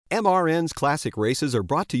MRN's Classic Races are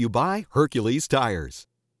brought to you by Hercules Tires.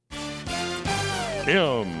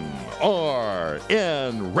 MRN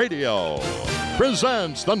Radio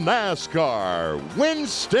presents the NASCAR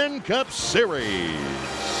Winston Cup Series.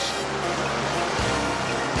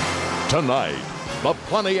 Tonight, the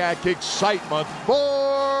Pontiac Excitement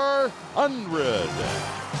 400.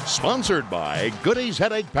 Sponsored by Goody's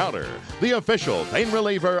Headache Powder, the official pain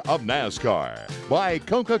reliever of NASCAR. By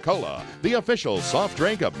Coca-Cola, the official soft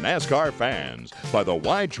drink of NASCAR fans. By the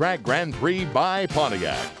Wide Track Grand Prix by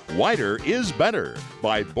Pontiac. Wider is better.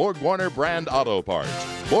 By Borg Warner Brand Auto Parts.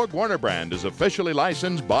 Borg Warner Brand is officially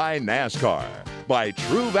licensed by NASCAR. By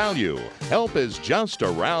True Value, help is just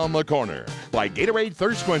around the corner. By Gatorade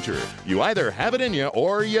Thirst Quencher, you either have it in you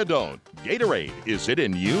or you don't. Gatorade, is it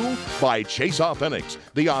in you? By Chase Authentics,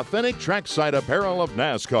 the authentic trackside apparel of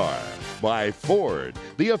NASCAR. By Ford,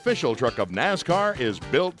 the official truck of NASCAR is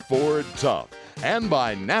built Ford tough. And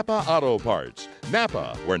by Napa Auto Parts.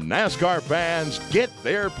 Napa, where NASCAR fans get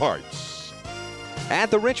their parts. At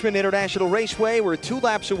the Richmond International Raceway, we're 2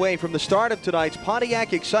 laps away from the start of tonight's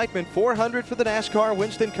Pontiac Excitement 400 for the NASCAR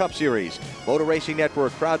Winston Cup Series. Motor Racing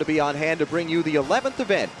Network proud to be on hand to bring you the 11th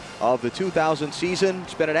event of the 2000 season.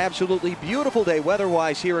 It's been an absolutely beautiful day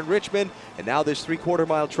weather-wise here in Richmond, and now this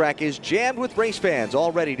 3/4-mile track is jammed with race fans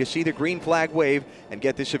all ready to see the green flag wave and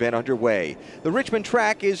get this event underway. The Richmond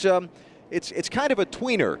track is It's kind of a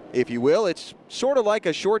tweener, if you will. It's sort of like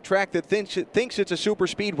a short track that thinks it's a super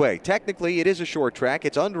speedway. Technically, it is a short track.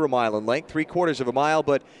 It's under a mile in length, 3/4 of a mile,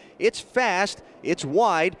 but it's fast, it's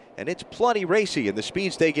wide, and it's plenty racy. And the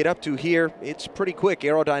speeds they get up to here, it's pretty quick.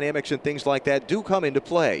 Aerodynamics and things like that do come into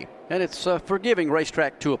play. And it's a forgiving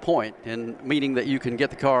racetrack to a point, and meaning that you can get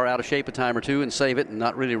the car out of shape a time or two and save it and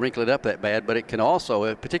not really wrinkle it up that bad. But it can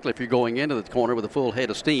also, particularly if you're going into the corner with a full head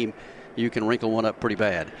of steam, you can wrinkle one up pretty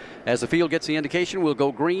bad. As the field gets the indication, we'll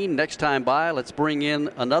go green. Next time by, let's bring in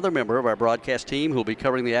another member of our broadcast team who'll be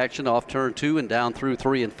covering the action off turn 2 and down through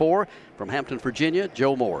 3 and 4. From Hampton, Virginia,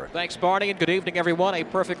 Joe Moore. Thanks, Barney, and good evening, everyone. A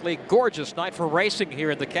perfectly gorgeous night for racing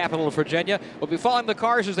here in the capital of Virginia. We'll be following the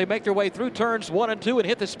cars as they make their way through turns 1 and 2 and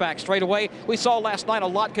hit this back straightaway. We saw last night a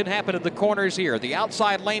lot can happen in the corners here. The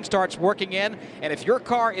outside lane starts working in, and if your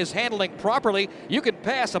car is handling properly, you can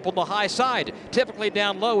pass up on the high side. Typically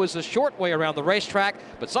down low is the short way around the racetrack,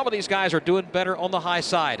 but some of these guys are doing better on the high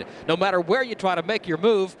side. No matter where you try to make your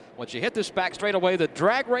move, once you hit this back straightaway, the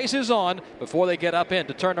drag race is on before they get up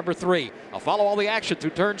into turn number 3. I'll follow all the action through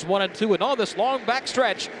turns 1 and 2 and on this long back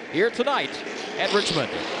stretch here tonight at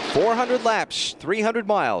Richmond. 400 laps, 300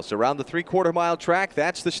 miles around the 3/4-mile track.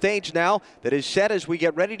 That's the stage now that is set as we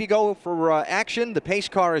get ready to go for action. The pace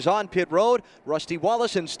car is on pit road. Rusty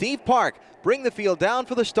Wallace and Steve Park bring the field down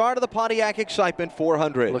for the start of the Pontiac Excitement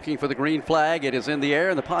 400. Looking for the green flag. It is in the air,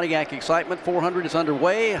 and the Pontiac Excitement 400 is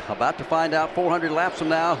underway. About to find out 400 laps from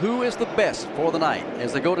now who is the best for the night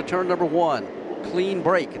as they go to turn number 1. Clean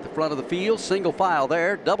break at the front of the field, single file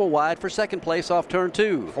there, double wide for second place off turn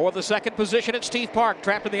 2. For the second position, it's Steve Park,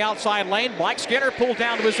 trapped in the outside lane. Mike Skinner pulled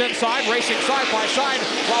down to his inside, racing side by side,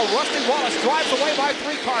 while Rusty Wallace drives away by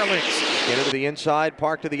 3 car lengths. Skinner to the inside,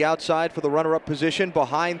 Park to the outside for the runner-up position.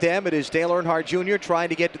 Behind them, it is Dale Earnhardt Jr. trying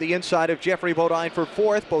to get to the inside of Jeffrey Bodine for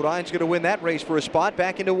 4th. Bodine's going to win that race for a spot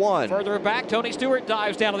back into 1. Further back, Tony Stewart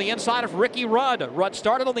dives down to the inside of Ricky Rudd. Rudd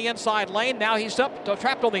started on the inside lane. Now he's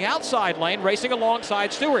trapped on the outside lane, racing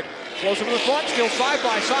alongside Stewart. Closer to the front, still side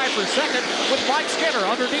by side for second with Mike Skinner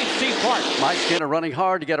underneath Steve Park. Mike Skinner running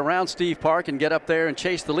hard to get around Steve Park and get up there and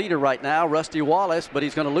chase the leader right now, Rusty Wallace, but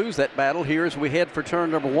he's going to lose that battle here as we head for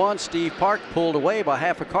turn number 1. Steve Park pulled away by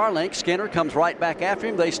half a car length. Skinner comes right back after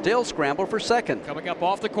him. They still scramble for second. Coming up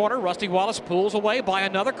off the corner, Rusty Wallace pulls away by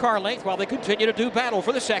another car length while they continue to do battle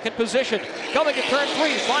for the second position. Coming at turn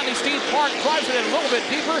 3, finally Steve Park drives it in a little bit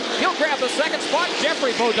deeper. He'll grab the second spot.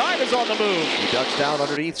 Jeffrey Bodine is on the move. He ducks down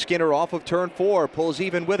underneath Skinner off of turn 4, pulls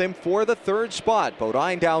even with him for the 3rd spot.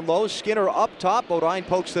 Bodine down low, Skinner up top. Bodine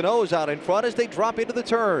pokes the nose out in front as they drop into the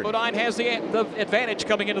turn. Bodine has the advantage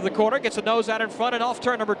coming into the corner, gets the nose out in front, and off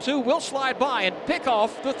turn number 2 will slide by and pick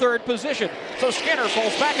off the 3rd position. So Skinner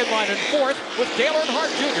falls back in line in 4th with Dale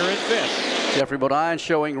Earnhardt Jr. in 5th. Jeffrey Bodine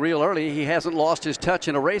showing real early. He hasn't lost his touch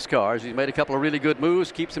in a race car. He's made a couple of really good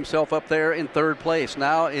moves, keeps himself up there in 3rd place.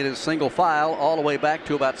 Now it is single file all the way back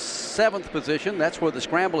to about 7th position. That's where the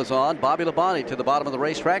scramble is on. Bobby Labonte to the bottom of the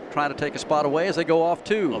racetrack, trying to take a spot away as they go off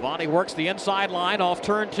 2. Labonte works the inside line off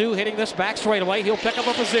turn 2, hitting this back straightaway. He'll pick up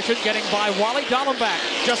a position, getting by Wally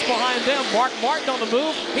Dallenbach. Just behind them, Mark Martin on the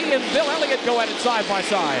move. He and Bill Elliott go at it side by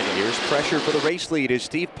side. Here's pressure for the race lead as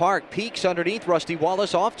Steve Park peeks underneath Rusty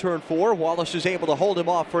Wallace off turn 4. Wallace Wallace is able to hold him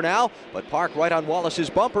off for now, but Park right on Wallace's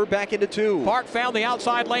bumper, back into 2. Park found the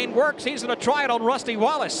outside lane works. He's going to try it on Rusty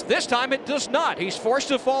Wallace. This time it does not. He's forced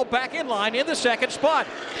to fall back in line in the second spot.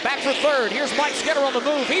 Back for third. Here's Mike Skinner on the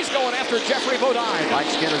move. He's going after Jeffrey Bodine. Mike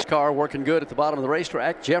Skinner's car working good at the bottom of the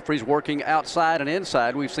racetrack. Jeffrey's working outside and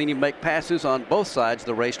inside. We've seen him make passes on both sides of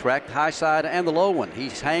the racetrack, the high side and the low one. He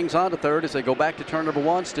hangs on to third as they go back to turn number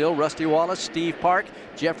 1. Still Rusty Wallace, Steve Park,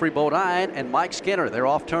 Jeffrey Bodine, and Mike Skinner. They're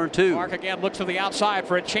off turn 2. Park again looks to the outside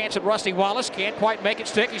for a chance at Rusty Wallace. Can't quite make it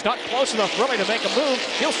stick. He's not close enough really to make a move.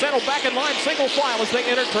 He'll settle back in line single file as they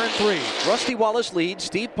enter turn 3. Rusty Wallace leads.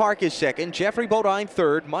 Steve Park is second. Jeffrey Bodine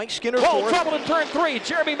third. Mike Skinner Whoa, fourth. trouble in turn 3.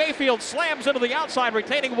 Jeremy Mayfield slams into the outside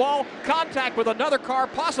retaining wall. Contact with another car,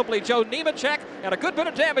 possibly Joe Nemechek, and a good bit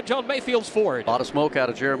of damage on Mayfield's Ford. A lot of smoke out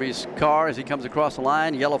of Jeremy's car as he comes across the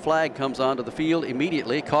line. Yellow flag comes onto the field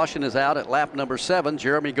immediately. Caution is out at lap number 7.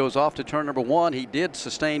 Jeremy goes off to turn number 1. He did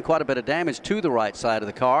sustain quite a bit of damage to the right side of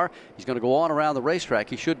the car. He's going to go on around the racetrack.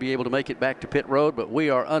 He should be able to make it back to pit road, but we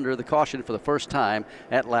are under the caution for the first time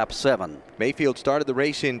at lap 7. Mayfield started the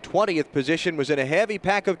race in 20th position, was in a heavy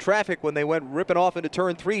pack of traffic when they went ripping off into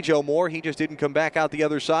turn 3, Joe Moore. He just didn't come back out the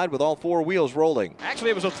other side with all 4 wheels rolling. Actually,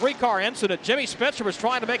 it was a 3-car incident. Jimmy Spencer was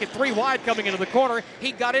trying to make it 3 wide coming into the corner.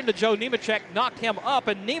 He got into Joe Nemechek, knocked him up,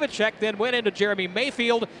 and Nemechek then went into Jeremy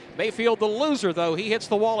Mayfield. Mayfield the loser, though. He hits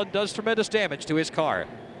the wall and does tremendous damage to his car.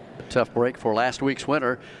 A tough break for last week's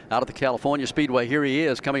winner out of the California Speedway. Here he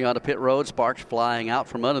is coming onto pit road. Sparks flying out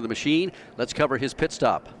from under the machine. Let's cover his pit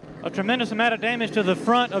stop. A tremendous amount of damage to the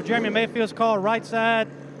front of Jeremy Mayfield's car, right side,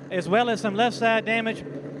 as well as some left side damage.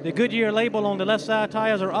 The Goodyear label on the left side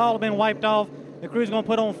tires are all been wiped off. The crew's going to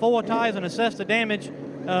put on 4 tires and assess the damage.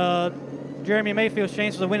 Jeremy Mayfield's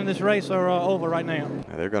chances of winning this race are over right now.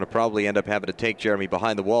 They're going to probably end up having to take Jeremy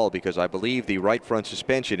behind the wall because I believe the right front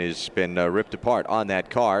suspension has been ripped apart on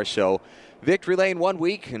that car. So victory lane 1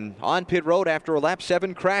 week and on pit road after a lap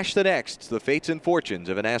 7 crash the next. It's the fates and fortunes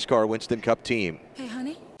of a NASCAR Winston Cup team. Hey,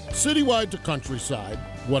 honey. Citywide to countryside,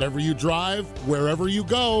 whatever you drive, wherever you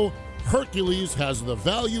go, Hercules has the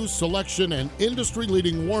value, selection, and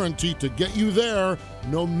industry-leading warranty to get you there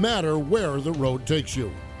no matter where the road takes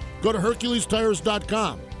you. Go to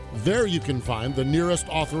HerculesTires.com. There you can find the nearest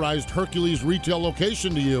authorized Hercules retail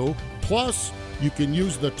location to you. Plus, you can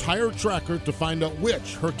use the tire tracker to find out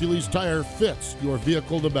which Hercules tire fits your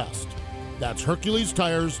vehicle the best. That's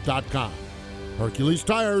HerculesTires.com. Hercules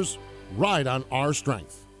Tires, ride on our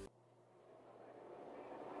strength.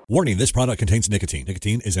 Warning, this product contains nicotine.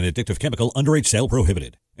 Nicotine is an addictive chemical. Underage sale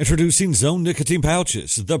prohibited. Introducing Zone Nicotine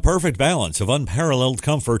Pouches, the perfect balance of unparalleled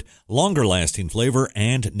comfort, longer-lasting flavor,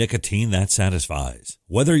 and nicotine that satisfies.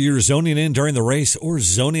 Whether you're zoning in during the race or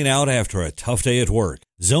zoning out after a tough day at work,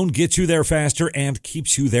 Zone gets you there faster and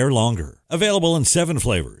keeps you there longer. Available in 7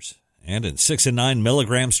 flavors and in 6 and 9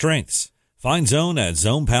 milligram strengths. Find Zone at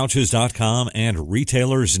zonepouches.com and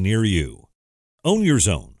retailers near you. Own your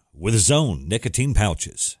Zone with Zone Nicotine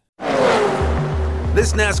Pouches.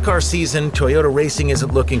 This NASCAR season, Toyota Racing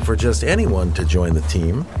isn't looking for just anyone to join the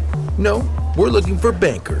team. No, we're looking for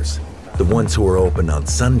bankers, the ones who are open on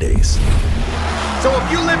Sundays. So if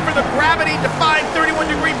you live for the gravity-defying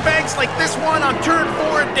 31-degree banks like this one on Turn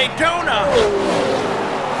 4 at Daytona,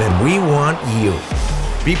 then we want you.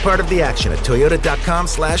 Be part of the action at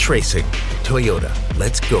toyota.com/racing. Toyota,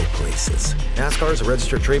 let's go places. NASCAR is a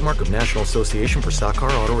registered trademark of National Association for Stock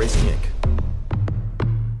Car Auto Racing, Inc.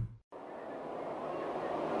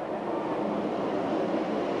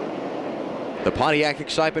 The Pontiac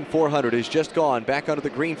Excitement 400 is just gone. Back under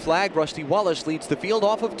the green flag, Rusty Wallace leads the field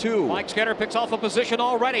off of 2. Mike Skinner picks off a position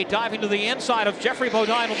already, diving to the inside of Jeffrey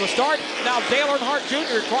Bodine on the start. Now Dale Earnhardt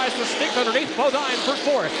Jr. tries to sneak underneath Bodine for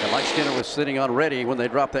 4th. And Mike Skinner was sitting on ready when they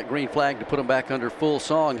dropped that green flag to put him back under full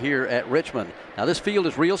song here at Richmond. Now this field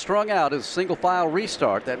is real strung out as a single file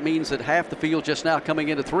restart. That means that half the field just now coming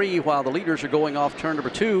into 3 while the leaders are going off turn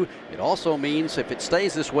number 2. It also means if it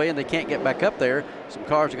stays this way and they can't get back up there, some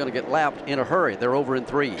cars are going to get lapped in a hurry. They're over in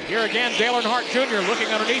 3. Here again, Dale Earnhardt Jr. looking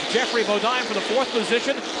underneath Jeffrey Bodine for the 4th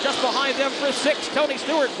position. Just behind them for 6th, Tony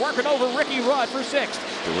Stewart working over Ricky Rudd for 6th.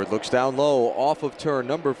 Stewart looks down low off of turn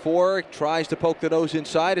number 4, tries to poke the nose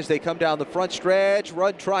inside as they come down the front stretch.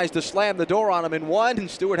 Rudd tries to slam the door on him in 1, and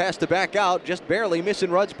Stewart has to back out, just barely missing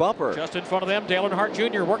Rudd's bumper. Just in front of them, Dale Earnhardt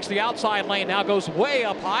Jr. works the outside lane, now goes way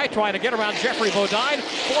up high, trying to get around Jeffrey Bodine,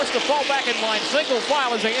 forced to fall back in line, single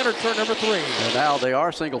file as they enter turn number 3. And now they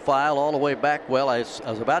are single file all the way back, well, I was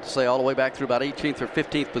about to say all the way back through about 18th or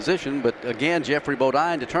 15th position, but again, Jeffrey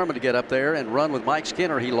Bodine determined to get up there and run with Mike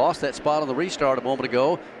Skinner. He lost that spot on the restart a moment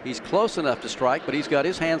ago. He's close enough to strike, but he's got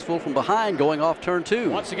his hands full from behind going off turn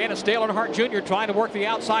 2. Once again, it's Dale Earnhardt Jr. trying to work the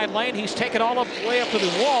outside lane. He's taken all the way up to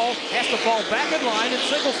the wall, has to fall back in line in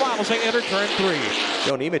single file as they enter turn 3.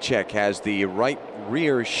 Joe Nemechek has the right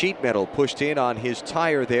rear sheet metal pushed in on his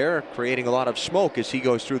tire there, creating a lot of smoke as he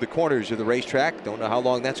goes through the corners of the racetrack. Don't know how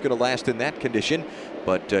long that's going to last in that condition,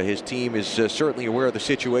 but his team is certainly aware of the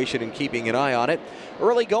situation and keeping an eye on it.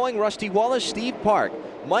 Early going, Rusty Wallace, Steve Park,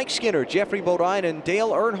 Mike Skinner, Jeffrey Bodine, and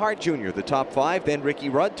Dale Earnhardt Jr. The top 5. Then Ricky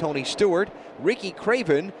Rudd, Tony Stewart, Ricky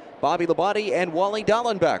Craven, Bobby Labonte, and Wally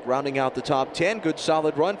Dallenbach rounding out the top 10. Good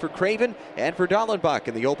solid run for Craven and for Dallenbach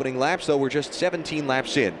in the opening laps, though we're just 17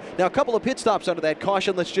 laps in. Now, a couple of pit stops under that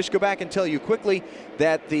caution. Let's just go back and tell you quickly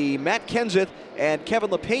that the Matt Kenseth and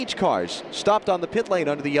Kevin LePage cars stopped on the pit lane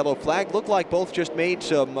under the yellow flag. Looked like both just made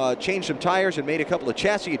changed some tires and made a couple of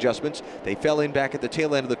chassis adjustments. They fell in back at the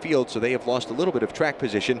tail end of the field, so they have lost a little bit of track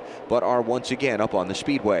position, but are once again up on the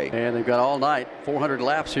speedway. And they've got all night, 400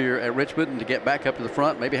 laps here at Richmond, to get back up to the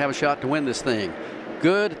front, maybe have a shot to win this thing.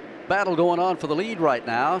 Good battle going on for the lead right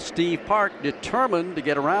now. Steve Park determined to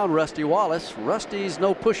get around Rusty Wallace. Rusty's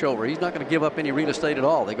no pushover. He's not going to give up any real estate at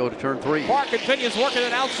all. They go to turn 3. Park continues working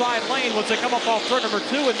an outside lane once they come up off turn number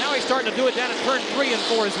 2, and now he's starting to do it down at turn 3 and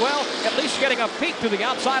 4 as well, at least getting a peek to the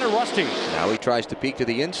outside of Rusty. Now he tries to peek to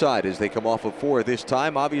the inside as they come off of 4 this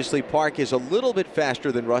time. Obviously, Park is a little bit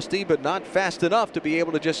faster than Rusty, but not fast enough to be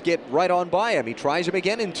able to just get right on by him. He tries him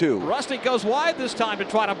again in 2. Rusty goes wide this time to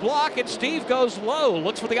try to block, and Steve goes low.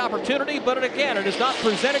 Looks for the opportunity, but again, it is not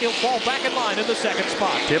presented. He'll fall back in line in the second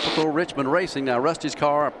spot. Typical Richmond racing. Now, Rusty's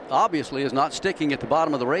car obviously is not sticking at the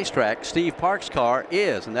bottom of the racetrack. Steve Park's car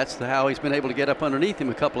is, and that's how he's been able to get up underneath him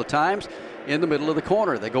a couple of times in the middle of the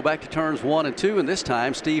corner. They go back to turns 1 and 2, and this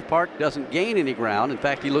time Steve Park doesn't gain any ground. In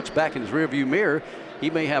fact, he looks back in his rearview mirror. He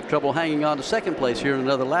may have trouble hanging on to second place here in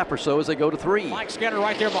another lap or so as they go to 3. Mike Skinner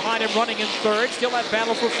right there behind him, running in 3rd. Still that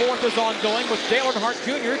battle for 4th is ongoing, with Dale Earnhardt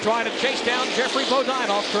Jr. trying to chase down Jeffrey Bodine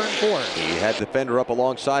off turn 4. He had the fender up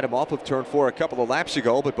alongside him off of turn 4 a couple of laps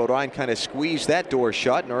ago, but Bodine kind of squeezed that door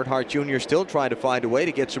shut, and Earnhardt Jr. still trying to find a way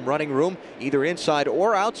to get some running room either inside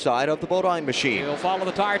or outside of the Bodine machine. He'll follow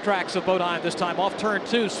the tire tracks of Bodine this time off turn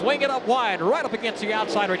 2. Swing it up wide, right up against the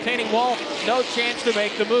outside retaining wall. No chance to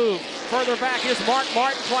make the move. Further back is Mark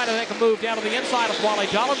Martin trying to make a move down to the inside of Wally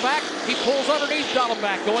Dallenbach. He pulls underneath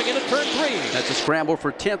Dallenbach going into turn 3. That's a scramble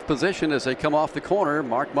for 10th position as they come off the corner.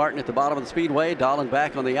 Mark Martin at the bottom of the speedway,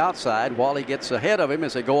 Dallenbach on the outside. Wally gets ahead of him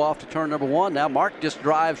as they go off to turn number 1. Now Mark just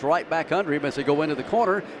drives right back under him as they go into the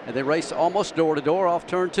corner, and they race almost door to door off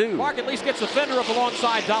turn 2. Mark at least gets the fender up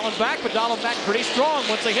alongside Dallenbach, but Dallenbach pretty strong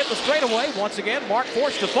once they hit the straightaway. Once again, Mark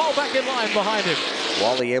forced to fall back in line behind him.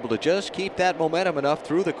 Wally able to just keep that momentum enough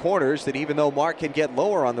through the corners that even though Mark can get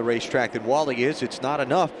lower on the racetrack than Wally is, it's not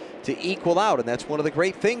enough to equal out, and that's one of the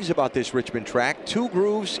great things about this Richmond track. 2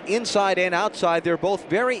 grooves inside and outside. They're both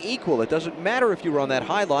very equal. It doesn't matter if you're on that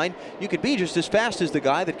high line. You could be just as fast as the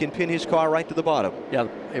guy that can pin his car right to the bottom. Yeah,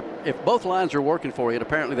 if both lines are working for you, and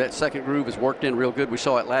apparently that second groove is worked in real good. We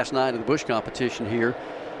saw it last night in the Busch competition here.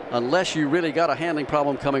 Unless you really got a handling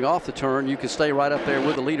problem coming off the turn, you can stay right up there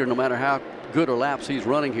with the leader no matter how good or laps he's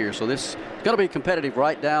running here. So this is going to be competitive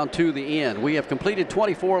right down to the end. We have completed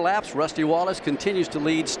 24 laps. Rusty Wallace continues to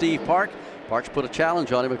lead Steve Park. Park's put a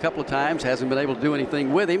challenge on him a couple of times, hasn't been able to do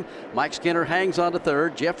anything with him. Mike Skinner hangs on to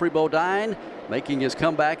 3rd. Jeffrey Bodine making his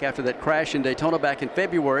comeback after that crash in Daytona back in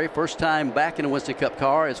February. First time back in a Winston Cup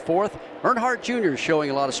car is 4th. Earnhardt Jr. showing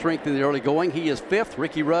a lot of strength in the early going. He is 5th.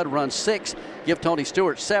 Ricky Rudd runs 6th. Give Tony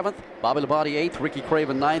Stewart 7th. Bobby Labonte 8th. Ricky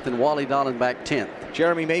Craven 9th. And Wally Dallenbach 10th.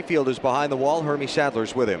 Jeremy Mayfield is behind the wall. Hermie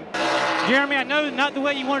Sadler's with him. Jeremy, I know not the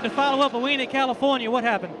way you wanted to follow up a win at California. What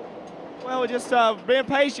happened? Well, just being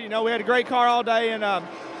patient. You know, we had a great car all day, and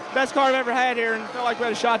best car I've ever had here, and felt like we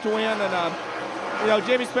had a shot to win. And you know,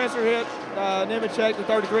 Jimmy Spencer hit Nemechek, the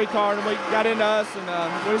 33 car, and we got into us,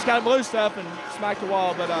 and we just got blew stuff and smacked the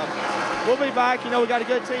wall. But we'll be back. You know, we got a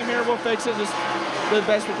good team here. We'll fix it. Just do the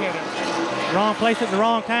best we can. Wrong place at the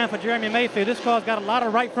wrong time for Jeremy Mayfield. This car's got a lot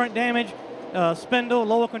of right front damage, spindle,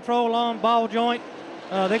 lower control arm, ball joint.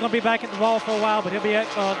 They're going to be back at the wall for a while, but he'll be a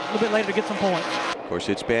little bit later to get some points. course,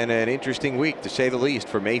 it's been an interesting week, to say the least,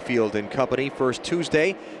 for Mayfield and company. First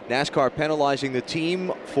Tuesday, NASCAR penalizing the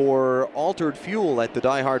team for altered fuel at the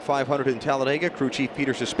Die Hard 500 in Talladega. Crew chief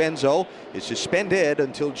Peter Suspenzo is suspended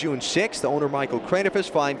until June 6th. Owner Michael Cranifus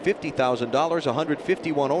fined $50,000,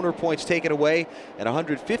 151 owner points taken away, and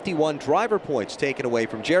 151 driver points taken away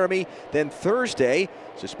from Jeremy. Then Thursday,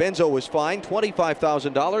 Suspenzo was fined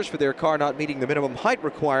 $25,000 for their car not meeting the minimum height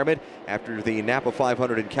requirement after the Napa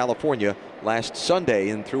 500 in California last Sunday.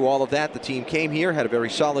 And through all of that, the team came here, had a very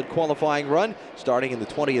solid qualifying run, starting in the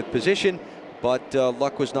 20th position. But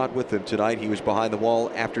luck was not with him tonight. He was behind the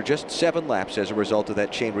wall after just 7 laps as a result of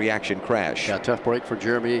that chain reaction crash. Yeah, tough break for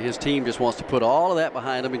Jeremy. His team just wants to put all of that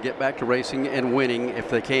behind him and get back to racing and winning if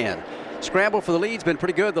they can. Scramble for the lead's been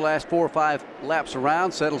pretty good the last 4 or 5 laps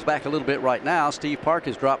around. Settles back a little bit right now. Steve Park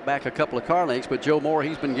has dropped back a couple of car lengths, but Joe Moore,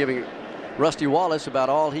 he's been giving Rusty Wallace about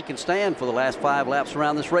all he can stand for the last 5 laps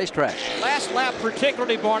around this racetrack. Last lap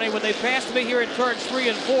particularly, Barney, when they passed me here in turns 3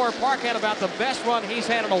 and 4, Park had about the best run he's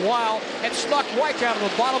had in a while, and snuck right down to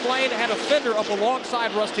the bottom lane, had a fender up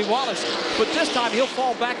alongside Rusty Wallace. But this time he'll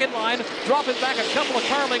fall back in line, dropping back a couple of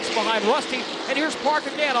car lengths behind Rusty. And here's Park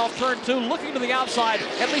again off turn 2, looking to the outside,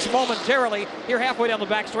 at least momentarily. Here halfway down the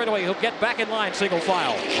back straightaway, he'll get back in line single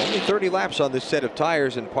file. Only 30 laps on this set of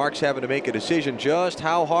tires, and Park's having to make a decision just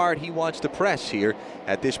how hard he wants to press here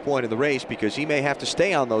at this point in the race, because he may have to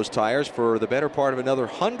stay on those tires for the better part of another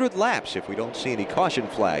 100 laps if we don't see any caution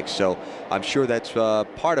flags. So I'm sure that's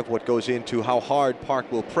part of what goes into how hard Park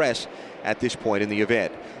will press at this point in the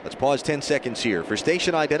event. Let's pause 10 seconds here for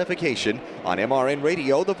station identification on MRN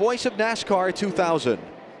Radio, the voice of NASCAR 2000.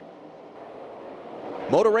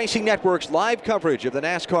 Motor Racing Network's live coverage of the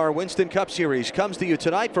NASCAR Winston Cup Series comes to you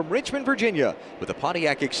tonight from Richmond, Virginia, with the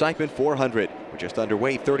Pontiac Excitement 400. We're just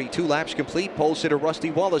underway, 32 laps complete. Pole sitter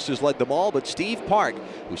Rusty Wallace has led them all, but Steve Park,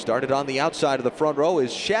 who started on the outside of the front row,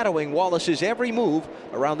 is shadowing Wallace's every move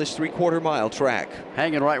around this 3/4 mile track.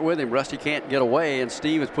 Hanging right with him. Rusty can't get away, and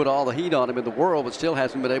Steve has put all the heat on him in the world, but still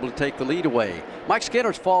hasn't been able to take the lead away. Mike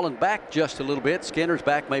Skinner's fallen back just a little bit. Skinner's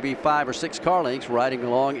back maybe 5 or 6 car lengths, riding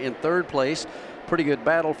along in 3rd place. Pretty good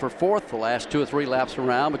battle for 4th the last 2 or 3 laps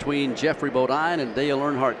around between Jeffrey Bodine and Dale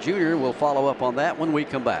Earnhardt Jr. We'll follow up on that when we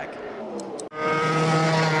come back.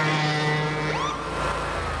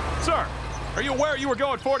 Sir, are you aware you were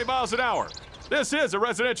going 40 miles an hour? This is a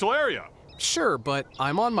residential area. Sure, but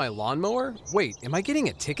I'm on my lawnmower? Wait, am I getting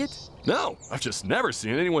a ticket? No, I've just never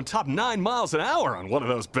seen anyone top 9 miles an hour on one of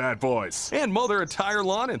those bad boys. And mow their entire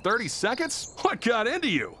lawn in 30 seconds? What got into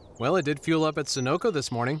you? Well, I did fuel up at Sunoco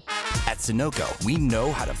this morning. At Sunoco, we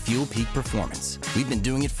know how to fuel peak performance. We've been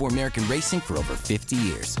doing it for American racing for over 50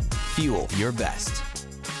 years. Fuel your best.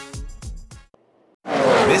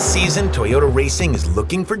 This season, Toyota Racing is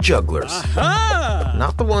looking for jugglers. Aha!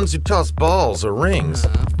 Not the ones who toss balls or rings.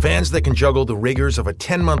 Fans that can juggle the rigors of a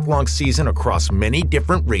 10-month-long season across many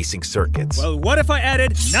different racing circuits. Well, what if I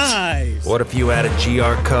added knives? What if you added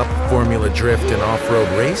GR Cup, Formula Drift, and off-road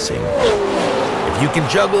racing? If you can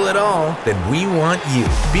juggle it all, then we want you.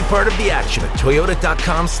 Be part of the action at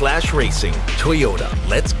toyota.com/racing. Toyota,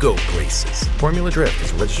 let's go places. Formula Drift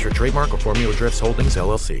is a registered trademark of Formula Drifts Holdings,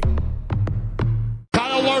 LLC.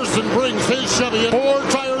 Kyle Larson brings his Chevy in 4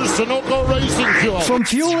 tires Sunoco Racing Fuel. From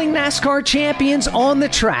fueling NASCAR champions on the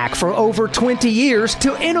track for over 20 years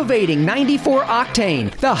to innovating 94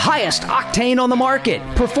 octane, the highest octane on the market,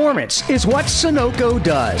 performance is what Sunoco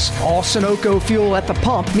does. All Sunoco fuel at the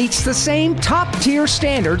pump meets the same top-tier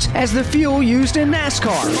standards as the fuel used in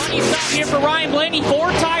NASCAR. Money stop here for Ryan Blaney,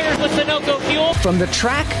 4 tires with Sunoco fuel. From the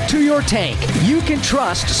track to your tank, you can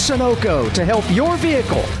trust Sunoco to help your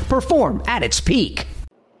vehicle perform at its peak.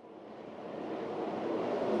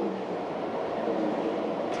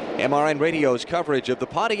 MRN Radio's coverage of the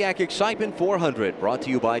Pontiac Excitement 400, brought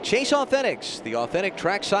to you by Chase Authentics, the authentic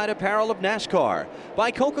trackside apparel of NASCAR.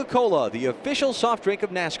 By Coca-Cola, the official soft drink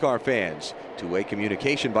of NASCAR fans. Two-way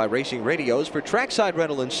communication by Racing Radios for trackside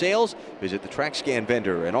rental and sales. Visit the TrackScan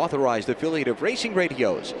vendor, an authorized affiliate of Racing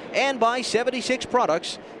Radios. And by 76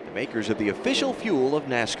 Products, the makers of the official fuel of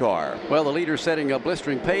NASCAR. Well, the leader setting a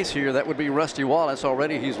blistering pace here. That would be Rusty Wallace.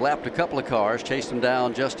 Already he's lapped a couple of cars, chased him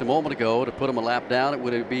down just a moment ago to put him a lap down. It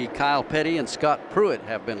would be Kyle Petty and Scott Pruitt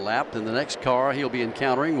have been lapped. And the next car he'll be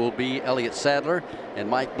encountering will be Elliott Sadler and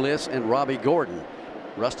Mike Bliss and Robbie Gordon.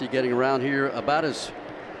 Rusty getting around here about as,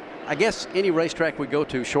 I guess, any racetrack we go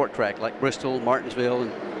to, short track like Bristol, Martinsville,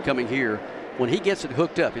 and coming here when he gets it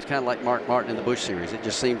hooked up, he's kind of like Mark Martin in the Busch Series. It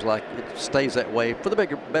just seems like it stays that way for the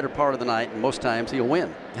better part of the night, and most times he'll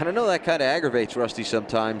win. And I know that kind of aggravates Rusty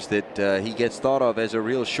sometimes, that he gets thought of as a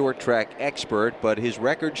real short track expert, but his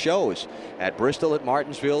record shows. At Bristol, at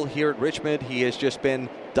Martinsville, here at Richmond, he has just been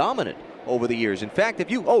dominant over the years. In fact,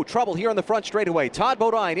 trouble here on the front straightaway. Todd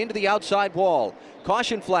Bodine into the outside wall.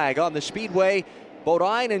 Caution flag on the speedway.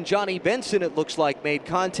 Bodine and Johnny Benson, it looks like, made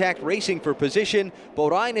contact racing for position.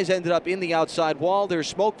 Bodine has ended up in the outside wall. There's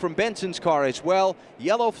smoke from Benson's car as well.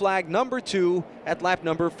 Yellow flag number 2 at lap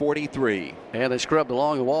number 43. And they scrubbed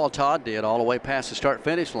along the wall, Todd did, all the way past the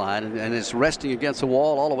start-finish line, and it's resting against the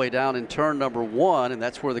wall all the way down in turn number 1, and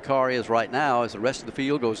that's where the car is right now as the rest of the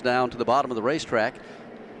field goes down to the bottom of the racetrack.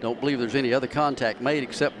 Don't believe there's any other contact made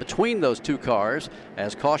except between those two cars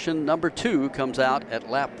as caution number 2 comes out at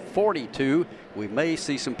lap 42. We may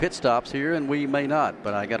see some pit stops here and we may not,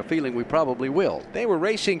 but I got a feeling we probably will. They were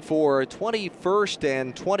racing for 21st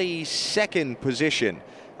and 22nd position.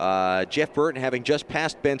 Jeff Burton having just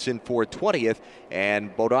passed Benson for 20th,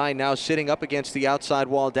 and Bodine now sitting up against the outside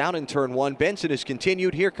wall down in turn 1. Benson has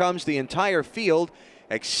continued. Here comes the entire field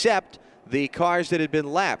except the cars that had been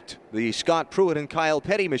lapped. The Scott Pruitt and Kyle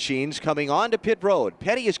Petty machines coming onto pit road.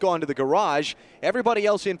 Petty has gone to the garage. Everybody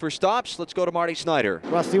else in for stops. Let's go to Marty Snyder.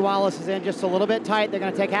 Rusty Wallace is in just a little bit tight. They're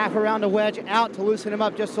going to take half around a wedge out to loosen him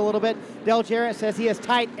up just a little bit. Dale Jarrett says he is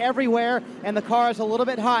tight everywhere, and the car is a little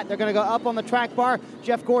bit hot. They're going to go up on the track bar.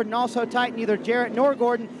 Jeff Gordon also tight. Neither Jarrett nor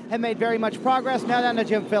Gordon have made very much progress. Now down to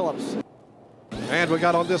Jim Phillips. And we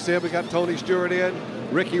got on this end, we got Tony Stewart in,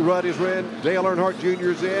 Ricky Rudd is in, Dale Earnhardt Jr.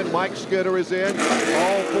 is in, Mike Skinner is in,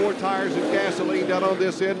 all 4 tires of gasoline down on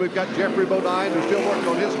this end. We've got Jeffrey Bodine who's still working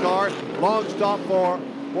on his car. Long stop for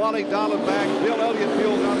Wally Dallenbach. Bill Elliott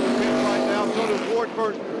peels out of the pit right now. So does Ward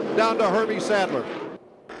Burton down to Herbie Sadler.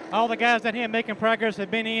 All the guys down here making progress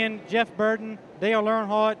have been in. Jeff Burton, Dale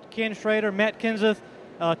Earnhardt, Ken Schrader, Matt Kenseth,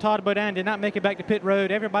 Todd Bodine did not make it back to pit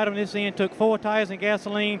road. Everybody on this end took 4 tires and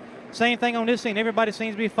gasoline. Same thing on this end. Everybody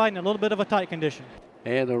seems to be fighting a little bit of a tight condition.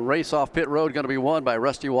 And the race off pit road going to be won by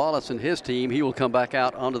Rusty Wallace and his team. He will come back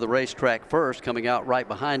out onto the racetrack first. Coming out right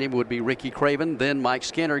behind him would be Ricky Craven. Then Mike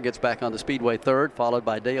Skinner gets back on the speedway third, followed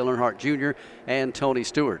by Dale Earnhardt Jr. and Tony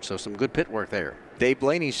Stewart. So some good pit work there. Dave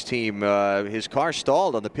Blaney's team, his car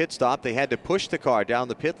stalled on the pit stop. They had to push the car down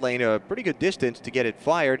the pit lane a pretty good distance to get it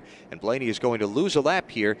fired, and Blaney is going to lose a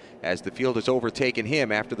lap here as the field has overtaken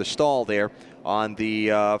him after the stall there on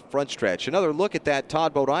the front stretch. Another look at that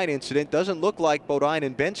Todd Bodine incident. Doesn't look like Bodine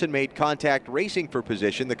and Benson made contact racing for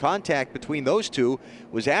position. The contact between those two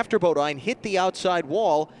was after Bodine hit the outside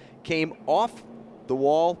wall, came off the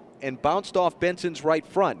wall, and bounced off Benson's right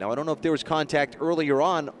front. Now, I don't know if there was contact earlier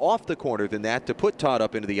on off the corner than that to put Todd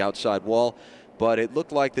up into the outside wall, but it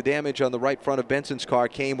looked like the damage on the right front of Benson's car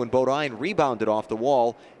came when Bodine rebounded off the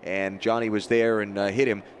wall, and Johnny was there and hit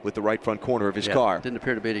him with the right front corner of his car. Didn't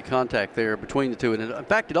appear to be any contact there between the two. And in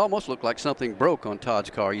fact, it almost looked like something broke on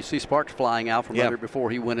Todd's car. You see sparks flying out from under it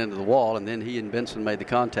before he went into the wall, and then he and Benson made the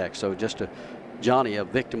contact. So just Johnny, a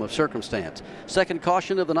victim of circumstance. Second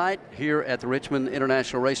caution of the night here at the Richmond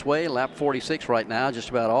International Raceway, lap 46 right now. Just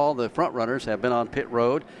about all the front runners have been on pit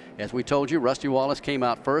road. As we told you, Rusty Wallace came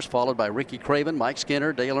out first, followed by Ricky Craven, Mike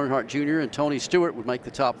Skinner, Dale Earnhardt Jr., and Tony Stewart would make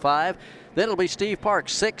the top 5. Then it'll be Steve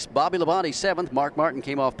Parks 6th, Bobby Labonte 7th, Mark Martin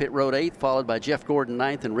came off pit road 8th, followed by Jeff Gordon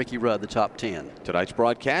 9th, and Ricky Rudd the top 10. Tonight's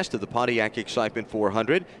broadcast of the Pontiac Excitement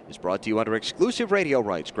 400 is brought to you under exclusive radio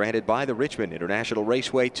rights granted by the Richmond International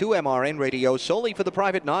Raceway to MRN Radio solely for the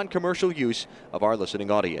private non-commercial use of our listening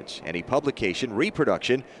audience. Any publication,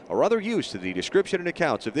 reproduction, or other use of the description and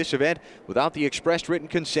accounts of this event without the expressed written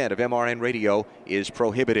consent of MRN Radio is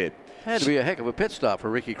prohibited. Had to be a heck of a pit stop for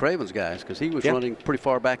Ricky Craven's guys because he was running pretty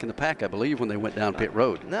far back in the pack, I believe, when they went down pit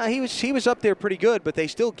road. No, he was up there pretty good, but they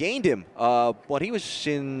still gained him. He was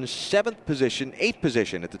in 8th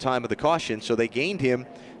position at the time of the caution, so they gained him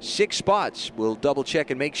 6 spots. We'll double check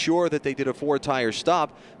and make sure that they did a 4-tire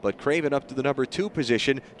stop, but Craven up to the number 2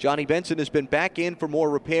 position. Johnny Benson has been back in for more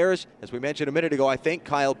repairs. As we mentioned a minute ago, I think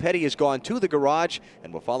Kyle Petty has gone to the garage,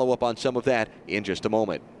 and we'll follow up on some of that in just a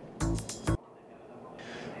moment.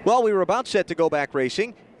 Well, we were about set to go back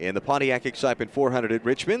racing in the Pontiac Excitement 400 at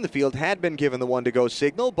Richmond. The field had been given the 1-to-go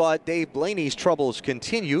signal, but Dave Blaney's troubles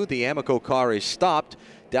continue. The Amoco car is stopped.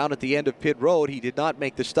 down at the end of pit road. He did not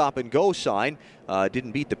make the stop and go sign,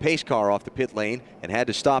 didn't beat the pace car off the pit lane, and had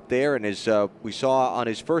to stop there. And as we saw on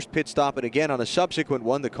his first pit stop and again on a subsequent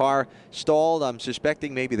one, the car stalled. I'm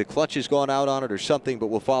suspecting maybe the clutch has gone out on it or something, but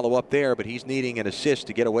we'll follow up there. But he's needing an assist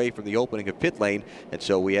to get away from the opening of pit lane, and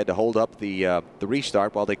so we had to hold up the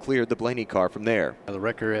restart while they cleared the Blaney car from there. The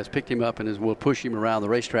wrecker has picked him up and will push him around the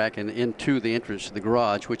racetrack and into the entrance to the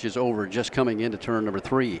garage, which is over just coming into turn number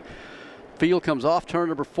 3. Field comes off turn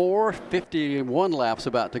number 4. 51 laps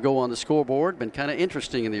about to go on the scoreboard. Been kind of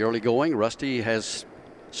interesting in the early going. Rusty has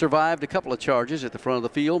survived a couple of charges at the front of the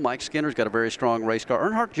field. Mike Skinner's got a very strong race car.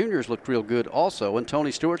 Earnhardt Jr.'s looked real good also, and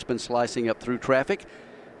Tony Stewart's been slicing up through traffic.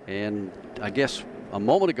 And I guess a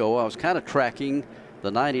moment ago I was kind of tracking the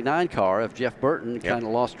 99 car of Jeff Burton. Kind of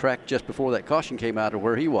lost track just before that caution came out of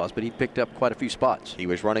where he was, but he picked up quite a few spots. He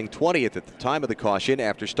was running 20th at the time of the caution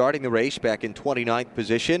after starting the race back in 29th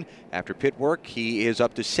position. After pit work, he is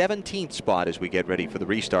up to 17th spot as we get ready for the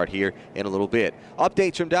restart here in a little bit.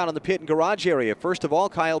 Updates from down in the pit and garage area. First of all,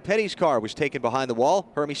 Kyle Petty's car was taken behind the wall.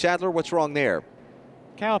 Hermie Sadler, what's wrong there?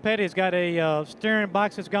 Kyle Petty's got a steering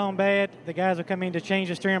box that's gone bad. The guys are coming to change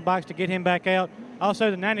the steering box to get him back out.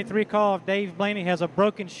 Also, the 93 car of Dave Blaney has a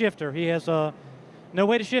broken shifter. He has no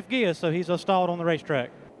way to shift gears, so he's stalled on the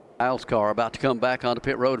racetrack. Kyle's car about to come back onto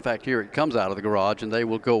pit road. In fact, here it comes out of the garage, and they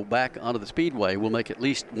will go back onto the speedway. We'll make at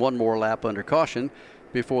least one more lap under caution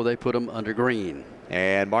before they put them under green.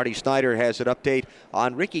 And Marty Snyder has an update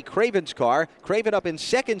on Ricky Craven's car. Craven up in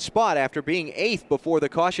second spot after being 8th before the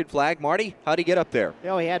caution flag. Marty, how'd he get up there? You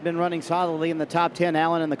know, he had been running solidly in the top 10,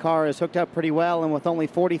 Alan, and the car is hooked up pretty well. And with only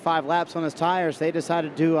 45 laps on his tires, they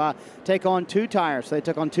decided to take on 2 tires. They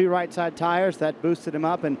took on 2 right side tires. That boosted him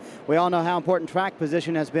up. And we all know how important track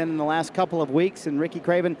position has been in the last couple of weeks. And Ricky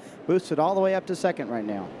Craven boosted all the way up to second right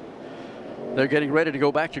now. They're getting ready to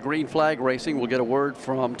go back to green flag racing. We'll get a word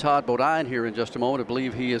from Todd Bodine here in just a moment. I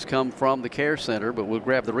believe he has come from the care center, but we'll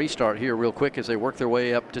grab the restart here real quick as they work their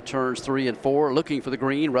way up to turns 3 and 4. Looking for the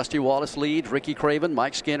green. Rusty Wallace leads. Ricky Craven,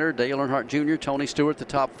 Mike Skinner, Dale Earnhardt Jr., Tony Stewart, the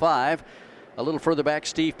top 5. A little further back,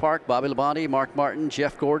 Steve Park, Bobby Labonte, Mark Martin,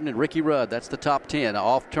 Jeff Gordon, and Ricky Rudd. That's the top 10.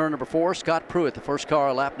 Off turn number 4, Scott Pruitt, the first car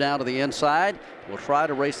a lap down to the inside. Will try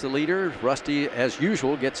to race the leader. Rusty, as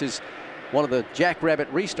usual, gets one of the jackrabbit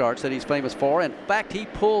restarts that he's famous for. In fact, he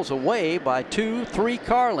pulls away by 2-3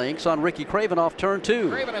 car lengths on Ricky Craven off turn 2.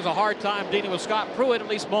 Craven has a hard time dealing with Scott Pruitt, at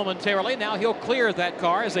least momentarily. Now he'll clear that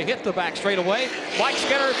car as they hit the back straightaway. Mike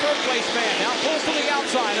Skinner, third place man, now pulls to the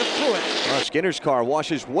outside of Pruitt. Skinner's car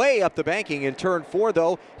washes way up the banking in turn 4,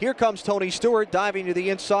 though. Here comes Tony Stewart diving to the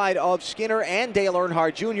inside of Skinner and Dale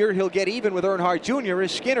Earnhardt Jr. He'll get even with Earnhardt Jr.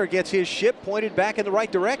 as Skinner gets his ship pointed back in the right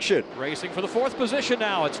direction. Racing for the 4th position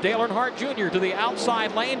now. It's Dale Earnhardt Jr. to the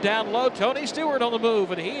outside lane, down low. Tony Stewart on the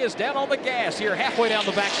move, and he is down on the gas here halfway down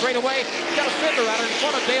the back straightaway. Got a fender out in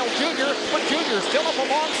front of Dale Jr., but Jr. still up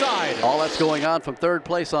alongside. All that's going on from third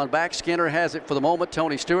place on back. Skinner has it for the moment.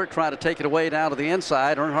 Tony Stewart trying to take it away down to the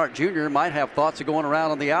inside. Earnhardt Jr. might have thoughts of going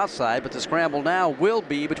around on the outside, but the scramble now will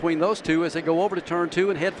be between those two as they go over to turn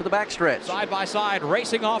 2 and head for the backstretch. Side by side,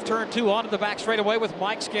 racing off turn 2 onto the back straightaway with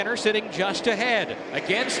Mike Skinner sitting just ahead.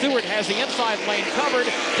 Again, Stewart has the inside lane covered.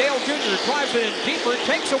 Dale Jr. drives it in deeper,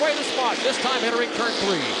 takes away the spot, this time entering turn 3.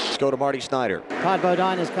 Let's go to Marty Snyder. Todd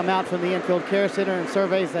Bodine has come out from the infield care center and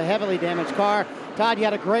surveys the heavily damaged car. Todd, you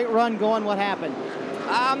had a great run going. What happened?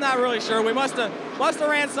 I'm not really sure. We must have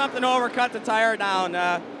ran something over, cut the tire down.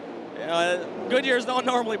 Goodyears don't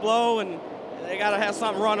normally blow, and they got to have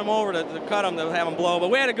something run them over to cut them to have them blow.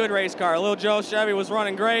 But we had a good race car. Little Joe Chevy was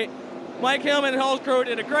running great. Mike Hillman and the whole crew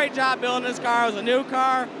did a great job building this car. It was a new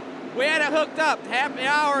car. We had it hooked up half an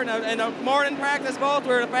hour in the morning practice both. We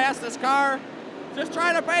were the fastest car. Just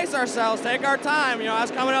trying to pace ourselves, take our time. I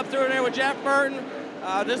was coming up through there with Jeff Burton,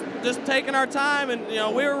 just taking our time, and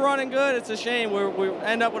we were running good. It's a shame we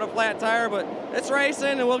end up with a flat tire, but it's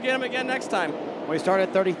racing, and we'll get him again next time. We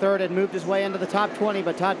started 33rd and moved his way into the top 20,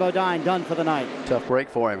 but Todd Bodine done for the night. Tough break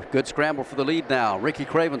for him. Good scramble for the lead now. Ricky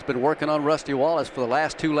Craven's been working on Rusty Wallace for the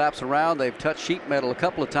last 2 laps around. They've touched sheet metal a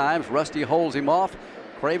couple of times. Rusty holds him off.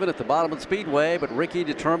 Craven at the bottom of the speedway, but Ricky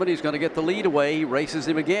determined he's going to get the lead away. He races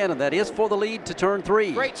him again, and that is for the lead to turn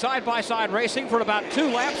 3. Great side-by-side racing for about 2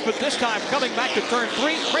 laps, but this time coming back to turn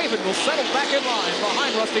 3, Craven will settle back in line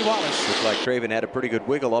behind Rusty Wallace. Looks like Craven had a pretty good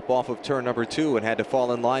wiggle up off of turn number 2 and had to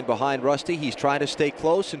fall in line behind Rusty. He's trying to stay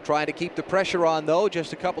close and trying to keep the pressure on, though.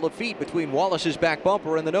 Just a couple of feet between Wallace's back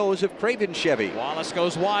bumper and the nose of Craven's Chevy. Wallace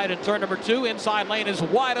goes wide in turn number 2. Inside lane is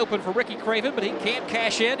wide open for Ricky Craven, but he can't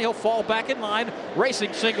cash in. He'll fall back in line,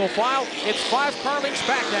 racing single file. It's 5 car lengths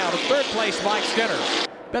back now to third place, Mike Skinner.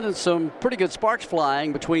 Been some pretty good sparks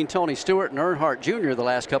flying between Tony Stewart and Earnhardt Jr. the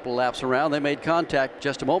last couple of laps around. They made contact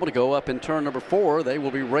just a moment ago up in turn number 4. They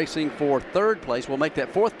will be racing for third place. We'll make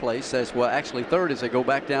that fourth place as well, actually third, as they go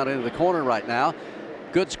back down into the corner right now.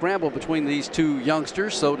 Good scramble between these two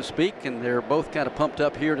youngsters, so to speak, and they're both kind of pumped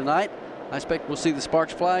up here tonight. I expect we'll see the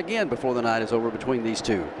sparks fly again before the night is over between these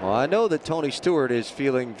two. Well, I know that Tony Stewart is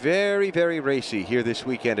feeling very, very racy here this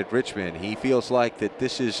weekend at Richmond. He feels like that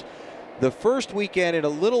this is the first weekend in a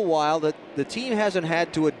little while that the team hasn't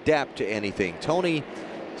had to adapt to anything. Tony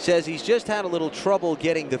says he's just had a little trouble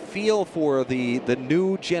getting the feel for the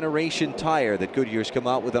new generation tire that Goodyear's come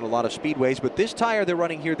out with on a lot of speedways. But this tire they're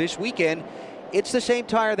running here this weekend, it's the same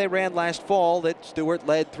tire they ran last fall that Stewart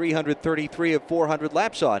led 333 of 400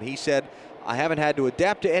 laps on. He said, I haven't had to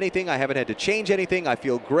adapt to anything. I haven't had to change anything. I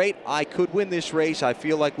feel great. I could win this race. I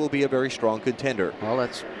feel like we'll be a very strong contender. Well,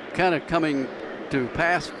 that's kind of coming to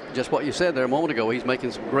pass just what you said there a moment ago. He's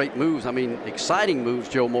making some great moves. I mean, exciting moves,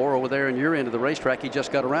 Joe Moore, over there in your end of the racetrack. He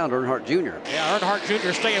just got around Earnhardt Jr. Yeah, Earnhardt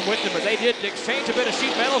Jr. staying with him, but they did exchange a bit of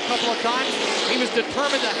sheet metal a couple of times. He was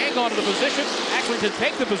determined to hang on to the position, actually to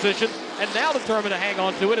take the position, and now determined to hang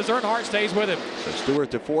on to it as Earnhardt stays with him. So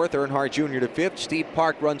Stewart to 4th, Earnhardt Jr. to 5th. Steve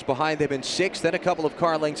Park runs behind them in 6th. Then a couple of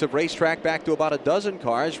car lengths of racetrack back to about a dozen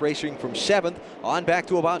cars, racing from 7th on back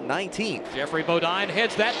to about 19th. Jeffrey Bodine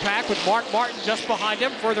heads that pack with Mark Martin just behind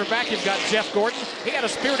him. Further back, you've got Jeff Gordon. He had a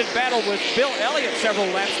spirited battle with Bill Elliott several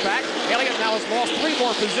laps back. Elliott now has lost 3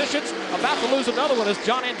 more positions, about to lose another one as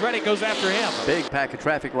John Andretti goes after him. Big pack of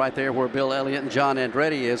traffic right there where Bill Elliott and John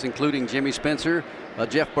Andretti is, including Jimmy Spencer.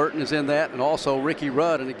 Jeff Burton is in that, and also Ricky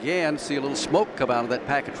Rudd. And again, see a little smoke come out of that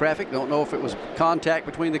pack of traffic. Don't know if it was contact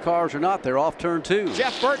between the cars or not. They're off turn 2.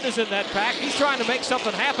 Jeff Burton is in that pack. He's trying to make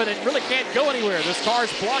something happen and really can't go anywhere. This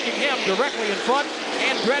car's blocking him directly in front.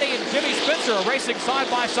 Andretti and Jimmy Spencer are racing side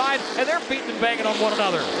by side, and they're beating and banging on one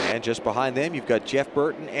another. And just behind them, you've got Jeff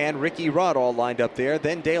Burton and Ricky Rudd all lined up there.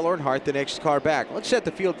 Then Dale Earnhardt, the next car back. Let's set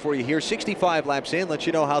the field for you here. 65 laps in. Let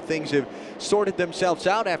you know how things have sorted themselves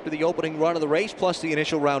out after the opening run of the race, plus the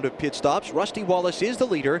initial round of pit stops. Rusty Wallace is the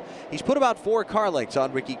leader. He's put about 4 car lengths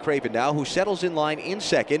on Ricky Craven now, who settles in line in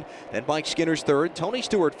 2nd. Then Mike Skinner's 3rd, Tony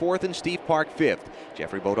Stewart 4th, and Steve Park 5th.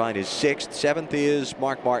 Jeffrey Bodine is 6th. 7th is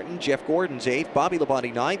Mark Martin. Jeff Gordon's 8th. Bobby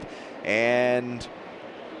Labonte 9th. And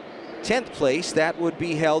 10th place, that would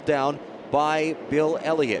be held down by Bill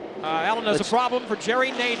Elliott. Alan, there's a problem for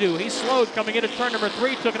Jerry Nadeau. He slowed coming into turn number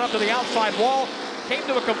 3, took it up to the outside wall, came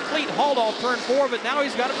to a complete halt off turn 4, but now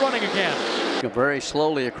he's got it running again. Very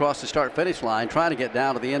slowly across the start-finish line, trying to get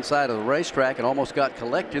down to the inside of the racetrack, and almost got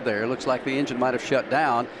collected there. Looks like the engine might have shut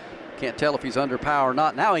down. Can't tell if he's under power or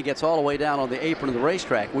not. Now he gets all the way down on the apron of the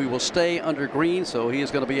racetrack. We will stay under green, so he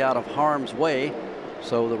is going to be out of harm's way.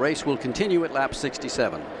 So the race will continue at lap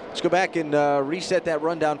 67. Let's go back and reset that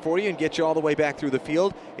rundown for you and get you all the way back through the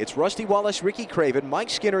field. It's Rusty Wallace, Ricky Craven, Mike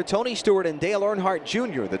Skinner, Tony Stewart, and Dale Earnhardt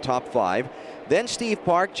Jr., the top 5. Then Steve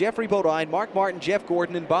Park, Jeffrey Bodine, Mark Martin, Jeff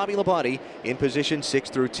Gordon, and Bobby Labonte in position 6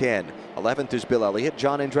 through 10. 11th is Bill Elliott.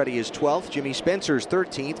 John Andretti is 12th. Jimmy Spencer's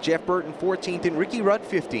 13th. Jeff Burton 14th, and Ricky Rudd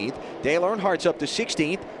 15th. Dale Earnhardt's up to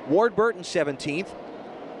 16th. Ward Burton 17th.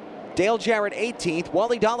 Dale Jarrett 18th,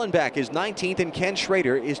 Wally Dallenbach is 19th, and Ken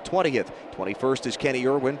Schrader is 20th. 21st is Kenny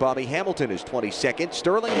Irwin, Bobby Hamilton is 22nd,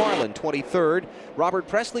 Sterling Marlin 23rd, Robert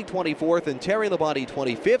Presley 24th, and Terry Labonte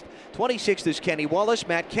 25th. 26th is Kenny Wallace,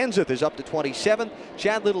 Matt Kenseth is up to 27th,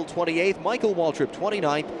 Chad Little 28th, Michael Waltrip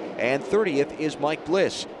 29th, and 30th is Mike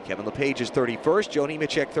Bliss. Kevin LePage is 31st, Joe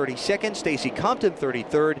Nemechek 32nd, Stacy Compton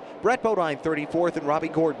 33rd, Brett Bodine 34th, and Robbie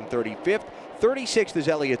Gordon 35th. 36th is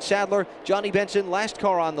Elliott Sadler. Johnny Benson, last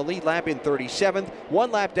car on the lead lap in 37th.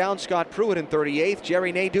 1 lap down, Scott Pruitt in 38th.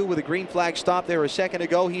 Jerry Nadeau with a green flag stop there a second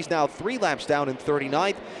ago. He's now 3 laps down in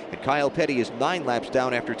 39th. And Kyle Petty is 9 laps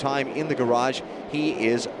down after time in the garage. He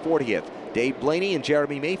is 40th. Dave Blaney and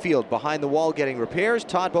Jeremy Mayfield behind the wall getting repairs.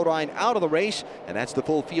 Todd Bodine out of the race, and that's the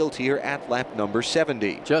full field here at lap number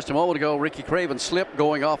 70. Just a moment ago, Ricky Craven slipped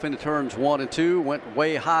going off into turns 1 and 2, went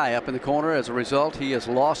way high up in the corner. As a result, he has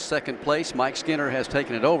lost 2nd place. Mike Skinner has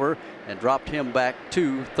taken it over and dropped him back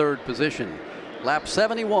to 3rd position. Lap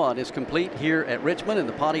 71 is complete here at Richmond in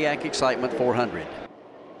the Pontiac Excitement 400.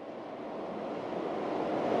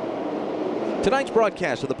 Tonight's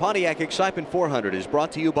broadcast of the Pontiac Excitement 400 is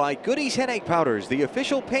brought to you by Goody's Headache Powders, the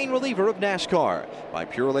official pain reliever of NASCAR, by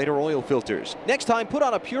Purolator Oil Filters. Next time, put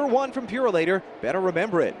on a Pure One from Purolator. Better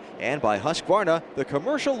remember it. And by Husqvarna, the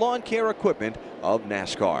commercial lawn care equipment of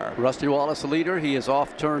NASCAR. Rusty Wallace, the leader. He is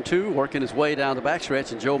off turn 2, working his way down the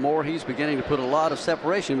backstretch. And Joe Moore, he's beginning to put a lot of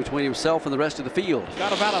separation between himself and the rest of the field.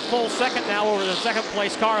 Got about a full second now over the second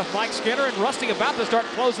place car of Mike Skinner, and Rusty about to start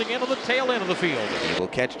closing in on the tail end of the field. He will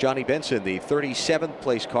catch Johnny Benson, the 37th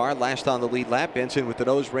place car, last on the lead lap. Benson with the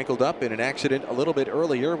nose wrinkled up in an accident a little bit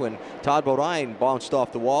earlier when Todd Bodine bounced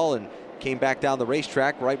off the wall and came back down the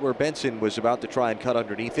racetrack right where Benson was about to try and cut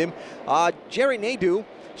underneath him. Jerry Nadeau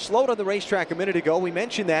slowed on the racetrack a minute ago. We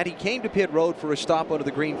mentioned that. He came to pit road for a stop under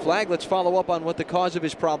the green flag. Let's follow up on what the cause of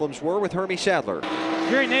his problems were with Hermie Sadler.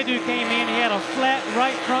 Jerry Nadeau came in. He had a flat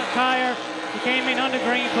right front tire. He came in under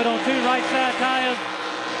green, put on 2 right side tires.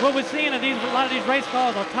 What we're seeing is a lot of these race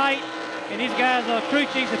cars are tight, and these guys, crew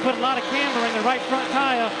chiefs, have put a lot of camber in the right front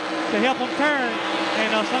tire to help them turn.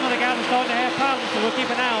 And some of the guys are starting to have problems, so we'll keep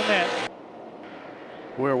an eye on that.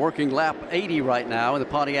 We're working lap 80 right now in the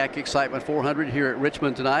Pontiac Excitement 400 here at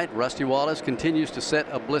Richmond tonight. Rusty Wallace continues to set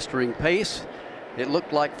a blistering pace. It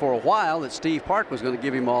looked like for a while that Steve Park was going to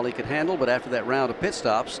give him all he could handle, but after that round of pit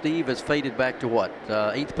stops, Steve has faded back to what,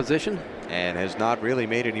 8th position? And has not really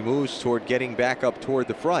made any moves toward getting back up toward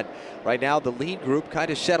the front. Right now, the lead group kind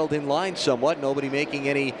of settled in line somewhat. Nobody making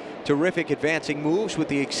any terrific advancing moves, with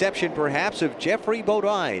the exception perhaps of Jeffrey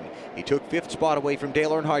Bodine. He took 5th spot away from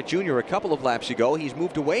Dale Earnhardt Jr. a couple of laps ago. He's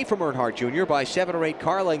moved away from Earnhardt Jr. by 7 or 8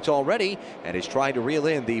 car lengths already, and is trying to reel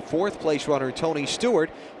in the 4th place runner Tony Stewart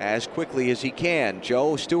as quickly as he can.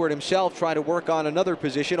 Joe Stewart himself trying to work on another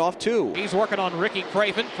position off 2. He's working on Ricky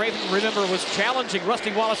Craven. Craven, remember, was challenging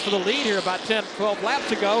Rusty Wallace for the lead here about 10, 12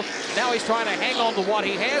 laps ago. Now he's trying to hang on to what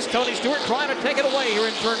he has. Tony Stewart trying to take it away here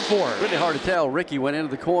in turn 4. Really hard to tell. Ricky went into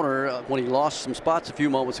the corner when he lost some spots a few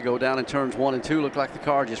moments ago down in turns 1 and 2. Looked like the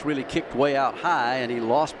car just really kicked way out high, and he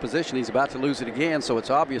lost position. He's about to lose it again, so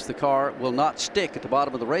it's obvious the car will not stick at the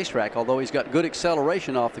bottom of the racetrack. Although he's got good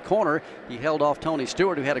acceleration off the corner, he held off Tony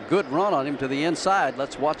Stewart, who had a good run on him to the inside.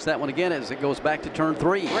 Let's watch that one again as it goes back to turn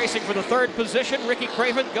 3. Racing for the 3rd position, Ricky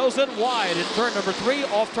Craven goes in wide in turn number 3.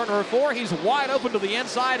 Off turn number 4, he's wide open to the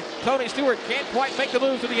inside. Tony Stewart can't quite make the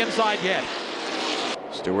move to the inside yet.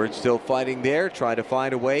 Stewart still fighting there, trying to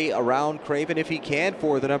find a way around Craven if he can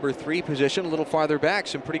for the number 3 position. A little farther back,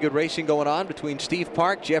 some pretty good racing going on between Steve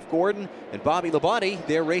Park, Jeff Gordon, and Bobby Labonte.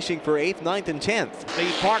 They're racing for 8th, 9th, and 10th.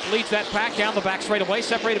 Steve Park leads that pack down the back straightaway,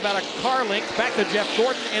 separated about a car length. Back to Jeff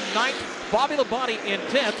Gordon in 9th. Bobby Labonte in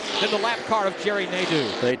 10th, then the lap car of Jerry Nadeau.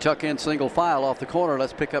 They tuck in single file off the corner.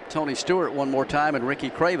 Let's pick up Tony Stewart one more time and Ricky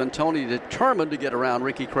Craven. Tony determined to get around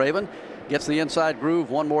Ricky Craven. Gets the inside groove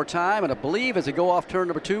one more time, and I believe as they go off turn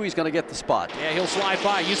number 2, he's going to get the spot. Yeah, he'll slide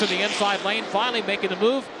by using the inside lane, finally making the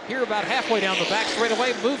move. Here about halfway down the back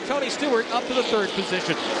straightaway, move Tony Stewart up to the 3rd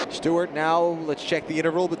position. Stewart now, let's check the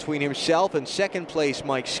interval between himself and 2nd place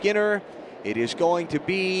Mike Skinner. It is going to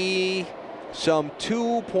be some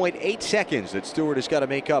 2.8 seconds that Stewart has got to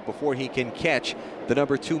make up before he can catch the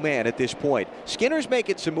number 2 man at this point. Skinner's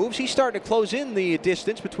making some moves. He's starting to close in the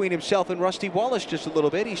distance between himself and Rusty Wallace just a little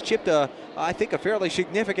bit. He's chipped, I think, a fairly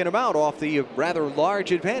significant amount off the rather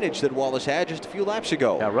large advantage that Wallace had just a few laps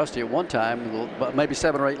ago. Yeah, Rusty at one time, maybe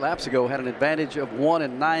 7 or 8 laps ago, had an advantage of 1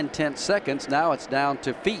 and 9/10 seconds. Now it's down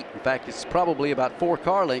to feet. In fact, it's probably about 4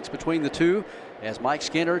 car lengths between the two. As Mike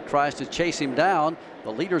Skinner tries to chase him down, the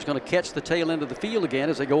leader's going to catch the tail end of the field again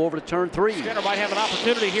as they go over to turn 3. Skinner might have an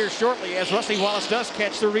opportunity here shortly as Rusty Wallace does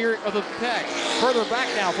catch the rear of the pack. Further back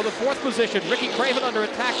now for the 4th position, Ricky Craven under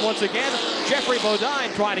attack once again. Jeffrey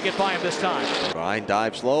Bodine trying to get by him this time. Bodine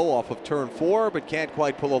dives low off of turn 4, but can't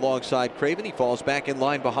quite pull alongside Craven. He falls back in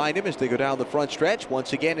line behind him as they go down the front stretch.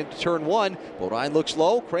 Once again into turn 1. Bodine looks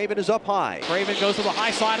low. Craven is up high. Craven goes to the high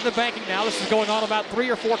side of the banking now. This is going on about 3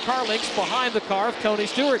 or 4 car lengths behind the car of Tony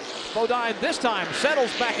Stewart. Bodine this time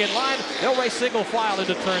settles back in line. They'll race single file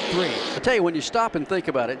into turn 3. I tell you, when you stop and think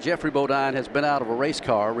about it, Jeffrey Bodine has been out of a race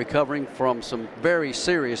car recovering from some very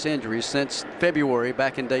serious injuries since February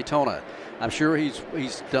back in Daytona. I'm sure he's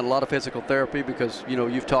done a lot of physical therapy because, you know,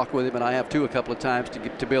 you've talked with him, and I have too a couple of times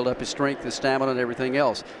to build up his strength, his stamina, and everything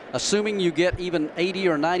else. Assuming you get even 80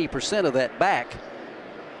 or 90% of that back,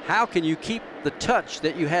 how can you keep the touch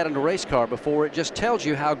that you had in a race car before? It just tells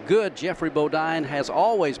you how good Jeffrey Bodine has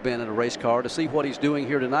always been in a race car. To see what he's doing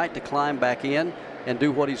here tonight, to climb back in and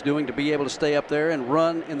do what he's doing, to be able to stay up there and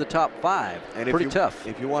run in the top 5. And pretty tough.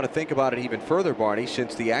 If you want to think about it even further, Barney,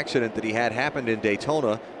 since the accident that he had happened in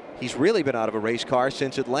Daytona, he's really been out of a race car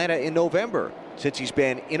since Atlanta in November, since he's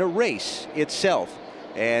been in a race itself.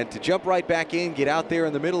 And to jump right back in, get out there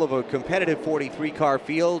in the middle of a competitive 43-car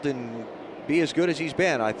field and be as good as he's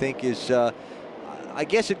been, I think is, I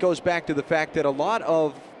guess it goes back to the fact that a lot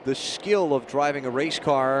of the skill of driving a race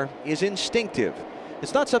car is instinctive.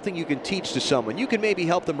 It's not something you can teach to someone. You can maybe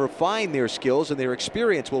help them refine their skills, and their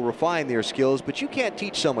experience will refine their skills, but you can't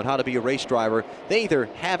teach someone how to be a race driver. They either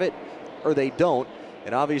have it or they don't.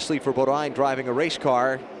 And obviously for Bodine, driving a race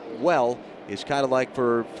car well is kind of like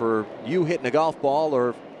for you hitting a golf ball,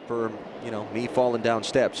 or for, you know, me falling down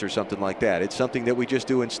steps or something like that. It's something that we just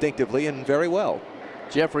do instinctively and very well.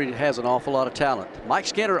 Jeffrey has an awful lot of talent. Mike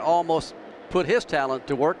Skinner almost put his talent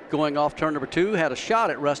to work going off turn number 2. Had a shot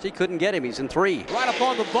at Rusty, couldn't get him. He's in 3. Right up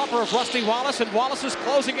on the bumper of Rusty Wallace, and Wallace is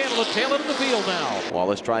closing in on the tail end of the field now.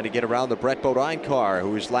 Wallace trying to get around the Brett Bodine car,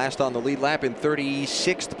 who is last on the lead lap in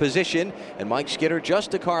 36th position. And Mike Skinner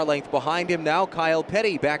just a car length behind him now. Kyle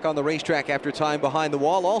Petty back on the racetrack after time behind the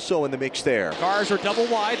wall, also in the mix there. Cars are double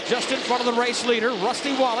wide just in front of the race leader.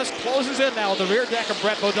 Rusty Wallace closes in now on the rear deck of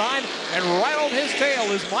Brett Bodine, and right on his tail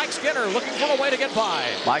is Mike Skinner looking for a way to get by.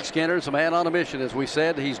 Mike Skinner's a man on a mission, as we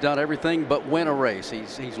said. He's done everything but win a race.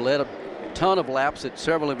 He's led a ton of laps at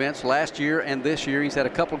several events last year and this year. He's had a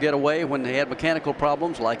couple get away when they had mechanical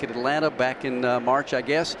problems, like at Atlanta back in March, I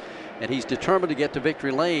guess. And he's determined to get to victory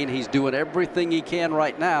lane. He's doing everything he can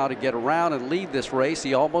right now to get around and lead this race.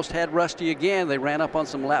 He almost had Rusty again. They ran up on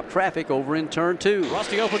some lap traffic over in turn 2.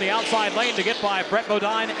 Rusty opened the outside lane to get by Brett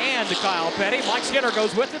Bodine and Kyle Petty. Mike Skinner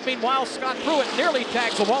goes with him. Meanwhile, Scott Pruitt nearly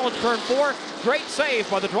tags the wall in turn 4. Great save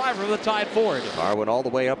by the driver of the Tide Ford. Car went all the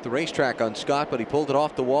way up the racetrack on Scott, but he pulled it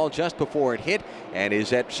off the wall just before it hit and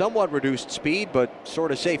is at somewhat reduced speed, but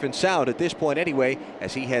sort of safe and sound at this point anyway,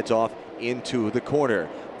 as he heads off into the corner.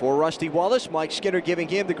 For Rusty Wallace, Mike Skinner giving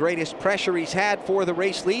him the greatest pressure he's had for the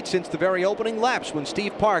race lead since the very opening laps when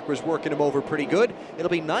Steve Park was working him over pretty good. It'll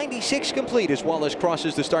be 96 complete as Wallace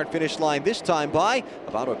crosses the start-finish line, this time by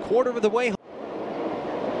about a quarter of the way home.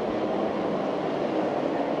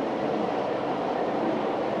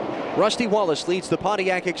 Rusty Wallace leads the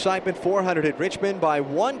Pontiac Excitement 400 at Richmond by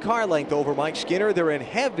 1 car length over Mike Skinner. They're in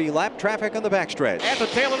heavy lap traffic on the backstretch. At the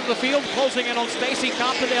tail end of the field, closing in on Stacy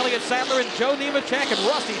Compton, Elliott Sadler, and Joe Nemechek, and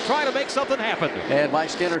Rusty trying to make something happen. And Mike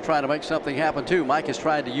Skinner trying to make something happen too. Mike has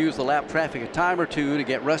tried to use the lap traffic a time or two to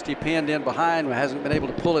get Rusty pinned in behind, hasn't been able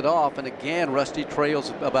to pull it off. And again, Rusty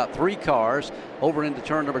trails about 3 cars over into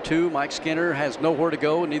turn number 2. Mike Skinner has nowhere to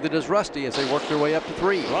go, and neither does Rusty as they work their way up to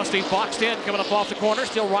 3. Rusty boxed in, coming up off the corner,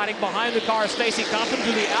 still riding behind the car. Stacy Compton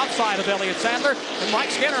to the outside of Elliott Sadler, and Mike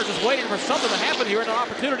Skinner just waiting for something to happen here and an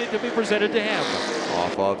opportunity to be presented to him.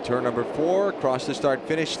 Off of turn number 4, across the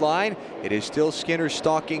start-finish line, it is still Skinner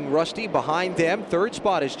stalking Rusty behind them. Third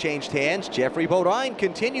spot has changed hands. Jeffrey Bodine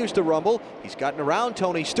continues to rumble. He's gotten around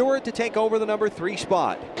Tony Stewart to take over the number 3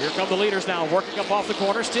 spot. Here come the leaders now, working up off the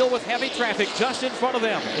corner, still with heavy traffic just in front of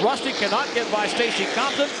them. Rusty cannot get by Stacy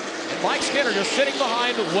Compton. And Mike Skinner just sitting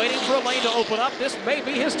behind, waiting for a lane to open up. This may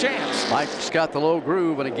be his chance. Mike's got the low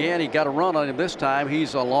groove, and again, he got a run on him this time.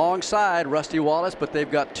 He's alongside Rusty Wallace, but they've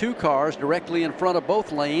got 2 cars directly in front of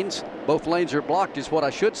both lanes. Both lanes are blocked, is what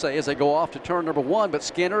I should say, as they go off to turn number 1. But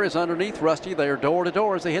Skinner is underneath Rusty. They are door to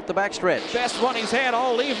door as they hit the backstretch. Best run he's had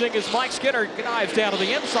all evening as Mike Skinner dives down to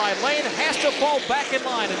the inside lane, has to fall back in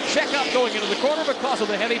line and check up going into the corner because of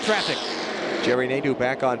the heavy traffic. Jerry Nadeau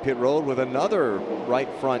back on pit road with another right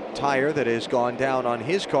front tire that has gone down on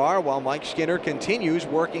his car, while Mike Skinner continues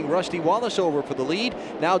working Rusty Wallace over for the lead.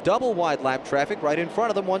 Now double wide lap traffic right in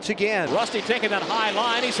front of them once again. Rusty taking that high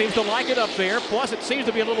line. He seems to like it up there. Plus, it seems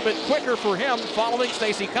to be a little bit quicker for him following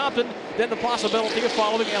Stacy Compton than the possibility of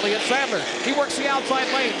following Elliott Sadler. He works the outside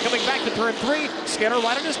lane. Coming back to turn 3, Skinner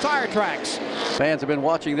right on his tire tracks. Fans have been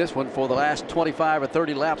watching this one for the last 25 or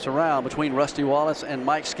 30 laps around between Rusty Wallace and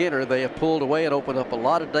Mike Skinner. They have pulled away and opened up a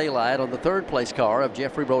lot of daylight on the 3rd place car of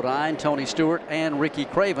Jeffrey Bodine, Tony Stewart, and Ricky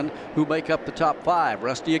Craven, who make up the top 5.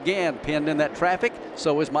 Rusty again pinned in that traffic.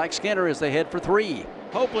 So is Mike Skinner as they head for 3.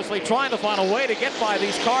 Hopelessly trying to find a way to get by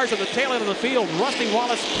these cars at the tail end of the field. Rusty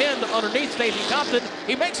Wallace pinned underneath Stacy Compton.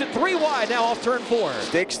 He makes it 3 wide now off turn 4.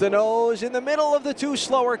 Sticks the nose in the middle of the 2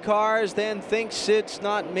 slower cars, then thinks it's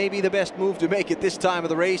not maybe the best move to make at this time of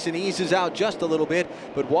the race and eases out just a little bit.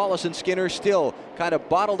 But Wallace and Skinner still kind of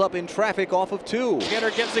bottled up in traffic off of 2.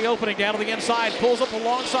 Skinner gets the opening down to the inside, pulls up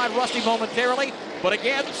alongside Rusty momentarily. But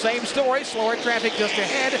again, same story, slower traffic just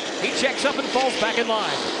ahead. He checks up and falls back in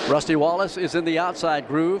line. Rusty Wallace is in the outside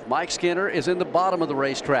groove. Mike Skinner is in the bottom of the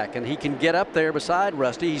racetrack, and he can get up there beside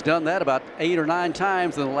Rusty. He's done that about 8 or 9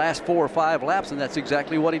 times in the last 4 or 5 laps, and that's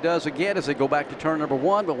exactly what he does again as they go back to turn number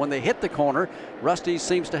 1. But when they hit the corner, Rusty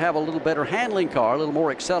seems to have a little better handling car, a little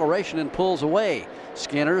more acceleration, and pulls away.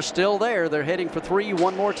 Skinner's still there. They're heading for 3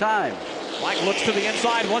 one more time. Mike looks to the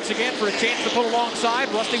inside once again for a chance to pull alongside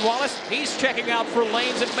Rusty Wallace. He's checking out for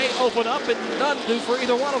lanes that may open up, and none do for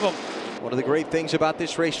either one of them. One of the great things about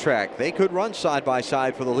this racetrack, they could run side by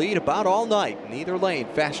side for the lead about all night. Neither lane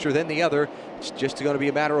faster than the other. It's just going to be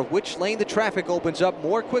a matter of which lane the traffic opens up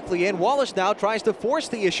more quickly in. Wallace now tries to force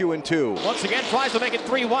the issue in two. Once again tries to make it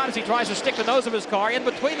 3 wide as he tries to stick the nose of his car in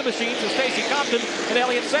between the machines of Stacy Compton and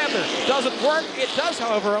Elliott Sadler. Doesn't work. It does,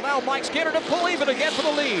 however, allow Mike Skinner to pull even again for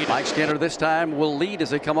the lead. Mike Skinner this time will lead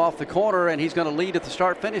as they come off the corner, and he's going to lead at the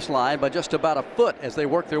start-finish line by just about a foot as they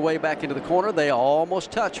work their way back into the corner. They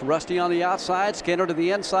almost touch. Rusty on the outside, Skinner to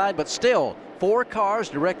the inside, but still 4 cars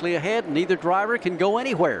directly ahead. Neither driver can go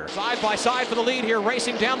anywhere. Side by side for the lead here,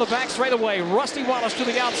 racing down the back straightaway. Rusty Wallace to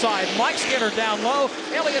the outside. Mike Skinner down low.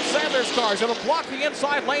 Elliott Sadler's car is going to block the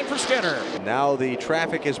inside lane for Skinner. Now the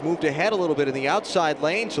traffic has moved ahead a little bit in the outside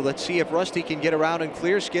lane, so let's see if Rusty can get around and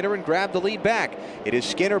clear Skinner and grab the lead back. It is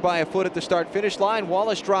Skinner by a foot at the start-finish line.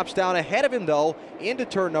 Wallace drops down ahead of him, though, into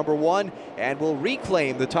turn number 1, and will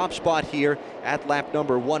reclaim the top spot here at lap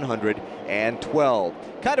number 112.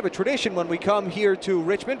 Kind of a tradition when we come here to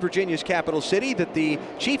Richmond, Virginia's capital city, that the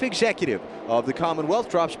chief executive of the Commonwealth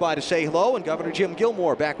drops by to say hello, and Governor Jim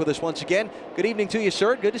Gilmore back with us once again. Good evening to you,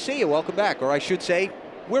 sir. Good to see you. Welcome back, or I should say,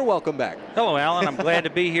 we're welcome back. Hello, Alan. I'm glad to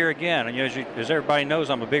be here again. And as everybody knows,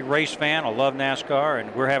 I'm a big race fan. I love NASCAR,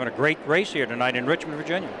 and we're having a great race here tonight in Richmond,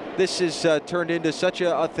 Virginia. This has turned into such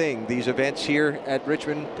a thing, these events here at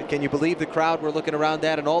Richmond. Can you believe the crowd we're looking around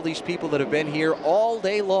at and all these people that have been here all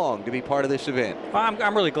day long to be part of this event?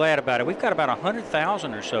 I'm really glad about it. We've got about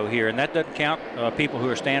 100,000 or so here, and that doesn't count people who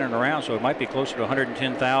are standing around, so it might be closer to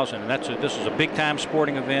 110,000. And this is a big-time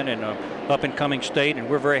sporting event in an up-and-coming state, and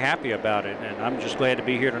we're very happy about it. And I'm just glad to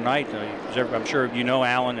be here tonight. I'm sure you know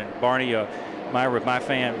Alan and Barney.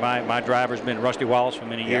 My driver's been Rusty Wallace for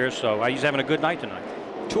many years, so he's having a good night tonight.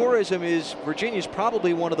 Tourism Virginia's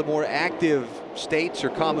probably one of the more active states or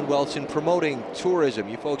commonwealths in promoting tourism.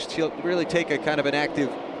 You folks really take a kind of an active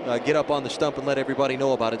get up on the stump and let everybody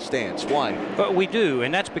know about it stance. Why? But we do,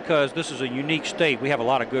 and that's because this is a unique state. We have a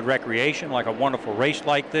lot of good recreation, like a wonderful race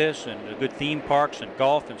like this, and good theme parks, and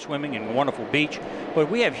golf, and swimming, and a wonderful beach. But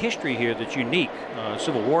we have history here that's unique.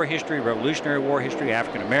 Civil War history, Revolutionary War history,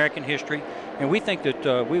 African-American history. And we think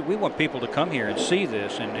that we want people to come here and see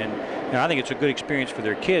this, and I think it's a good experience for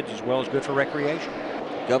their kids as well as good for recreation.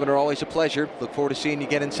 Governor, always a pleasure. Look forward to seeing you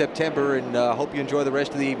again in September, and hope you enjoy the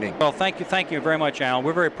rest of the evening. Well, thank you very much, Alan.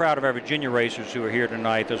 We're very proud of our Virginia racers who are here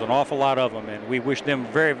tonight. There's an awful lot of them, and we wish them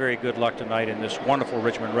very, very good luck tonight in this wonderful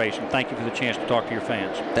Richmond race, and thank you for the chance to talk to your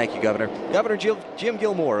fans. Thank you, Governor. Governor Jim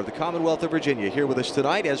Gilmore of the Commonwealth of Virginia here with us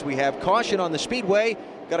tonight as we have caution on the speedway.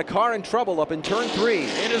 Got a car in trouble up in turn 3.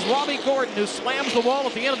 It is Robbie Gordon who slams the wall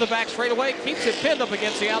at the end of the back straightaway, keeps it pinned up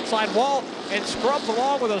against the outside wall, and scrubs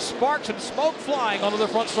along with a sparks and smoke flying onto the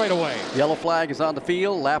front straightaway. Yellow flag is on the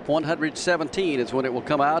field. Lap 117 is when it will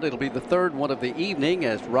come out. It'll be the third one of the evening,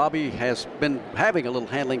 as Robbie has been having a little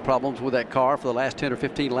handling problems with that car for the last 10 or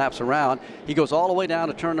 15 laps around. He goes all the way down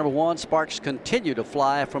to turn number 1. Sparks continue to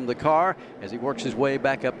fly from the car as he works his way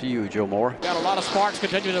back up to you, Joe Moore. Got a lot of sparks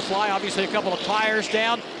continuing to fly. Obviously a couple of tires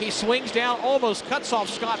down. He swings down, almost cuts off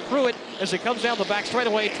Scott Pruitt as he comes down the back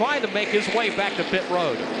straightaway, trying to make his way back to pit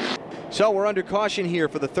road. So we're under caution here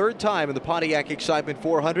for the third time in the Pontiac Excitement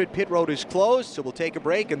 400. Pit road is closed, so we'll take a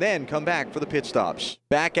break and then come back for the pit stops.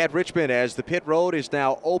 Back at Richmond as the pit road is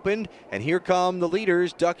now opened, and here come the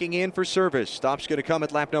leaders ducking in for service. Stop's going to come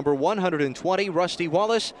at lap number 120. Rusty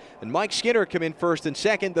Wallace and Mike Skinner come in first and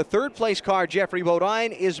second. The third place car, Jeffrey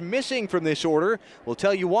Bodine, is missing from this order. We'll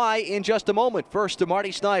tell you why in just a moment. First to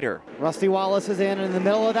Marty Snyder. Rusty Wallace is in the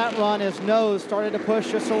middle of that run. His nose started to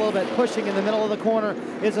push just a little bit. Pushing in the middle of the corner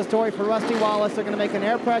is a story for Rusty Wallace. They're going to make an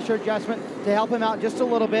air pressure adjustment to help him out just a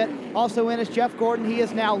little bit. Also in is Jeff Gordon. He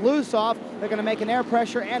is now loose off. They're going to make an air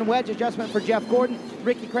pressure and wedge adjustment for Jeff Gordon.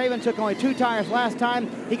 Ricky Craven took only 2 tires last time.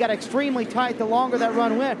 He got extremely tight the longer that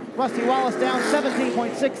run went. Rusty Wallace down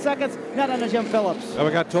 17.6 seconds. Now down to Jim Phillips. And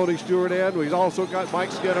we got Tony Stewart in. We've also got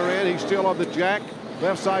Mike Skinner in. He's still on the jack.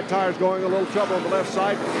 Left side tires going a little trouble on the left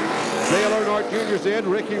side. Dale Earnhardt Jr.'s in.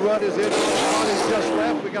 Ricky Rudd is in. Ron is just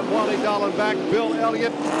left. We got Wally Dolan back. Bill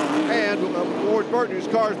Elliott and Ward Burton, whose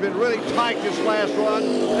car's been really tight this last run.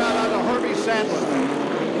 Down on to Herbie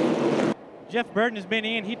Sandler. Jeff Burton has been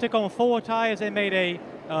in. He took on 4 tires. They made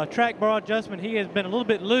a track bar adjustment. He has been a little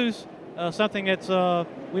bit loose, something that's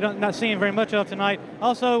we're not seeing very much of tonight.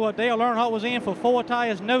 Also, Dale Earnhardt was in for 4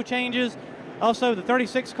 tires, no changes. Also, the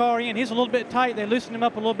 36 car in, he's a little bit tight. They loosened him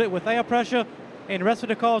up a little bit with air pressure. And the rest of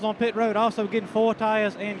the cars on pit road also getting 4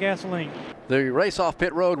 tires and gasoline. The race off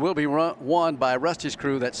pit road will be won by Rusty's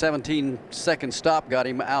crew. That 17-second stop got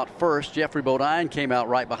him out first. Jeffrey Bodine came out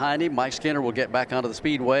right behind him. Mike Skinner will get back onto the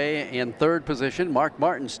speedway in third position. Mark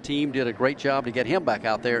Martin's team did a great job to get him back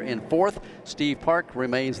out there in fourth. Steve Park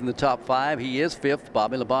remains in the top 5. He is fifth.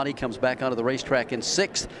 Bobby Labonte comes back onto the racetrack in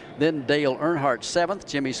sixth. Then Dale Earnhardt 7th,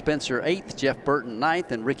 Jimmy Spencer 8th, Jeff Burton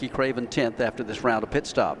 9th, and Ricky Craven 10th after this round of pit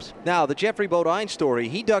stops. Now, the Jeffrey Bodine story,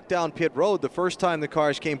 he ducked down pit road the first time the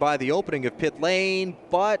cars came by the opening of pit lane,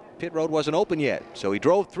 but pit road wasn't open yet. So he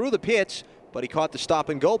drove through the pits, but he caught the stop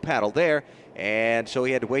and go paddle there, and so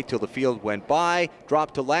he had to wait till the field went by,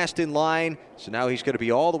 dropped to last in line. So now he's going to be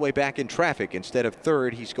all the way back in traffic. Instead of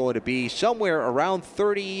third, he's going to be somewhere around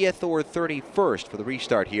 30th or 31st for the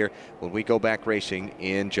restart here when we go back racing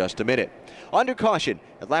in just a minute. Under caution,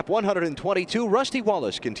 at lap 122, Rusty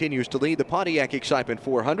Wallace continues to lead the Pontiac Excitement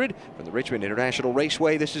 400 from the Richmond International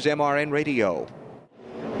Raceway. This is MRN Radio.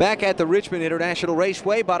 Back at the Richmond International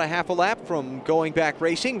Raceway, about a half a lap from going back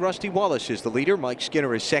racing. Rusty Wallace is the leader. Mike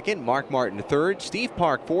Skinner is second. Mark Martin third. Steve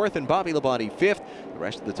Park fourth. And Bobby Labonte fifth. The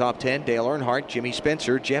rest of the top 10, Dale Earnhardt, Jimmy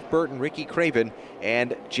Spencer, Jeff Burton, Ricky Craven,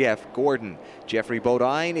 and Jeff Gordon. Jeffrey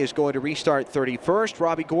Bodine is going to restart 31st.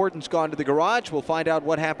 Robbie Gordon's gone to the garage. We'll find out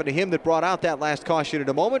what happened to him that brought out that last caution in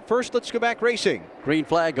a moment. First, let's go back racing. Green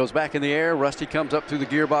flag goes back in the air. Rusty comes up through the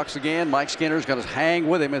gearbox again. Mike Skinner's going to hang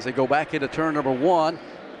with him as they go back into turn number 1.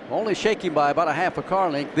 Only shaking by about a half a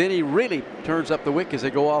car length. Then he really turns up the wick as they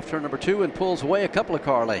go off turn number 2 and pulls away a couple of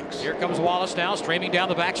car lengths. Here comes Wallace now, streaming down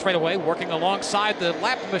the back straightaway, working alongside the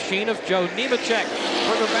lap machine of Joe Nemechek.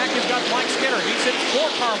 Further back, he's got Mike Skinner. He's in 4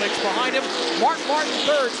 car lengths behind him. Mark Martin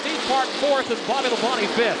third, Steve Park fourth, and Bobby Labonte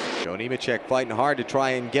fifth. Joe Nemechek fighting hard to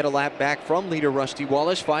try and get a lap back from leader Rusty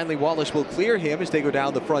Wallace. Finally, Wallace will clear him as they go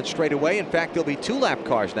down the front straightaway. In fact, there'll be 2 lap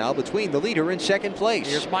cars now between the leader and second place.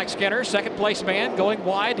 Here's Mike Skinner, second place man, going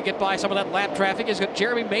wide to get by some of that lap traffic. He's got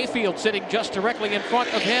Jeremy Mayfield sitting just directly in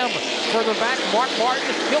front of him. Further back, Mark Martin.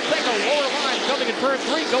 He'll take a lower line coming in turn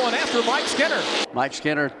 3, going after Mike Skinner. Mike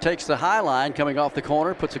Skinner takes the high line coming off the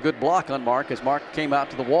corner, puts a good block on Mark as Mark came out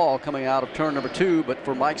to the wall coming out of turn number 2. But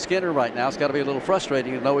for Mike Skinner right now, it's got to be a little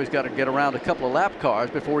frustrating to know he's got to get around a couple of lap cars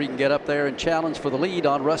before he can get up there and challenge for the lead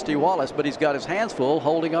on Rusty Wallace. But he's got his hands full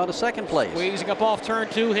holding on to second place. Squeezing up off turn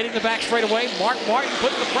 2, hitting the back straightaway. Mark Martin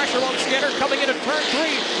putting the pressure on Skinner coming into turn 3.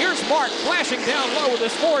 Here's Mark flashing down low with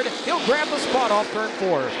his Ford. He'll grab the spot off turn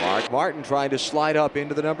 4. Mark Martin trying to slide up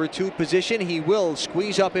into the number 2 position. He will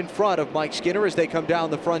squeeze up in front of Mike Skinner as they come down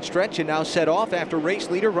the front stretch and now set off after race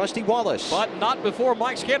leader Rusty Wallace. But not before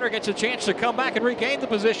Mike Skinner gets a chance to come back and regain the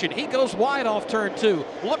position. He goes wide off turn 2.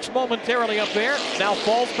 Looks momentarily up there. Now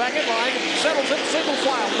falls back in line and settles in single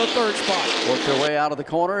file in the third spot. Worked their way out of the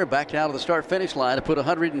corner and back down to the start-finish line to put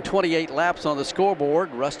 128 laps on the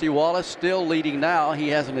scoreboard. Rusty Wallace still leading now. He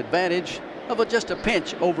has an advantage of just a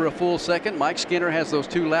pinch over a full second. Mike Skinner has those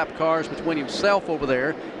 2 lap cars between himself over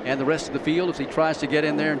there and the rest of the field as he tries to get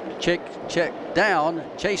in there and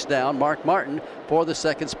chase down Mark Martin for the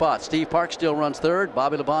second spot. Steve Park still runs third.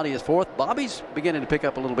 Bobby Labonte is fourth. Bobby's beginning to pick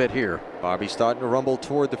up a little bit here. Bobby's starting to rumble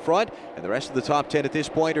toward the front, and the rest of the top 10 at this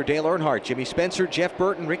point are Dale Earnhardt, Jimmy Spencer, Jeff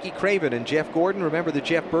Burton, Ricky Craven, and Jeff Gordon. Remember that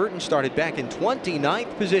Jeff Burton started back in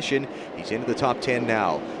 29th position. He's into the top 10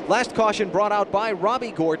 now. Last caution brought out by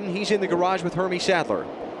Robbie Gordon. He's in the garage with Hermie Sadler.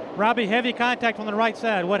 Robbie, heavy contact on the right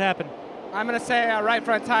side. What happened? I'm going to say right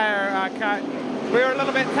front tire cut. We were a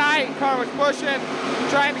little bit tight. Car was pushing,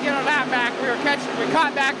 trying to get our lap back. We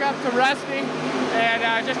caught back up to Rusty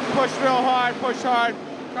and just pushed real hard, pushed hard.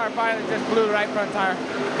 Car finally just blew the right front tire.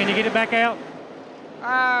 Can you get it back out?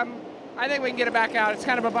 I think we can get it back out. It's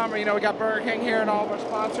kind of a bummer. You know, we got Burger King here and all of our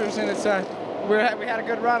sponsors, and it's we had a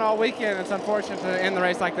good run all weekend. It's unfortunate to end the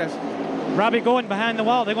race like this. Robbie going behind the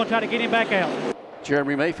wall. They're going to try to get him back out.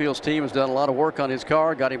 Jeremy Mayfield's team has done a lot of work on his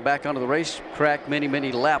car, got him back onto the racetrack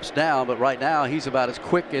many laps down, but right now he's about as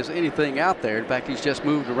quick as anything out there. In fact, he's just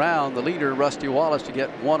moved around the leader, Rusty Wallace, to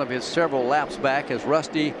get one of his several laps back as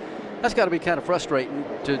Rusty. That's got to be kind of frustrating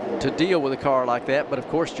to deal with a car like that, but of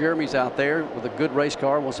course Jeremy's out there with a good race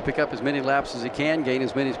car, wants to pick up as many laps as he can, gain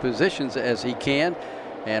as many positions as he can,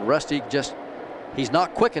 and Rusty he's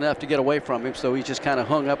not quick enough to get away from him, so he's just kind of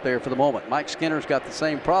hung up there for the moment. Mike Skinner's got the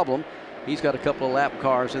same problem. He's got a couple of lap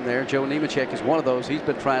cars in there. Joe Nemechek is one of those. He's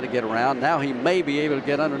been trying to get around. Now he may be able to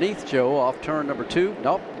get underneath Joe off turn number 2.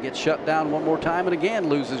 Nope, gets shut down one more time and again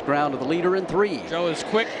loses ground to the leader in 3. Joe is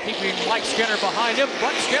quick, keeping Mike Skinner behind him,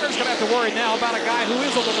 but Skinner's going to have to worry now about a guy who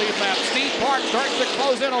is on the lead lap. Steve Park starting to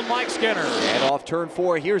close in on Mike Skinner. And off turn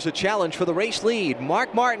 4, here's a challenge for the race lead.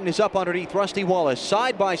 Mark Martin is up underneath Rusty Wallace.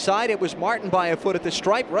 Side by side, it was Martin by a foot at the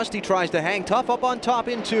stripe. Rusty tries to hang tough up on top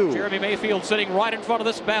in 2. Jeremy Mayfield sitting right in front of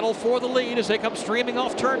this battle for the lead as they come streaming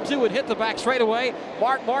off turn 2 and hit the back straightaway.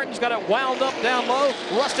 Mark Martin's got it wound up down low.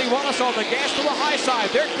 Rusty Wallace on the gas to the high side.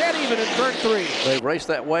 They're dead even in turn 3. They've raced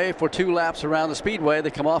that way for 2 laps around the speedway.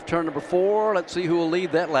 They come off turn number 4. Let's see who will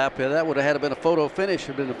lead that lap. That would have had to been a photo finish. It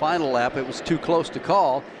would have been the final lap. It was too close to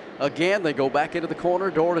call. Again, they go back into the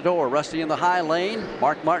corner, door to door. Rusty in the high lane.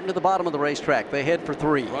 Mark Martin to the bottom of the racetrack. They head for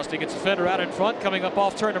 3. Rusty gets the fender out in front, coming up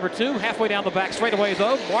off turn number 2. Halfway down the back straightaway,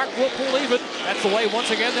 though. Mark will pull even. That's the way,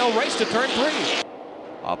 once again, they'll race to turn 3.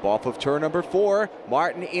 Up off of turn number 4.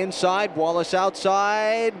 Martin inside, Wallace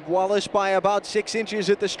outside. Wallace by about 6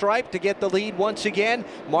 inches at the stripe to get the lead once again.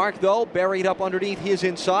 Mark, though, buried up underneath his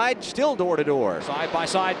inside, still door to door. Side by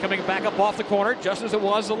side, coming back up off the corner, just as it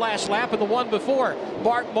was the last lap and the one before.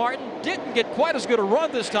 Mark Martin didn't get quite as good a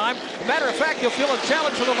run this time. Matter of fact, you'll feel a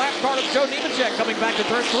challenge for the lap car of Joe Nemechek coming back to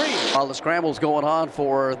turn 3. While the scramble's going on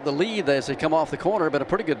for the lead as they come off the corner, but a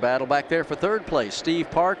pretty good battle back there for 3rd place.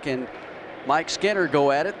 Steve Park and Mike Skinner go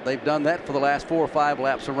at it. They've done that for the last 4 or 5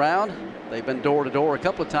 laps around. They've been door to door a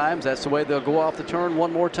couple of times. That's the way they'll go off the turn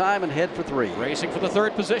one more time and head for 3. Racing for the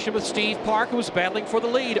 3rd position with Steve Park, who was battling for the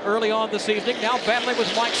lead early on this evening. Now battling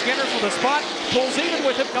with Mike Skinner for the spot. Pulls even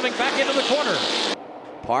with him coming back into the corner.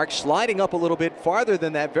 Park sliding up a little bit farther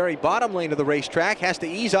than that very bottom lane of the racetrack. Has to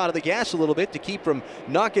ease out of the gas a little bit to keep from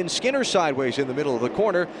knocking Skinner sideways in the middle of the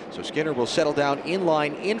corner. So Skinner will settle down in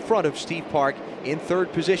line in front of Steve Park in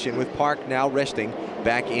 3rd position, with Park now resting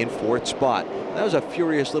back in 4th spot. That was a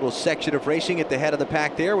furious little section of racing at the head of the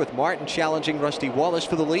pack there, with Martin challenging Rusty Wallace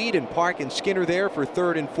for the lead and Park and Skinner there for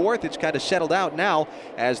 3rd and 4th. It's kind of settled out now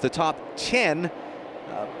as the top 10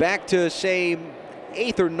 back to, say,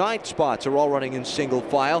 8th or 9th spots are all running in single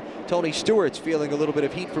file. Tony Stewart's feeling a little bit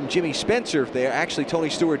of heat from Jimmy Spencer there. Actually, Tony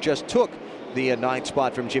Stewart just took the 9th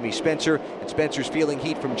spot from Jimmy Spencer, and Spencer's feeling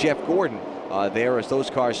heat from Jeff Gordon there as those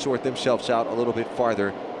cars sort themselves out a little bit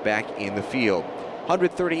farther back in the field.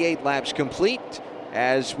 138 laps complete.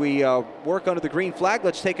 As we work under the green flag,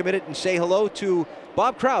 let's take a minute and say hello to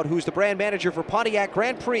Bob Kraut, who's the brand manager for Pontiac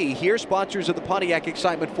Grand Prix here, sponsors of the Pontiac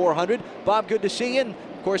Excitement 400. Bob, good to see you. And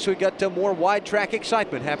of course, we've got more wide track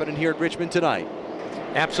excitement happening here at Richmond tonight.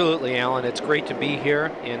 Absolutely, Alan. It's great to be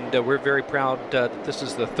here, and we're very proud that this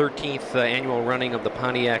is the 13th annual running of the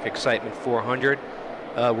Pontiac Excitement 400.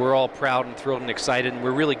 We're all proud and thrilled and excited, and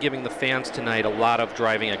we're really giving the fans tonight a lot of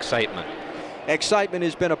driving excitement. Excitement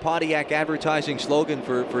has been a Pontiac advertising slogan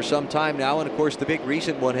for some time now, and of course the big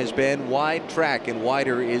recent one has been wide track, and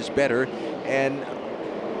wider is better. And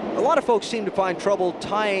a lot of folks seem to find trouble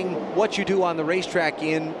tying what you do on the racetrack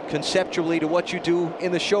in conceptually to what you do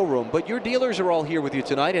in the showroom. But your dealers are all here with you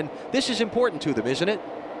tonight, and this is important to them, isn't it?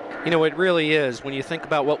 You know, it really is. When you think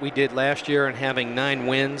about what we did last year and having 9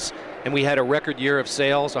 wins, and we had a record year of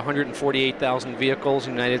sales, 148,000 vehicles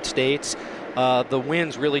in the United States, the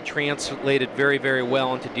wins really translated very, very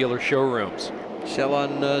well into dealer showrooms. Sell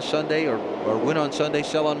on Sunday or win on Sunday,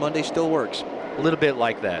 sell on Monday still works. A little bit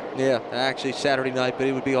like that. Yeah, actually Saturday night, but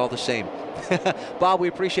it would be all the same. Bob, we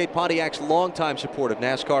appreciate Pontiac's longtime support of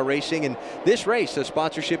NASCAR racing, and this race, the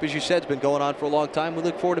sponsorship, as you said, has been going on for a long time. We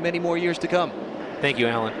look forward to many more years to come. Thank you,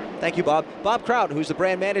 Alan. Thank you, Bob. Bob Kraut, who's the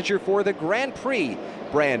brand manager for the Grand Prix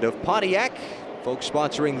brand of Pontiac. Folks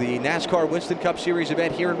sponsoring the NASCAR Winston Cup Series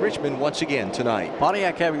event here in Richmond once again tonight.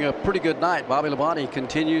 Pontiac having a pretty good night. Bobby Labonte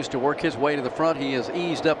continues to work his way to the front. He is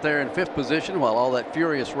eased up there in 5th position while all that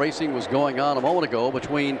furious racing was going on a moment ago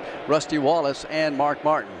between Rusty Wallace and Mark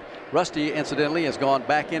Martin. Rusty, incidentally, has gone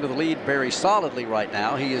back into the lead very solidly right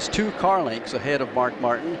now. He is 2 car lengths ahead of Mark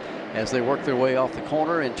Martin as they work their way off the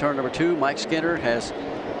corner in turn number 2. Mike Skinner has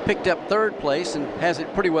picked up 3rd place and has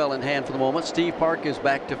it pretty well in hand for the moment. Steve Park is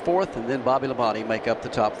back to 4th, and then Bobby Labonte make up the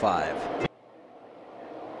top 5.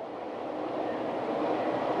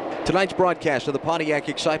 Tonight's broadcast of the Pontiac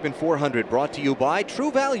Excitement 400 brought to you by True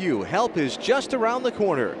Value. Help is just around the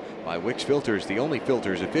corner. By Wix Filters, the only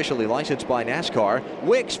filters officially licensed by NASCAR.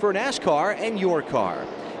 Wix for NASCAR and your car.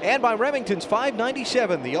 And by Remington's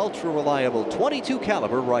 597, the ultra-reliable .22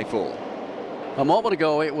 caliber rifle. A moment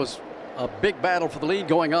ago, it was a big battle for the lead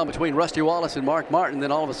going on between Rusty Wallace and Mark Martin.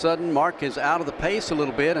 Then all of a sudden, Mark is out of the pace a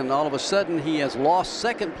little bit, and all of a sudden he has lost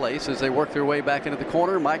 2nd place as they work their way back into the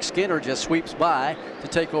corner. Mike Skinner just sweeps by to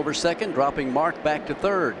take over 2nd, dropping Mark back to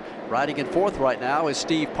 3rd. Riding in 4th right now is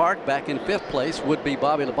Steve Park. Back in 5th place would be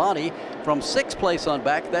Bobby Labonte. From 6th place on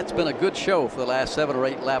back, that's been a good show for the last 7 or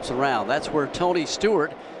 8 laps around. That's where Tony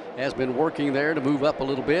Stewart has been working there to move up a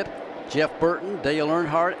little bit. Jeff Burton, Dale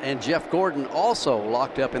Earnhardt, and Jeff Gordon also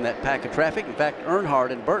locked up in that pack of traffic. In fact,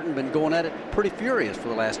 Earnhardt and Burton been going at it pretty furious for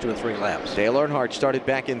the last 2 or 3 laps. Dale Earnhardt started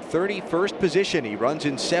back in 31st position. He runs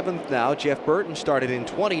in 7th now. Jeff Burton started in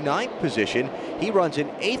 29th position. He runs in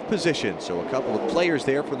 8th position. So a couple of players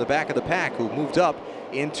there from the back of the pack who moved up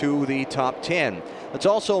into the top 10. Let's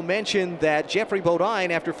also mention that Jeffrey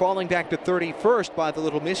Bodine, after falling back to 31st by the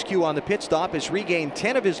little miscue on the pit stop, has regained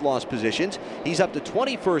 10 of his lost positions. He's up to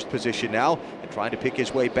 21st position now and trying to pick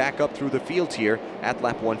his way back up through the field here at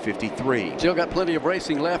lap 153. Still got plenty of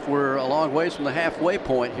racing left. We're a long ways from the halfway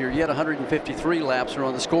point here. Yet 153 laps are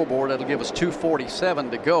on the scoreboard. That'll give us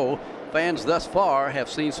 2:47 to go. Fans thus far have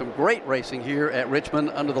seen some great racing here at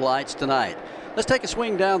Richmond under the lights tonight. Let's take a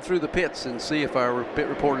swing down through the pits and see if our pit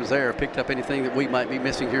reporters there picked up anything that we might be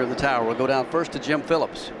missing here in the tower. We'll go down first to Jim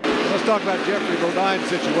Phillips. Let's talk about Jeffrey Bodine's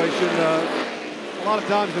situation. A lot of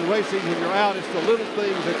times in racing, when you're out, it's the little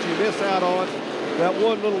things that you miss out on. That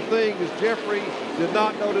one little thing is Jeffrey did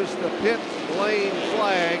not notice the pit lane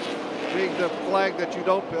flag, being the flag that you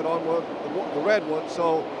don't pit on, the red one.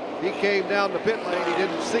 So he came down the pit lane, he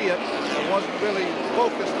didn't see it, and wasn't really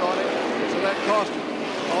focused on it, so that cost him.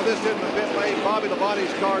 All this in the pit lane, Bobby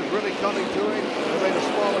Labonte's car is really coming to him. They made a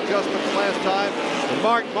small adjustment last time. And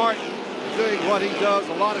Mark Martin is doing what he does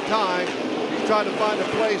a lot of times. He's trying to find a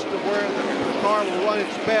place to where the car will run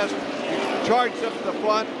its best. He charged up to the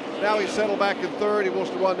front. Now he's settled back in third. He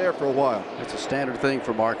wants to run there for a while. It's a standard thing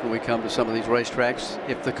for Mark when we come to some of these racetracks.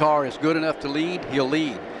 If the car is good enough to lead, he'll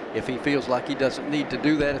lead. If he feels like he doesn't need to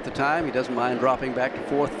do that at the time, he doesn't mind dropping back to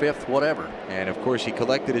 4th, 5th, whatever. And of course, he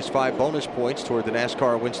collected his 5 bonus points toward the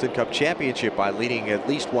NASCAR Winston Cup Championship by leading at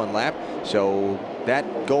least 1 lap. So that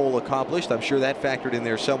goal accomplished. I'm sure that factored in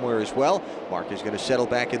there somewhere as well. Mark is going to settle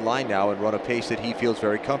back in line now and run a pace that he feels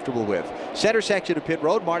very comfortable with. Center section of pit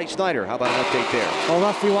road, Marty Snyder. How about an update there? Well,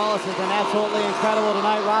 Rusty Wallace has been absolutely incredible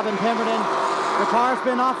tonight. Robin Pemberton, the car's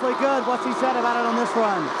been awfully good. What's he said about it on this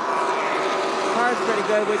run? Car's pretty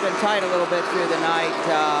good. We've been tight a little bit through the night.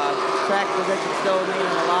 Track position still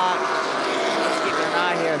needing a lot. Let's keep an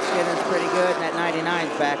eye here. Skidding's pretty good, and that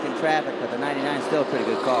 99's back in traffic, but the 99's still a pretty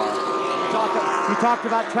good car. You talked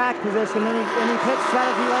about track position. Any pit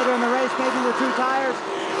strategy later in the race, maybe with 2 tires?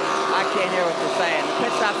 I can't hear what you're saying. The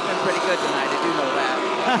pit stop's been pretty good tonight. I do know that.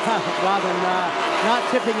 Robin not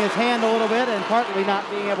tipping his hand a little bit and partly not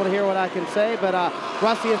being able to hear what I can say, but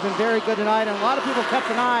Rusty has been very good tonight, and a lot of people kept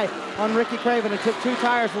an eye on Ricky Craven, who took 2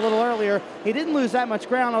 tires a little earlier. He didn't lose that much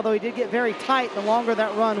ground, although he did get very tight the longer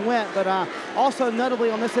that run went, but also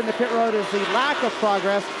notably on this end of pit road is the lack of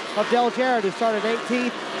progress of Dale Jarrett, who started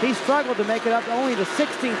 18th. He struggled to make it up only to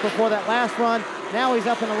 16th before that last run. Now he's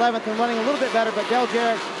up in 11th and running a little bit better, but Dale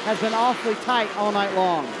Jarrett has been awfully tight all night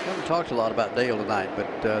long. We haven't talked a lot about Dale tonight,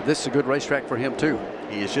 but this is a good racetrack for him too.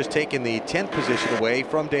 He has just taken the 10th position away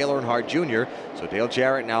from Dale Earnhardt Jr. So Dale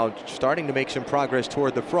Jarrett now starting to make some progress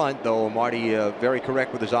toward the front, though Marty very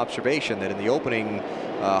correct with his observation that in the opening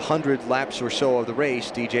 100 laps or so of the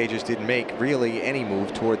race, DJ just didn't make really any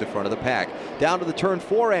move toward the front of the pack. Down to the turn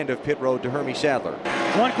 4 end of pit road to Hermie Sadler.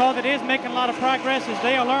 One car that is making a lot of progress is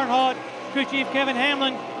Dale Earnhardt. Crew Chief Kevin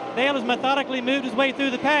Hamlin. Dale has methodically moved his way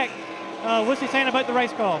through the pack. What's he saying about the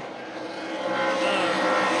race call?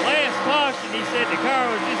 Last caution, he said the car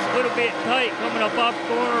was just a little bit tight coming up off the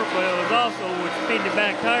corner, but it was also with spinning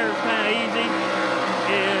back tires kind of easy.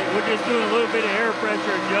 We're just doing a little bit of air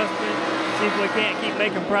pressure adjustment. See if we can't keep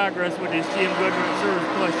making progress with this Jim Goodwin Service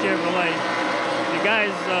Plus Chevrolet. The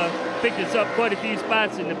guys picked us up quite a few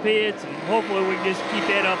spots in the pits, and hopefully we can just keep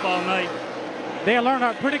that up all night. Dale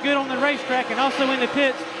Earnhardt pretty good on the racetrack and also in the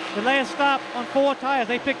pits. The last stop on 4 tires,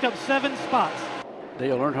 they picked up 7 spots.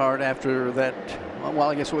 Dale Earnhardt, after that, well,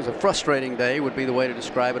 I guess it was a frustrating day, would be the way to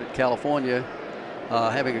describe it at California,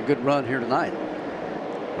 having a good run here tonight.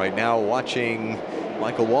 Right now watching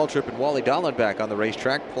Michael Waltrip and Wally Dallenbach on the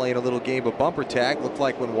racetrack playing a little game of bumper tag. Looked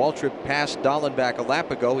like when Waltrip passed Dallenbach a lap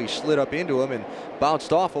ago, he slid up into him and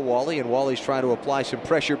bounced off of Wally, and Wally's trying to apply some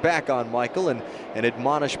pressure back on Michael, and an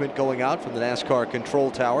admonishment going out from the NASCAR control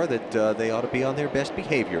tower that they ought to be on their best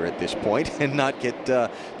behavior at this point and not get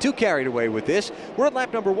too carried away with this. We're at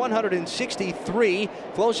lap number 163,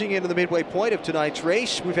 closing into the midway point of tonight's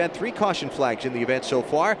race. We've had 3 caution flags in the event so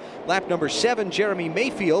far. Lap number 7, Jeremy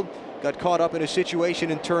Mayfield got caught up in a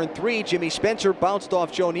situation in turn 3. Jimmy Spencer bounced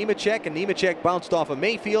off Joe Nemechek, and Nemechek bounced off of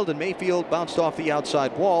Mayfield, and Mayfield bounced off the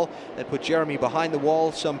outside wall. That put Jeremy behind the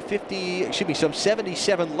wall some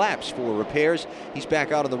 77 laps for repairs. He's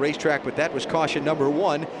back out on the racetrack, but that was caution number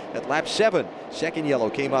 1 at lap 7. Second yellow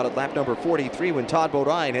came out at lap number 43 when Todd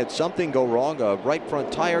Bodine had something go wrong, a right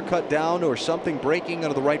front tire cut down or something breaking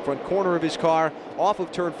under the right front corner of his car. Off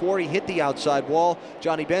of turn 4, he hit the outside wall.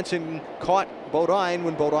 Johnny Benson caught Bodine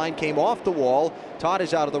when Bodine came off the wall. Todd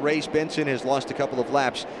is out of the race. Benson has lost a couple of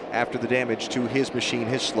laps after the damage to his machine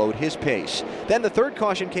has slowed his pace. Then the third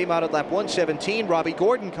caution came out at lap 117. Robbie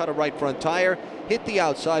Gordon cut a right front tire, hit the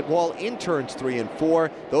outside wall in turns 3 and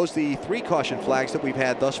 4. Those are the 3 caution flags that we've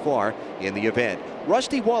had thus far in the event.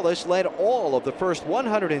 Rusty Wallace led all of the first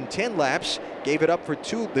 110 laps, gave up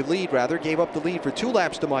the lead for 2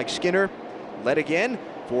 laps to Mike Skinner, led again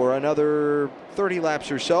for another 30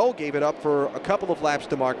 laps or so, gave it up for a couple of laps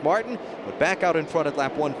to Mark Martin, but back out in front at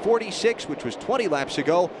lap 146, which was 20 laps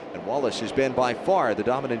ago, and Wallace has been by far the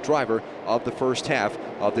dominant driver of the first half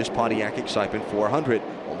of this Pontiac Excitement 400.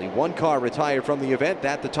 Only 1 car retired from the event,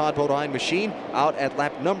 that the Todd Bodine machine, out at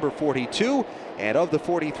lap number 42, and of the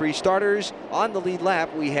 43 starters on the lead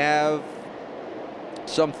lap, we have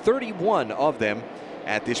some 31 of them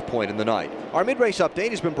at this point in the night. Our mid-race update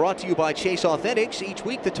has been brought to you by Chase Authentics. Each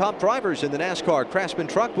week, the top drivers in the NASCAR, Craftsman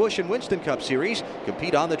Truck, Busch, and Winston Cup Series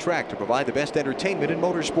compete on the track to provide the best entertainment in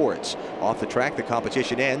motorsports. Off the track, the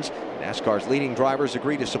competition ends. NASCAR's leading drivers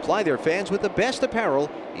agree to supply their fans with the best apparel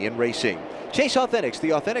in racing. Chase Authentics,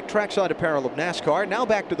 the authentic trackside apparel of NASCAR. Now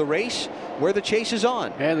back to the race where the chase is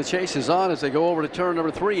on. And the chase is on as they go over to turn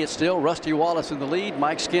number 3. It's still Rusty Wallace in the lead.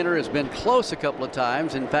 Mike Skinner has been close a couple of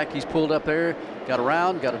times. In fact, he's pulled up there, got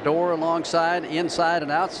around, got a door alongside, inside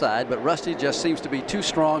and outside, but Rusty just seems to be too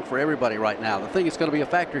strong for everybody right now. The thing that's going to be a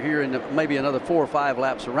factor here in maybe another 4 or 5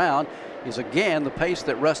 laps around is, again, the pace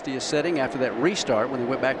that Rusty is setting after that restart when they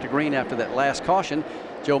went back to green after that last caution.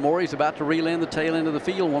 Joe Morey's about to reel in the tail end of the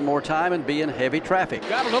field one more time and be in heavy traffic.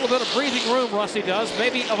 Got a little bit of breathing room, Rusty does.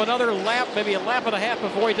 Maybe of another lap, maybe a lap and a half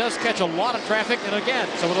before he does catch a lot of traffic. And again,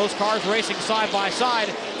 some of those cars racing side by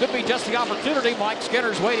side could be just the opportunity Mike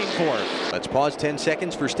Skinner's waiting for. Let's pause 10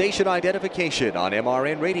 seconds for station identification on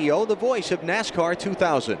MRN Radio, the voice of NASCAR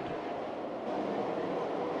 2000.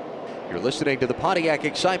 You're listening to the Pontiac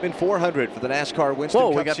Excitement 400 for the NASCAR Winston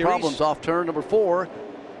Cup Series. We got problems off turn number 4.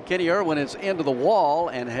 Kenny Irwin is into the wall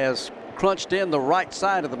and has crunched in the right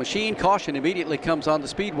side of the machine. Caution immediately comes on the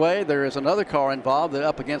speedway. There is another car involved that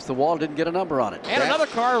up against the wall didn't get a number on it. And another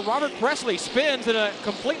car, Robert Presley, spins in a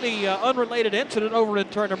completely unrelated incident over in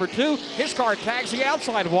turn number 2. His car tags the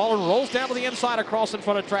outside wall and rolls down to the inside across in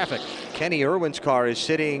front of traffic. Kenny Irwin's car is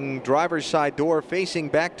sitting driver's side door facing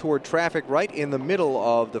back toward traffic right in the middle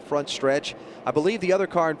of the front stretch. I believe the other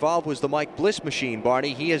car involved was the Mike Bliss machine,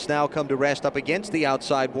 Barney. He has now come to rest up against the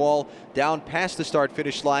outside wall, down past the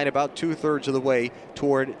start-finish line, about 2/3 of the way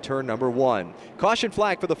toward turn number 1. Caution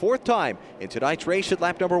flag for the 4th time in tonight's race at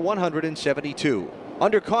lap number 172.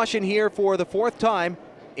 Under caution here for the 4th time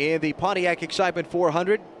in the Pontiac Excitement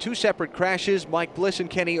 400, 2 separate crashes. Mike Bliss and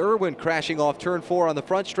Kenny Irwin crashing off turn 4 on the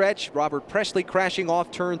front stretch. Robert Presley crashing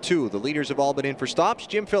off turn 2. The leaders have all been in for stops.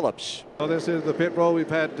 Jim Phillips. Well, this is the pit road. We've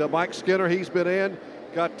had Mike Skinner. He's been in.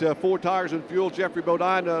 Got 4 tires and fuel. Jeffrey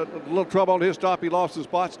Bodine, a little trouble on his stop. He lost his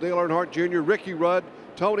spots. Dale Earnhardt Jr., Ricky Rudd,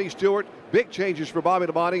 Tony Stewart. Big changes for Bobby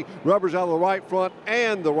Labonte. Rubbers out of the right front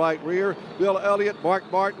and the right rear. Bill Elliott, Mark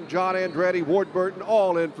Martin, John Andretti, Ward Burton,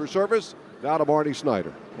 all in for service. Now to Marty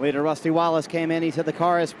Snyder. Leader Rusty Wallace came in. He said the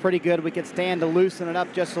car is pretty good. We could stand to loosen it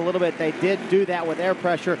up just a little bit. They did do that with air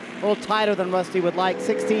pressure. A little tighter than Rusty would like.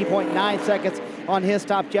 16.9 seconds on his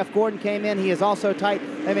stop. Jeff Gordon came in. He is also tight.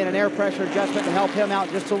 They made an air pressure adjustment to help him out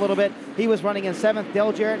just a little bit. He was running in 7th.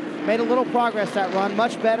 Dale Jarrett made a little progress that run.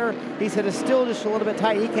 Much better. He said it's still just a little bit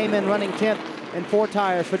tight. He came in running 10th and 4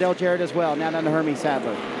 tires for Dale Jarrett as well. Now down to Hermie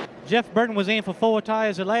Sadler. Jeff Burton was in for 4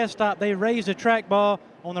 tires. The last stop, they raised the track bar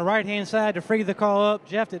on the right-hand side to free the car up.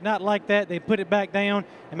 Jeff did not like that. They put it back down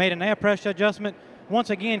and made an air pressure adjustment.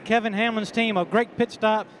 Once again, Kevin Hamlin's team, a great pit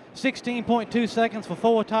stop, 16.2 seconds for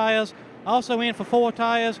 4 tires. Also in for 4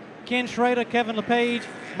 tires, Ken Schrader, Kevin LePage,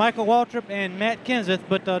 Michael Waltrip, and Matt Kenseth,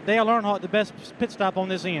 but Dale Earnhardt the best pit stop on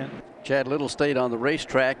this end. Chad Little stayed on the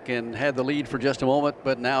racetrack and had the lead for just a moment,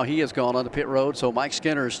 but now he has gone on the pit road, so Mike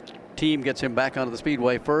Skinner's team gets him back onto the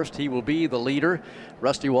speedway first. He will be the leader.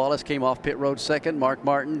 Rusty Wallace came off pit road second, Mark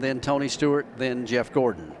Martin, then Tony Stewart, then Jeff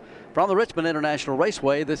Gordon. From the Richmond International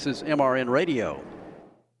Raceway, this is MRN Radio.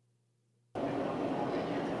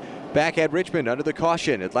 Back at Richmond under the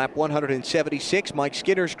caution at lap 176, Mike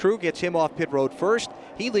Skinner's crew gets him off pit road first.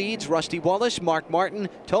 He leads Rusty Wallace, Mark Martin,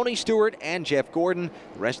 Tony Stewart, and Jeff Gordon.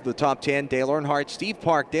 The rest of the top 10, Dale Earnhardt, Steve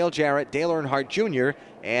Park, Dale Jarrett, Dale Earnhardt Jr.,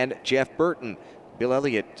 and Jeff Burton. Bill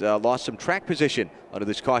Elliott lost some track position under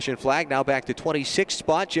this caution flag. Now back to 26th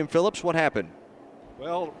spot. Jim Phillips, what happened?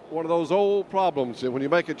 Well, one of those old problems. When you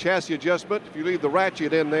make a chassis adjustment, if you leave the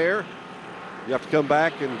ratchet in there, you have to come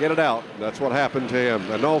back and get it out. That's what happened to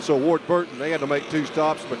him. And also Ward Burton, they had to make 2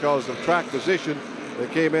 stops because of track position. They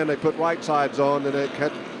came in, they put right sides on, and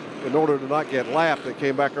in order to not get lapped, they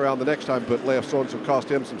came back around the next time, put left, so it cost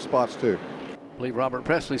him some spots too. I believe Robert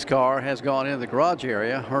Presley's car has gone into the garage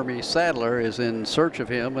area. Hermie Sadler is in search of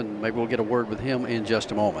him, and maybe we'll get a word with him in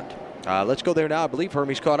just a moment. Let's go there now. I believe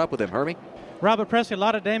Hermie's caught up with him. Hermie? Robert Presley, a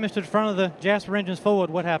lot of damage to the front of the Jasper engines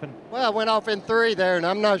forward. What happened? Well, I went off in 3 there, and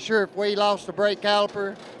I'm not sure if we lost the brake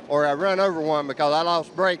caliper or I run over one because I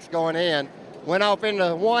lost brakes going in. Went off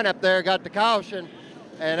into 1 up there, got the caution,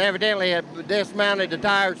 and evidently had dismounted the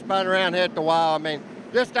tires, spun around, hit the wall. I mean,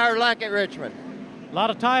 just our luck at Richmond. A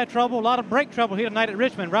lot of tire trouble, a lot of brake trouble here tonight at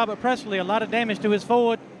Richmond. Robert Presley, a lot of damage to his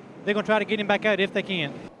forward. They're going to try to get him back out if they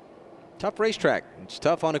can. Tough racetrack. It's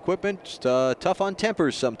tough on equipment, it's tough on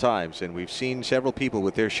tempers sometimes, and we've seen several people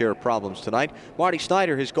with their share of problems tonight. Marty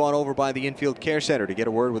Snyder has gone over by the Infield Care Center to get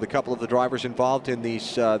a word with a couple of the drivers involved in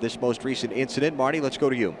this most recent incident. Marty, let's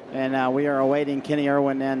go to you. And we are awaiting Kenny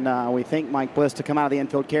Irwin and we think Mike Bliss to come out of the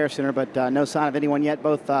Infield Care Center, but no sign of anyone yet.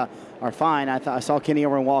 Both are fine. I saw Kenny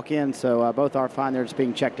Irwin walk in, so both are fine. They're just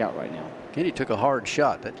being checked out right now. Kenny took a hard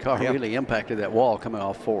shot. That car really impacted that wall coming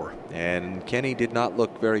off 4. And Kenny did not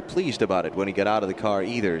look very pleased about it when he got out of the car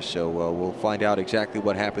either. So we'll find out exactly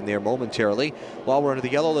what happened there momentarily. While we're under the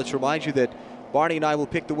yellow, let's remind you that Barney and I will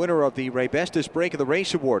pick the winner of the Ray Bestest Break of the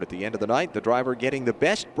Race Award at the end of the night. The driver getting the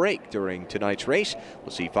best break during tonight's race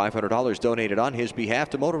will see $500 donated on his behalf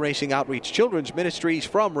to Motor Racing Outreach Children's Ministries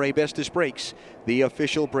from Ray Bestest Brakes, the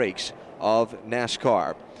official brakes of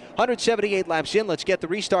NASCAR. 178 laps in. Let's get the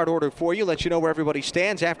restart order for you. Let you know where everybody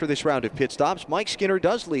stands after this round of pit stops. Mike Skinner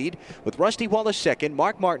does lead with Rusty Wallace second,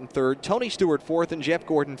 Mark Martin third, Tony Stewart fourth, and Jeff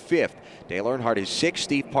Gordon fifth. Dale Earnhardt is sixth,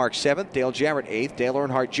 Steve Park seventh, Dale Jarrett eighth, Dale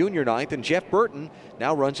Earnhardt Jr. ninth, and Jeff Burton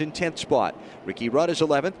now runs in 10th spot. Ricky Rudd is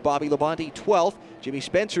 11th, Bobby Labonte 12th, Jimmy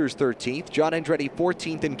Spencer's 13th, John Andretti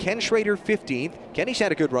 14th, and Ken Schrader 15th. Kenny's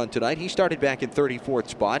had a good run tonight. He started back in 34th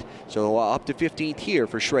spot, so up to 15th here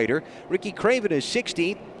for Schrader. Ricky Craven is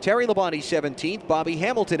 16th, Terry Labonte 17th, Bobby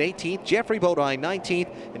Hamilton 18th, Jeffrey Bodine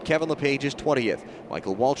 19th, and Kevin LePage is 20th.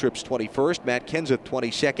 Michael Waltrip's 21st, Matt Kenseth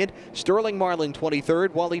 22nd, Sterling Marlin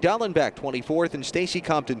 23rd, Wally Dallenbach 24th, and Stacy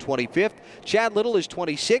Compton 25th. Chad Little is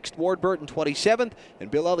 26th, Ward Burton 27th, and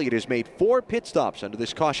Bill Elliott has made 4 pit stops under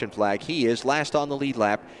this caution flag. He is last on the lead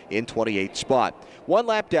lap in 28th spot. 1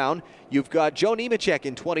 lap down, you've got Joe Nemechek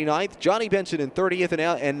in 29th, Johnny Benson in 30th,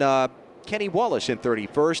 and Kenny Wallace in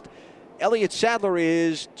 31st. Elliott Sadler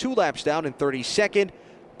is 2 laps down in 32nd.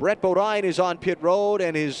 Brett Bodine is on pit road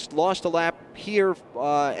and has lost a lap here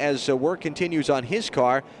as work continues on his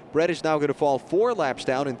car. Brett is now going to fall 4 laps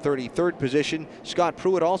down in 33rd position. Scott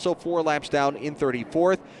Pruitt also 4 laps down in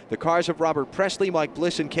 34th. The cars of Robert Presley, Mike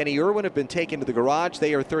Bliss, and Kenny Irwin have been taken to the garage.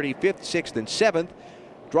 They are 35th, 6th, and 7th.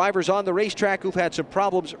 Drivers on the racetrack who've had some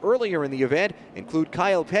problems earlier in the event include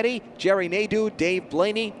Kyle Petty, Jerry Nadeau, Dave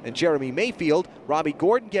Blaney, and Jeremy Mayfield. Robbie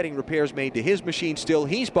Gordon getting repairs made to his machine still.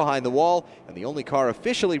 He's behind the wall. And the only car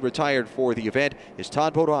officially retired for the event is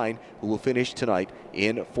Todd Bodine, who will finish tonight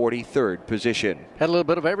in 43rd position. Had a little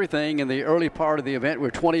bit of everything in the early part of the event.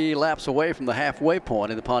 We're 20 laps away from the halfway point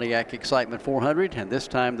in the Pontiac Excitement 400. And this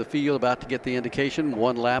time the field about to get the indication.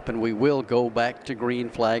 1 lap and we will go back to green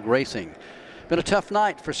flag racing. Been a tough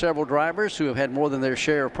night for several drivers who have had more than their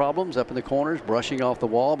share of problems up in the corners, brushing off the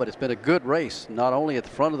wall, but it's been a good race, not only at the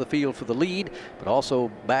front of the field for the lead, but also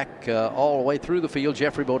back all the way through the field.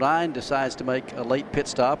 Jeffrey Bodine decides to make a late pit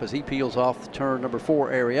stop as he peels off the turn number 4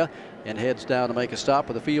 area and heads down to make a stop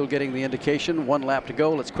with the field getting the indication. 1 lap to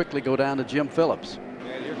go. Let's quickly go down to Jim Phillips.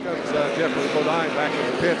 And here comes Jeffrey Bodine back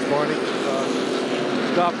in the pits, Barney.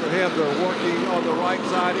 Stop for him. They're working on the right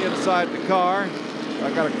side inside the car.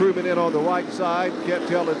 I got a crewman in on the right side. Can't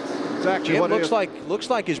tell exactly Jim, what it is. looks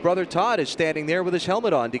like his brother Todd is standing there with his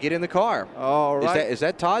helmet on to get in the car. All right. Is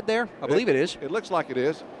that Todd there? I believe it is. It looks like it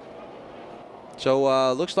is.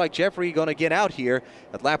 So looks like Jeffrey going to get out here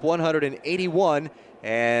at lap 181.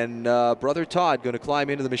 And Brother Todd going to climb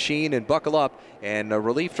into the machine and buckle up and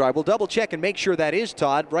relief drive. We'll double check and make sure that is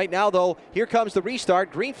Todd. Right now, though, here comes the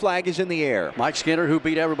restart. Green flag is in the air. Mike Skinner, who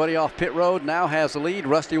beat everybody off pit road, now has the lead.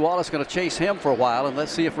 Rusty Wallace going to chase him for a while, and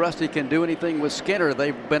let's see if Rusty can do anything with Skinner.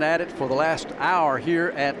 They've been at it for the last hour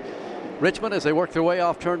here at Richmond as they work their way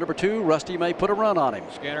off turn number 2. Rusty may put a run on him.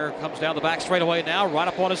 Skinner comes down the back straightaway now, right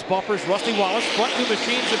up on his bumpers. Rusty Wallace, front 2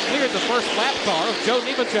 machines have cleared the first lap car of Joe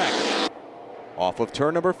Nemechek. Off of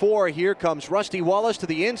turn number 4, here comes Rusty Wallace to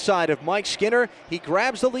the inside of Mike Skinner. He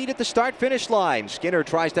grabs the lead at the start-finish line. Skinner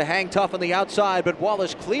tries to hang tough on the outside, but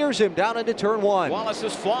Wallace clears him down into turn 1. Wallace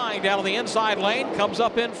is flying down on the inside lane, comes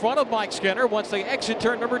up in front of Mike Skinner once they exit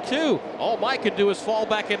turn number 2. All Mike can do is fall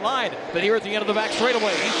back in line, but here at the end of the back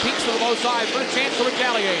straightaway, he peeks to the low side for a chance to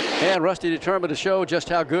retaliate. And Rusty determined to show just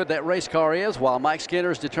how good that race car is, while Mike Skinner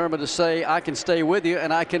is determined to say, I can stay with you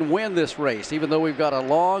and I can win this race, even though we've got a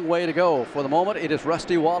long way to go. For the moment, it is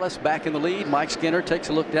Rusty Wallace back in the lead. Mike Skinner takes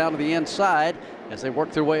a look down to the inside as they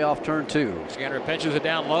work their way off turn 2. Skinner pinches it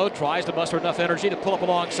down low, tries to muster enough energy to pull up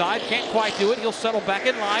alongside. Can't quite do it. He'll settle back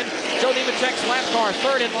in line. Joe Nemechek's lap car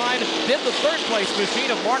third in line. Then the third place machine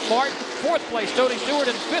of Mark Martin. Fourth place, Tony Stewart,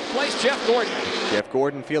 and fifth place, Jeff Gordon. Jeff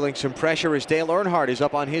Gordon feeling some pressure as Dale Earnhardt is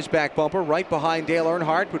up on his back bumper. Right behind Dale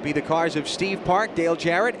Earnhardt would be the cars of Steve Park, Dale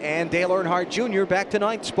Jarrett, and Dale Earnhardt Jr. back to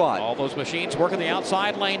 9th spot. All those machines working the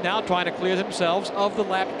outside lane now, trying to clear themselves of the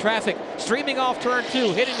lap traffic. Streaming off turn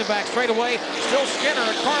 2, hitting the back straightaway. Still Skinner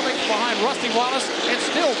and Carlin behind Rusty Wallace, and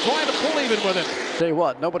still trying to pull even with him. Tell you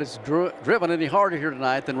what, nobody's driven any harder here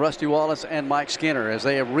tonight than Rusty Wallace and Mike Skinner, as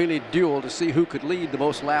they have really dueled to see who could lead the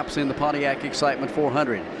most laps in the Pontiac Excitement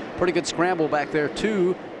 400. Pretty good scramble back there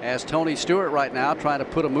too, as Tony Stewart right now trying to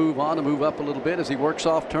put a move on to move up a little bit as he works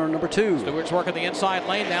off turn number 2. Stewart's working the inside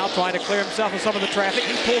lane now, trying to clear himself of some of the traffic.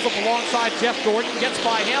 He pulls up alongside Jeff Gordon, gets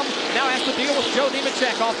by him, now has to deal with Joe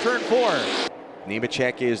Nemechek off turn 4.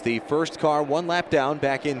 Nemechek is the first car 1 lap down,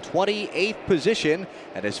 back in 28th position,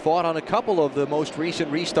 and has fought on a couple of the most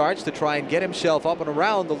recent restarts to try and get himself up and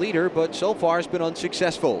around the leader, but so far has been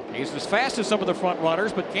unsuccessful. He's as fast as some of the front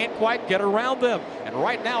runners, but can't quite get around them. And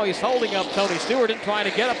right now he's holding up Tony Stewart and trying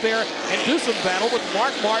to get up there and do some battle with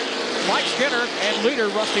Mark Martin, Mike Skinner, and leader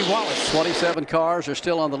Rusty Wallace. 27 cars are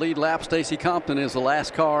still on the lead lap. Stacy Compton is the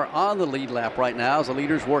last car on the lead lap right now as the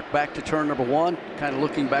leaders work back to turn number 1, kind of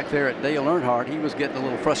looking back there at Dale Earnhardt. He was getting a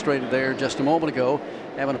little frustrated there just a moment ago,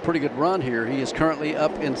 having a pretty good run here. He is currently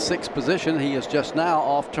up in 6th position. He is just now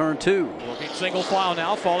off turn 2. Working single file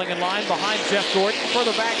now, falling in line behind Jeff Gordon.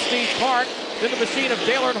 Further back, Steve Park. Then the machine of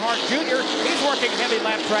Dale Earnhardt Jr. He's working heavy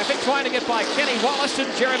lap traffic, trying to get by Kenny Wallace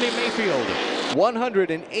and Jeremy Mayfield.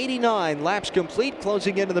 189 laps complete,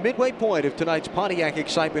 closing into the midway point of tonight's Pontiac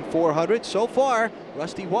Excitement 400. So far,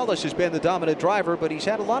 Rusty Wallace has been the dominant driver, but he's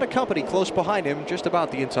had a lot of company close behind him just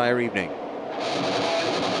about the entire evening.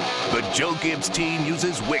 The Joe Gibbs team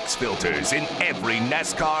uses Wix filters in every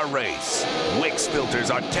NASCAR race. Wix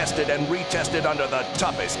filters are tested and retested under the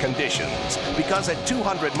toughest conditions, because at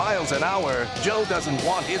 200 miles an hour, Joe doesn't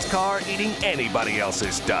want his car eating anybody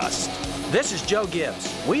else's dust. This is Joe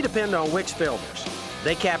Gibbs. We depend on Wix filters.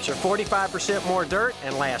 They capture 45% more dirt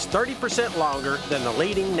and last 30% longer than the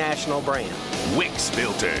leading national brand. Wix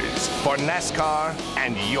filters for NASCAR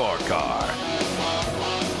and your car.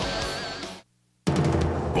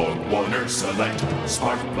 BorgWarner Select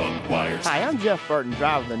Spark Plug Wires. Hi, I'm Jeff Burton,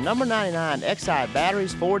 driver of the number 99 XI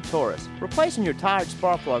Batteries Ford Taurus. Replacing your tired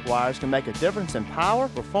spark plug wires can make a difference in power,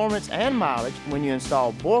 performance, and mileage when you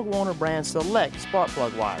install BorgWarner brand Select spark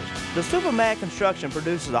plug wires. The Super Mag construction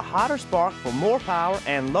produces a hotter spark for more power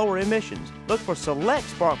and lower emissions. Look for Select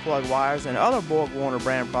spark plug wires and other BorgWarner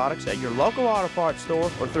brand products at your local auto parts store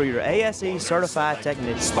or through your ASE certified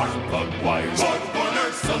technician. Spark plug wires.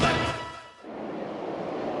 BorgWarner Select.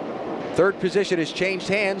 Third position has changed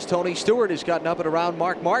hands. Tony Stewart has gotten up and around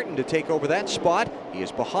Mark Martin to take over that spot. He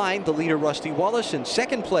is behind the leader Rusty Wallace. In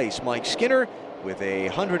second place, Mike Skinner with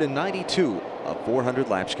 192 of 400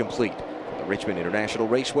 laps complete. From the Richmond International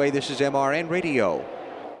Raceway, this is MRN Radio.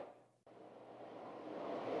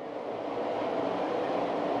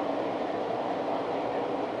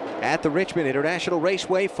 At the Richmond International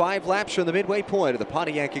Raceway, 5 laps from the midway point of the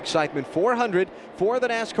Pontiac Excitement 400 for the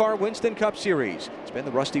NASCAR Winston Cup Series. It's been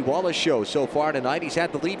the Rusty Wallace show so far tonight. He's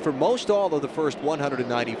had the lead for most all of the first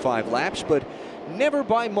 195 laps, but never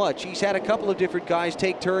by much. He's had a couple of different guys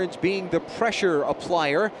take turns being the pressure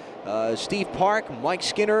applier. Steve Park, Mike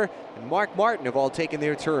Skinner, and Mark Martin have all taken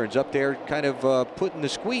their turns up there, kind of putting the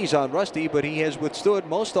squeeze on Rusty, but he has withstood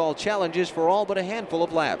most all challenges for all but a handful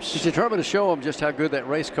of laps. He's determined to show him just how good that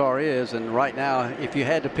race car is, and right now, if you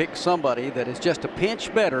had to pick somebody that is just a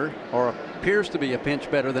pinch better, or appears to be a pinch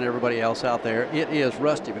better than everybody else out there, it is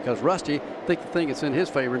Rusty, because Rusty, I think the thing that's in his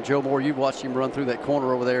favor, and Joe Moore, you've watched him run through that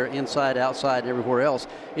corner over there, inside, outside, and everywhere else,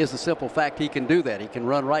 is the simple fact he can do that. He can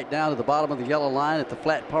run right down to the bottom of the yellow line at the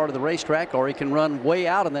flat part of the racetrack, or he can run way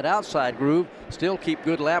out in that outside groove, still keep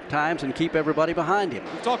good lap times and keep everybody behind him.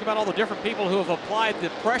 We've talked about all the different people who have applied the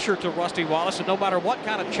pressure to Rusty Wallace, and no matter what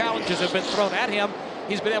kind of challenges have been thrown at him,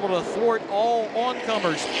 he's been able to thwart all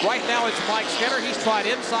oncomers. Right now it's Mike Skinner. He's tried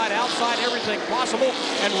inside, outside, everything possible,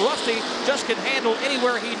 and Rusty just can handle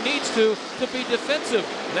anywhere he needs to be defensive.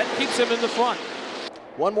 That keeps him in the front.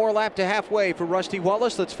 One more lap to halfway for Rusty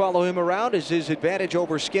Wallace. Let's follow him around as his advantage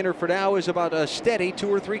over Skinner for now is about a steady 2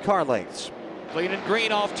 or 3 car lengths. Clean and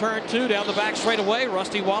green off turn 2 down the back straightaway.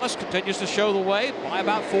 Rusty Wallace continues to show the way by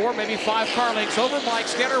about 4, maybe 5 car lengths over. Mike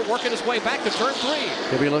Skinner working his way back to turn 3.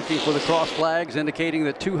 He'll be looking for the cross flags indicating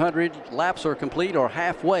that 200 laps are complete or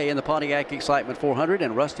halfway in the Pontiac Excitement 400,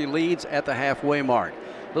 and Rusty leads at the halfway mark.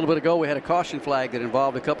 A little bit ago we had a caution flag that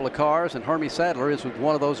involved a couple of cars, and Hermie Sadler is with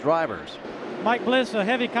one of those drivers. Mike Bliss, a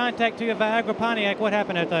heavy contact to your Viagra Pontiac. What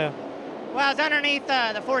happened out there? Well, I was underneath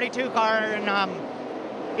the 42 car, and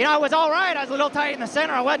you know, it was all right. I was a little tight in the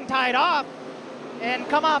center. I wasn't tied off, and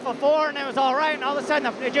come off a 4, and it was all right. And all of a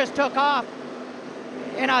sudden, it just took off.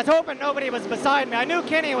 And I was hoping nobody was beside me. I knew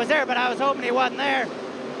Kenny was there, but I was hoping he wasn't there.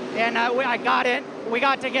 And I got in. We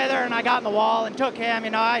got together, and I got in the wall and took him.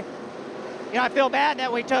 I feel bad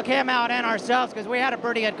that we took him out and ourselves because we had a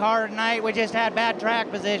pretty good car tonight. We just had bad track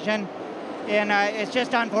position, and it's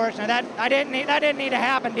just unfortunate. That didn't need to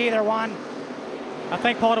happen to either one. I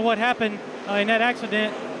think part of what happened in that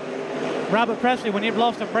accident, Robert Presley, when he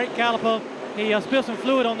lost a brake caliper, he spilled some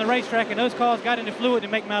fluid on the racetrack, and those cars got into fluid to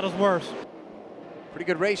make matters worse. Pretty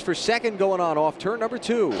good race for second going on off turn number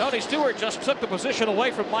 2. Tony Stewart just took the position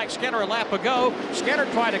away from Mike Skinner a lap ago. Skinner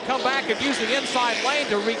tried to come back and use the inside lane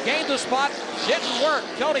to regain the spot. Didn't work.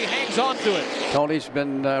 Tony hangs on to it. Tony's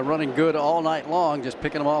been running good all night long, just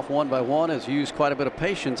picking them off one by one. Has used quite a bit of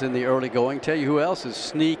patience in the early going. Tell you who else is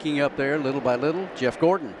sneaking up there little by little. Jeff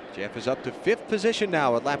Gordon. Jeff is up to 5th position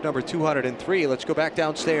now at lap number 203. Let's go back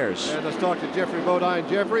downstairs. And let's talk to Jeffrey Bodine.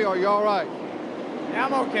 Jeffrey, are you all right? Yeah,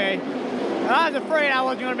 I'm okay. I was afraid I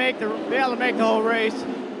wasn't going to be able to make the whole race.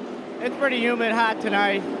 It's pretty humid, hot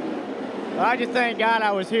tonight. But I just thank God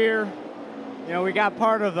I was here. You know, we got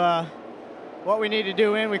part of what we need to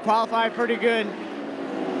do in. We qualified pretty good.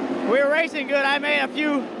 We were racing good. I made a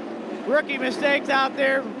few rookie mistakes out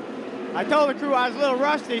there. I told the crew I was a little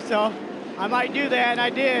rusty, so I might do that, and I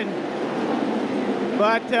did.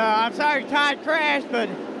 But I'm sorry Todd crashed, but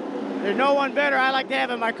there's no one better I like to have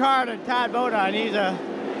in my car than Todd Bodine. He's a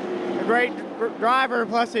great driver,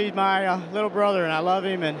 plus he's my little brother, and I love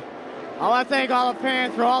him. And I want to thank all the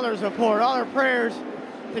fans for all their support, all their prayers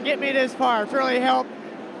to get me this far. It's really helped.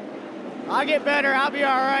 I'll get better. I'll be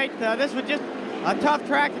all right. This was just a tough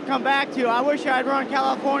track to come back to. I wish I'd run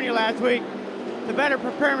California last week to better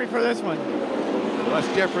prepare me for this one. Well, that's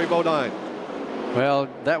Jeffrey Bodine. Well,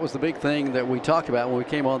 that was the big thing that we talked about when we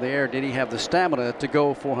came on the air. Did he have the stamina to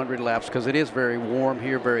go 400 laps? Because it is very warm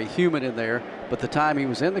here, very humid in there. But the time he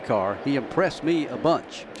was in the car, he impressed me a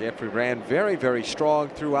bunch. Jeffrey ran very, very strong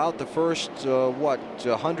throughout the first,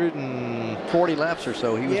 140 laps or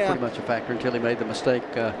so. He was pretty much a factor until he made the mistake,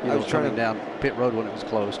 coming down pit road when it was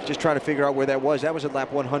closed. Just trying to figure out where that was. That was at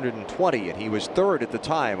lap 120, and he was 3rd at the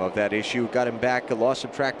time of that issue. Got him back, lost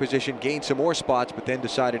some track position, gained some more spots, but then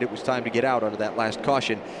decided it was time to get out under that last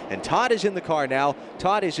caution. And Todd is in the car now.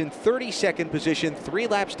 Todd is in 32nd position, 3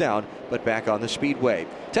 laps down, but back on the speedway.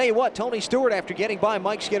 Tell you what, Tony Stewart, after getting by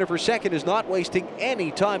Mike Skinner for second, is not wasting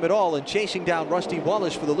any time at all in chasing down Rusty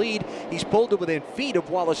Wallace for the lead. He's pulled to within feet of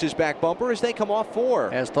Wallace's back bumper as they come off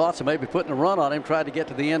 4. Has thoughts of maybe putting a run on him, tried to get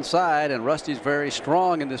to the inside, and Rusty's very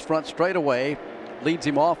strong in this front straightaway. Leads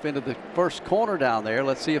him off into the first corner down there.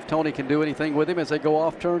 Let's see if Tony can do anything with him as they go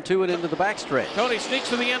off turn 2 and into the back straight. Tony sneaks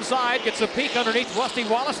to the inside, gets a peek underneath Rusty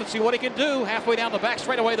Wallace and see what he can do. Halfway down the back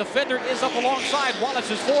straightaway, the fender is up alongside.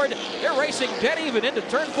 Wallace is forward. They're racing dead even into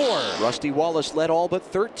turn 4. Rusty Wallace led all but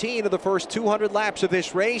 13 of the first 200 laps of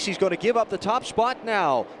this race. He's going to give up the top spot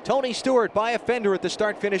now. Tony Stewart by a fender at the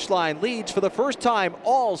start-finish line leads for the first time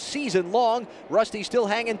all season long. Rusty still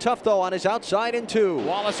hanging tough though on his outside in 2.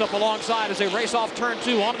 Wallace up alongside as they race off off turn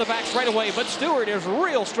 2 onto the back straightaway, but Stewart is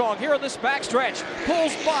real strong here in this backstretch.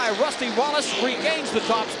 Pulls by Rusty Wallace, regains the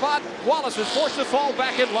top spot. Wallace is forced to fall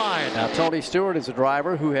back in line. Now, Tony Stewart is a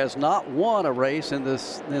driver who has not won a race in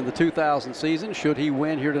the 2000 season. Should he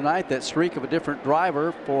win here tonight, that streak of a different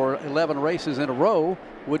driver for 11 races in a row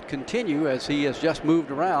would continue as he has just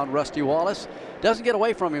moved around Rusty Wallace. Doesn't get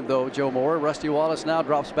away from him, though, Joe Moore. Rusty Wallace now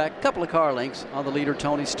drops back a couple of car lengths on the leader,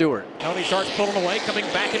 Tony Stewart. Tony starts pulling away, coming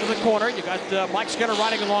back into the corner. You got Mike Skinner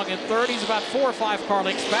riding along in third. He's about 4 or 5 car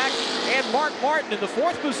lengths back. And Mark Martin in the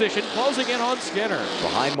 4th position, closing in on Skinner.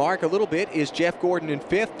 Behind Mark a little bit is Jeff Gordon in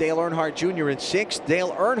 5th, Dale Earnhardt Jr. in 6th,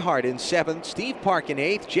 Dale Earnhardt in 7th, Steve Park in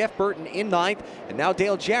 8th, Jeff Burton in 9th, and now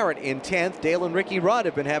Dale Jarrett in 10th. Dale and Ricky Rudd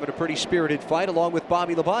have been having a pretty spirited fight along with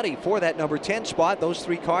Bobby Labonte for that number 10 spot. Those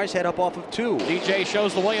 3 cars head up off of 2. DJ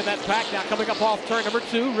shows the way in that pack. Now coming up off turn number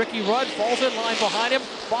 2, Ricky Rudd falls in line behind him.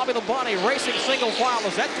 Bobby Labonte racing single file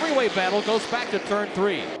as that 3-way battle goes back to turn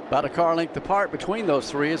 3. About a car length apart between those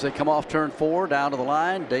 3 as they come off turn 4 down to the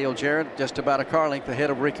line. Dale Jarrett just about a car length ahead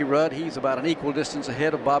of Ricky Rudd. He's about an equal distance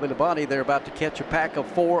ahead of Bobby Labonte. They're about to catch a pack of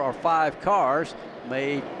 4 or 5 cars.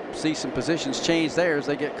 May see some positions change there as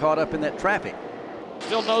they get caught up in that traffic.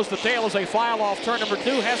 Still knows the tail as they file off turn number 2.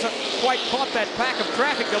 Hasn't quite caught that pack of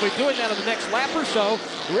traffic. They'll be doing that in the next lap or so.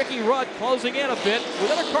 Ricky Rudd closing in a bit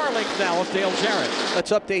within a car length now with Dale Jarrett. Let's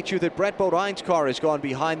update you that Brett Bodine's car has gone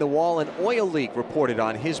behind the wall. An oil leak reported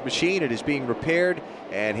on his machine. It is being repaired,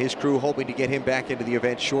 and his crew hoping to get him back into the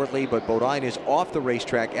event shortly. But Bodine is off the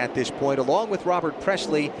racetrack at this point, along with Robert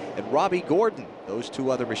Presley and Robbie Gordon. Those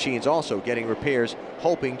 2 other machines also getting repairs,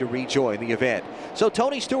 hoping to rejoin the event. So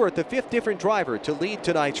Tony Stewart, the 5th different driver to lead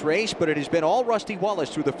tonight's race, but it has been all Rusty Wallace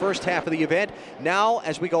through the first half of the event. Now,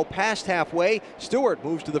 as we go past halfway, Stewart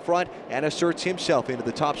moves to the front and asserts himself into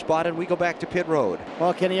the top spot, and we go back to pit road.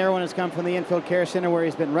 Well, Kenny Irwin has come from the infield care center where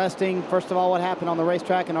he's been resting. First of all, what happened on the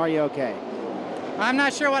racetrack, and are you okay? I'm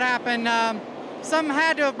not sure what happened. Something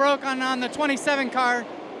had to have broke on the 27 car,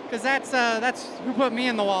 because that's who put me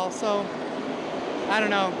in the wall. So I don't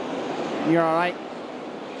know. You're all right?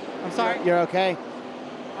 I'm sorry? You're okay?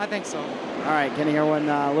 I think so. All right, Kenny Irwin,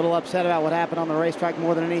 a little upset about what happened on the racetrack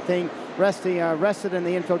more than anything. Rested in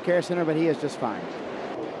the infield care center, but he is just fine.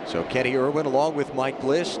 So Kenny Irwin, along with Mike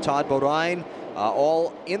Bliss, Todd Bodine,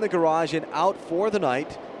 all in the garage and out for the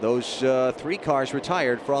night. Those 3 cars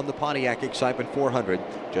retired from the Pontiac Excitement 400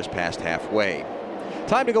 just past halfway.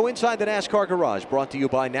 Time to go inside the NASCAR garage, brought to you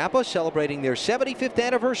by Napa, celebrating their 75th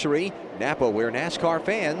anniversary. Napa, where NASCAR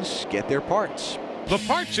fans get their parts. The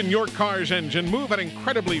parts in your car's engine move at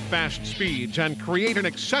incredibly fast speeds and create an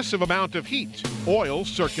excessive amount of heat. Oil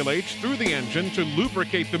circulates through the engine to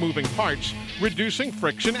lubricate the moving parts, reducing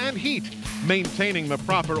friction and heat. Maintaining the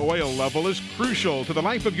proper oil level is crucial to the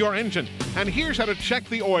life of your engine. And here's how to check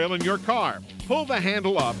the oil in your car. Pull the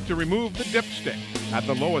handle up to remove the dipstick. At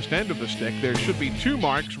the lowest end of the stick, there should be 2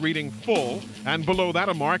 marks reading full, and below that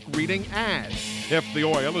a mark reading add. If the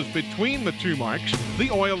oil is between the 2 marks,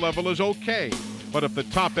 the oil level is okay. But if the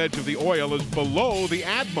top edge of the oil is below the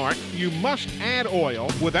add mark, you must add oil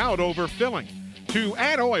without overfilling. To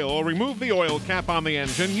add oil, remove the oil cap on the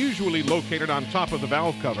engine, usually located on top of the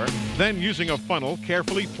valve cover. Then, using a funnel,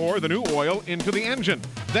 carefully pour the new oil into the engine.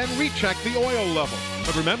 Then recheck the oil level.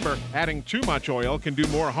 But remember, adding too much oil can do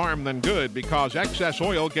more harm than good because excess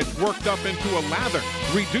oil gets worked up into a lather,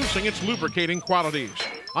 reducing its lubricating qualities.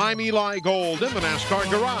 I'm Eli Gold in the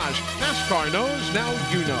NASCAR garage. NASCAR knows, now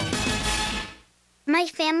you know. My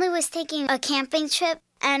family was taking a camping trip,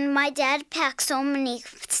 and my dad packed so many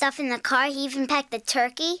stuff in the car. He even packed the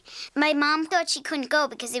turkey. My mom thought she couldn't go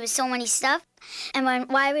because there was so many stuff. And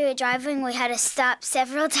while we were driving, we had to stop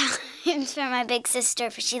several times for my big sister,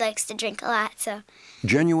 because she likes to drink a lot. So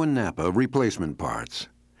Genuine Napa replacement parts.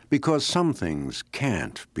 Because some things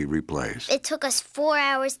can't be replaced. it took us 4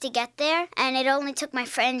 hours to get there, and it only took my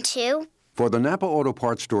friend 2. For the Napa Auto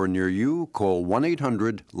Parts store near you, call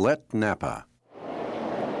 1-800-LET-NAPA.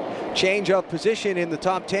 Change of position in the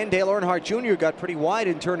top 10. Dale Earnhardt Jr. got pretty wide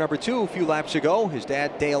in turn number 2 a few laps ago. His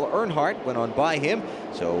dad, Dale Earnhardt, went on by him.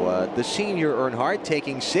 So the senior Earnhardt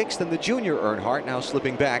taking 6th, and the junior Earnhardt now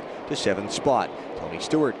slipping back to 7th spot. Tony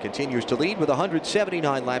Stewart continues to lead with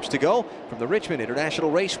 179 laps to go. From the Richmond International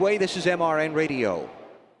Raceway, this is MRN Radio.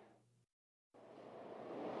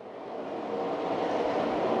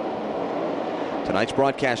 Tonight's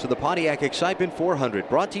broadcast of the Pontiac Excitement 400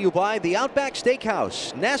 brought to you by the Outback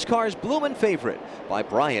Steakhouse, NASCAR's bloomin' favorite. By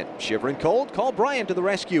Bryant. Shivering cold? Call Bryant to the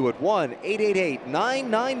rescue at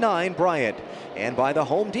 1-888-999-BRYANT. And by the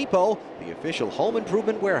Home Depot, the official home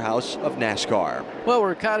improvement warehouse of NASCAR. Well,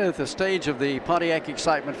 we're kind of at the stage of the Pontiac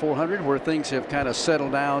Excitement 400 where things have kind of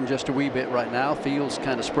settled down just a wee bit right now. Field's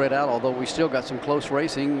kind of spread out, although we still got some close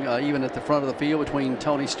racing, even at the front of the field between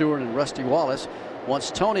Tony Stewart and Rusty Wallace.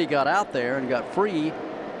 Once Tony got out there and got free,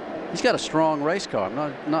 he's got a strong race car.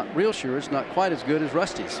 I'm not real sure it's not quite as good as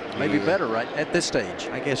Rusty's. Maybe better right at this stage.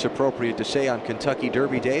 I guess appropriate to say on Kentucky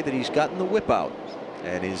Derby Day that he's gotten the whip out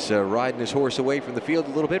and is riding his horse away from the field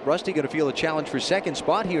a little bit. Rusty going to feel a challenge for second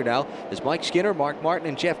spot here now as Mike Skinner, Mark Martin,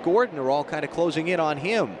 and Jeff Gordon are all kind of closing in on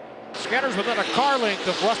him. Skinner's within a car length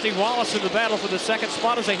of Rusty Wallace in the battle for the second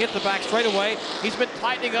spot as they hit the back straightaway. He's been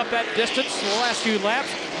tightening up that distance the last few laps.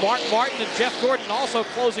 Mark Martin and Jeff Gordon also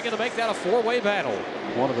closing in to make that a four-way battle.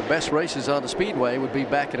 One of the best races on the speedway would be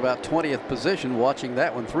back at about 20th position watching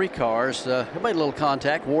that one. Three cars have made a little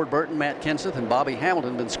contact. Ward Burton, Matt Kenseth, and Bobby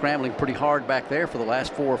Hamilton been scrambling pretty hard back there for the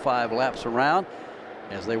last 4 or 5 laps around.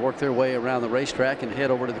 As they work their way around the racetrack and head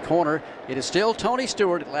over to the corner, it is still Tony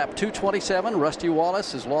Stewart at lap 227. Rusty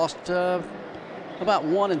Wallace has lost about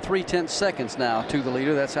 1 3/10 seconds now to the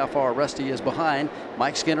leader. That's how far Rusty is behind.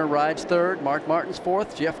 Mike Skinner rides third. Mark Martin's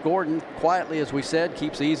fourth. Jeff Gordon, quietly as we said,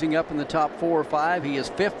 keeps easing up in the top 4 or 5. He is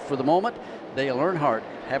fifth for the moment. Dale Earnhardt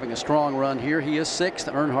having a strong run here. He is sixth.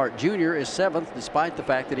 Earnhardt Jr. is seventh, despite the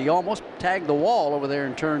fact that he almost tagged the wall over there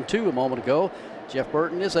in turn 2 a moment ago. Jeff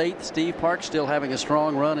Burton is 8th. Steve Parks still having a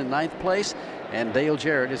strong run in 9th place. And Dale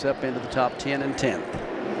Jarrett is up into the top 10 and 10th.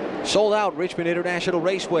 Sold out Richmond International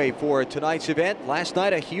Raceway for tonight's event. Last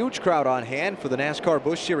night, a huge crowd on hand for the NASCAR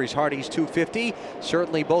Busch Series Hardee's 250.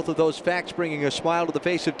 Certainly both of those facts bringing a smile to the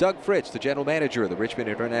face of Doug Fritz, the general manager of the Richmond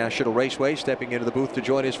International Raceway, stepping into the booth to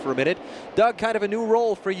join us for a minute. Doug, kind of a new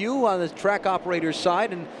role for you on the track operator's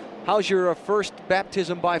side. And how's your first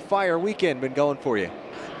baptism by fire weekend been going for you?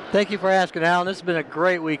 Thank you for asking, Alan. This has been a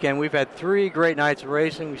great weekend. We've had 3 great nights of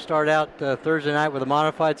racing. We started out Thursday night with a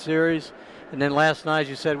modified series. And then last night, as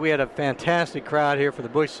you said, we had a fantastic crowd here for the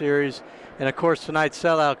Busch Series. And, of course, tonight's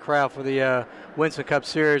sellout crowd for the Winston Cup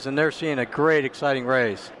Series. And they're seeing a great, exciting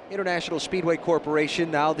race. International Speedway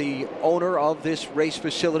Corporation, now the owner of this race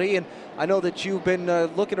facility. And I know that you've been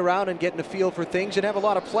looking around and getting a feel for things and have a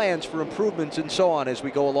lot of plans for improvements and so on as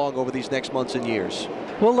we go along over these next months and years.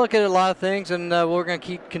 We'll look at a lot of things, and we're going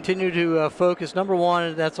to continue to focus. Number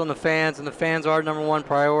one, that's on the fans, and the fans are number one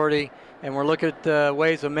priority. And we're looking at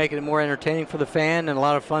ways of making it more entertaining for the fan and a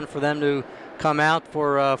lot of fun for them to come out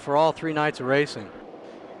for all 3 nights of racing.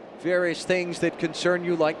 Various things that concern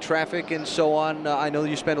you, like traffic and so on. I know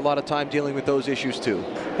you spend a lot of time dealing with those issues too.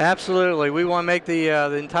 Absolutely. We want to make the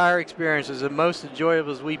entire experience as most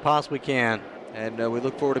enjoyable as we possibly can. And we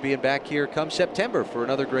look forward to being back here come September for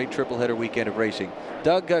another great triple-header weekend of racing.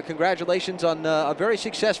 Doug, congratulations on a very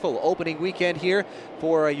successful opening weekend here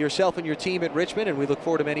for yourself and your team at Richmond, and we look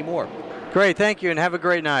forward to many more. Great, thank you, and have a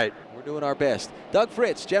great night. We're doing our best. Doug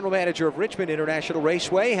Fritz, general manager of Richmond International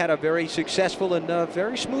Raceway, had a very successful and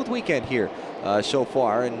very smooth weekend here so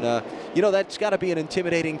far. And, you know, that's got to be an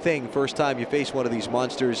intimidating thing first time you face one of these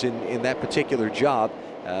monsters in that particular job.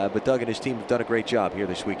 But Doug and his team have done a great job here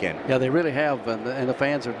this weekend. Yeah, they really have, and the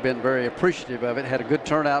fans have been very appreciative of it. Had a good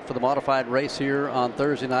turnout for the modified race here on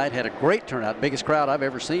Thursday night. Had a great turnout, biggest crowd I've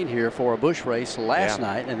ever seen here for a Busch race last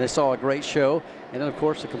night, and they saw a great show. And then, of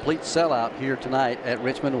course, a complete sellout here tonight at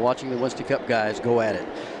Richmond, watching the Winston Cup guys go at it.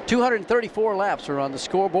 234 laps are on the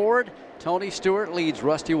scoreboard. Tony Stewart leads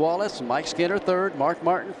Rusty Wallace, Mike Skinner third, Mark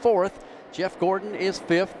Martin fourth, Jeff Gordon is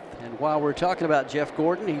fifth. And while we're talking about Jeff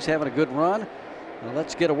Gordon, he's having a good run. Well,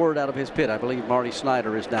 let's get a word out of his pit. I believe Marty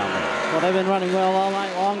Snyder is down there. Well, they've been running well all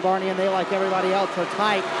night long, Barney, and they, like everybody else, are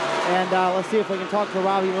tight. And let's see if we can talk to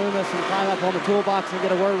Robbie Loomis and climb up on the toolbox and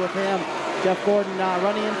get a word with him. Jeff Gordon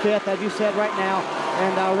running in fifth, as you said, right now.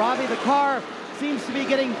 And Robbie, the car seems to be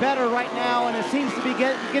getting better right now, and it seems to be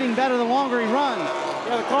getting better the longer he runs.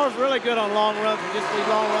 Yeah, the car's really good on long runs, and just these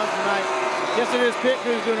long runs tonight. Just that his pit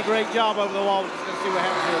crew's doing a great job over the wall. We're just going to see what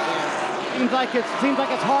happens here at the end. Seems like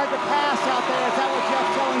it's hard to pass out there. Is that what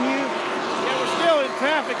Jeff's telling you? Yeah, we're still in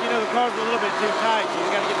traffic. You know, the car's a little bit too tight, so you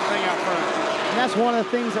got to get the thing out front. And that's one of the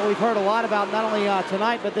things that we've heard a lot about, not only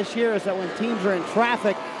tonight, but this year, is that when teams are in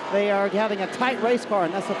traffic, they are having a tight race car,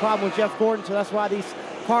 and that's the problem with Jeff Gordon. So that's why these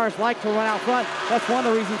cars like to run out front. That's one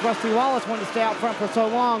of the reasons Rusty Wallace wanted to stay out front for so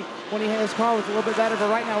long when his car was a little bit better. But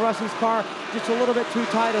right now, Rusty's car just a little bit too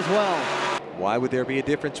tight as well. Why would there be a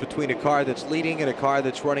difference between a car that's leading and a car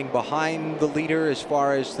that's running behind the leader as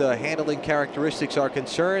far as the handling characteristics are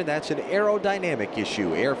concerned? That's an aerodynamic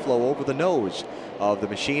issue. Airflow over the nose of the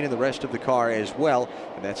machine and the rest of the car as well.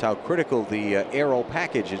 And that's how critical the aero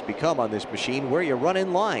package has become on this machine. Where you run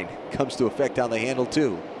in line comes to effect on the handle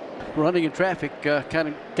too. Running in traffic kind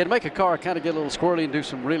of can make a car kind of get a little squirrely and do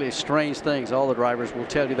some really strange things. All the drivers will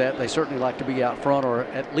tell you that. They certainly like to be out front or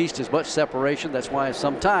at least as much separation. That's why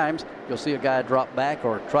sometimes you'll see a guy drop back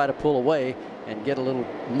or try to pull away and get a little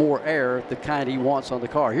more air, the kind he wants on the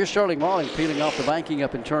car. Here's Sterling Marling peeling off the banking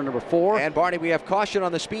up in turn number 4. And Barney, we have caution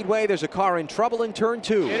on the speedway. There's a car in trouble in turn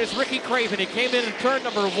 2. It is Ricky Craven. He came in turn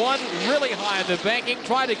number 1, really high in the banking,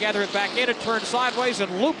 tried to gather it back in, it turned sideways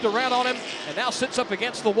and looped around on him, and now sits up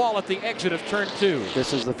against the wall at the exit of turn 2.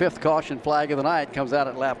 This is the 5th caution flag of the night. Comes out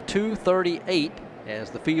at lap 238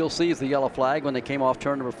 as the field sees the yellow flag when they came off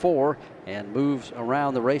turn number 4 and moves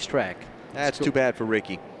around the racetrack. That's too bad for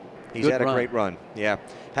Ricky. He's had a great run. Yeah.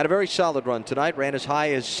 Had a very solid run tonight. Ran as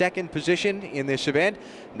high as 2nd position in this event.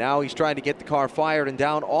 Now he's trying to get the car fired and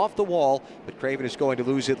down off the wall. But Craven is going to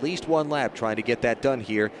lose at least 1 lap trying to get that done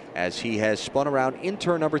here as he has spun around in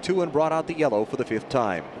turn number 2 and brought out the yellow for the 5th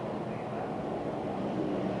time.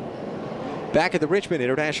 Back at the Richmond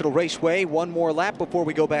International Raceway, 1 more lap before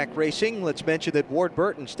we go back racing. Let's mention that Ward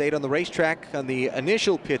Burton stayed on the racetrack on the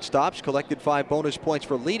initial pit stops, collected 5 bonus points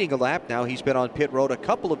for leading a lap. Now he's been on pit road a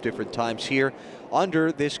couple of different times here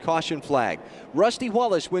under this caution flag. Rusty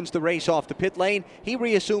Wallace wins the race off the pit lane. He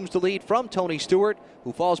reassumes the lead from Tony Stewart,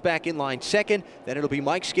 who falls back in line 2nd. Then it'll be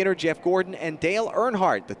Mike Skinner, Jeff Gordon, and Dale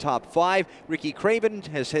Earnhardt, the top 5. Ricky Craven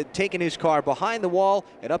has taken his car behind the wall.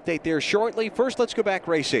 An update there shortly. First, let's go back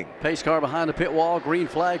racing. Pace car behind the pit wall. Green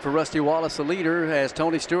flag for Rusty Wallace, the leader, as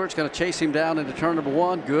Tony Stewart's going to chase him down into turn number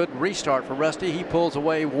 1. Good restart for Rusty. He pulls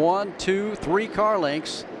away 1, 2, 3 car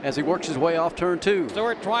lengths as he works his way off turn 2.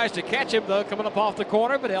 Stewart tries to catch him, though, coming up off the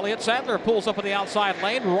corner, but Elliott Sadler pulls up in the outside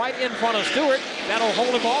lane right in front of Stewart. That'll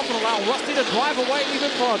hold him off and allow Rusty to drive away even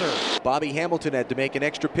further. Bobby Hamilton had to make an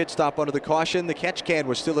extra pit stop under the caution. The catch can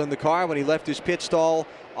was still in the car when he left his pit stall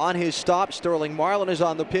on his stop. Sterling Marlin is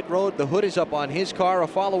on the pit road. The hood is up on his car. A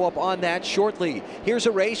follow-up on that shortly. Here's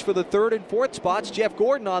a race for the 3rd and 4th spots. Jeff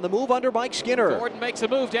Gordon on the move under Mike Skinner. Gordon makes a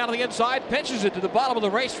move down to the inside, pinches it to the bottom of the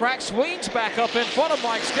racetrack, swings back up in front of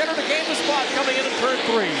Mike Skinner to gain the spot coming in turn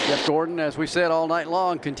 3. Jeff Gordon, as we said all night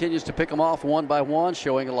long, continues to pick them off one by one,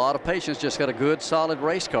 showing a lot of patience. Just got a good, solid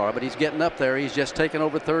race car, but he's getting up there. He's just taken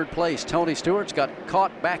over 3rd place. Tony Stewart's got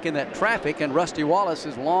caught back in that traffic, and Rusty Wallace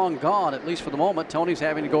is long gone, at least for the moment. Tony's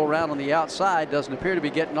having to go around on the outside, doesn't appear to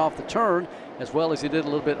be getting off the turn as well as he did a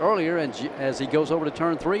little bit earlier, and as he goes over to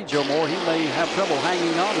turn 3, Joe Moore, he may have trouble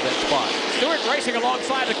hanging on to that spot. Stewart racing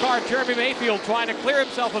alongside the car. Jeremy Mayfield trying to clear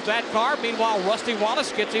himself of that car. Meanwhile, Rusty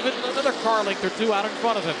Wallace gets even another car length or 2 out in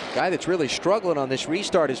front of him. Guy that's really struggling on this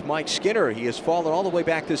restart is Mike Skinner. He has fallen all the way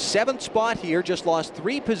back to 7th spot here, just lost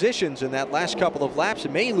 3 positions in that last couple of laps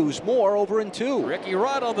and may lose more over in 2. Ricky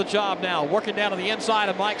Rudd on the job now, working down to the inside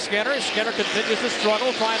of Mike Skinner. Skinner continues to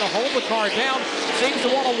struggle, trying to hold the car down. Seems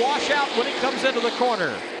to want to wash out when he comes into the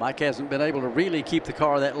corner. Mike hasn't been able to really keep the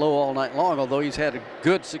car that low all night long, although he's had a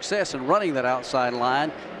good success in running that outside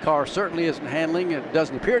line. Car certainly isn't handling. It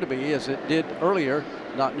doesn't appear to be as it did earlier.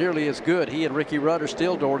 Not nearly as good. He and Ricky Rudd are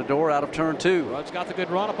still door to door out of turn 2. Rudd's got the good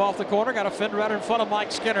run up off the corner. Got a fender right in front of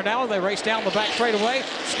Mike Skinner now. They race down the back straightaway.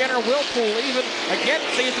 Skinner will pull even. Again,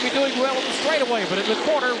 seems to be doing well in the straightaway, but in the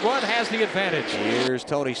corner, Rudd has the advantage. Here's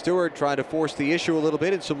Tony Stewart trying to force the issue a little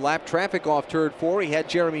bit in some lap traffic off turn 4. He had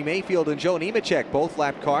Jeremy Mayfield and Joe Nemechek, both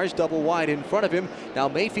lap cars, double wide in front of him. Now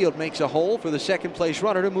Mayfield makes a hole for the 2nd place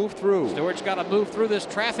runner to move through. Stewart's got to move through this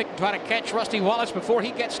traffic and try to catch Rusty Wallace before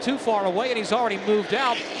he gets too far away, and he's already moved out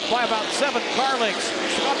by about 7 car lengths.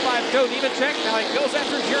 Struck by Joe Nemechek. Now he goes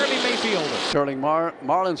after Jeremy Mayfield. Sterling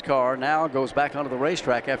Marlin's car now goes back onto the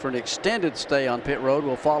racetrack after an extended stay on pit road.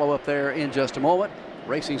 We'll follow up there in just a moment.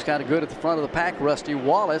 Racing's kind of good at the front of the pack. Rusty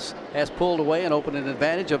Wallace has pulled away and opened an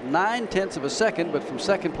advantage of 9/10 of a second, but from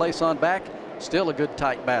 2nd place on back, still a good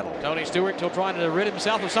tight battle. Tony Stewart still trying to rid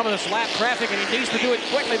himself of some of this lap traffic, and he needs to do it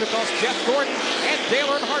quickly because Jeff Gordon and Dale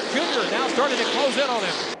Earnhardt Jr. now starting to close in on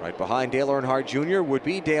him. Right behind Dale Earnhardt Jr. would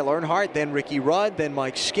be Dale Earnhardt, then Ricky Rudd, then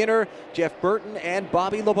Mike Skinner, Jeff Burton, and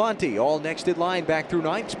Bobby Labonte. All next in line back through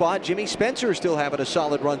 9th spot. Jimmy Spencer still having a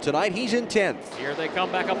solid run tonight. He's in 10th. Here they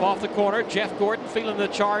come back up off the corner. Jeff Gordon feeling the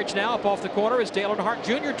charge now up off the corner as Dale Earnhardt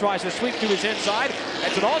Jr. tries to sweep to his inside.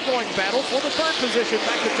 It's an ongoing battle for the 3rd position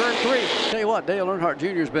back to turn 3. Tell you what, Dale Earnhardt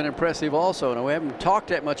Jr. has been impressive also. Now, we haven't talked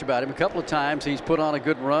that much about him. A couple of times he's put on a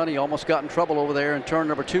good run. He almost got in trouble over there in turn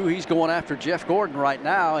number 2. He's going after Jeff Gordon right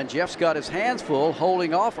now, and Jeff's got his hands full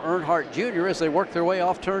holding off Earnhardt Jr. as they work their way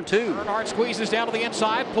off turn 2. Earnhardt squeezes down to the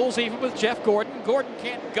inside, pulls even with Jeff Gordon. Gordon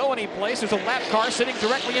can't go anyplace. There's a lap car sitting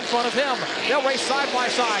directly in front of him. They'll race side by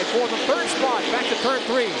side for the 3rd spot back to turn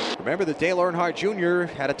 3. Remember that Dale Earnhardt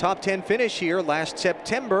Jr. had a top 10 finish here last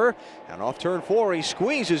September, and off turn 4 he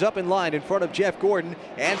squeezes up in line in front of Jeff Gordon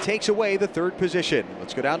and takes away the 3rd position.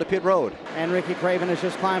 Let's go down to pit road. And Ricky Craven has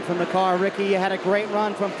just climbed from the car. Ricky, you had a great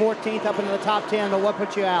run from 14th up into the top 10, but what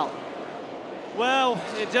put you out? Well,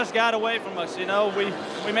 it just got away from us. You know,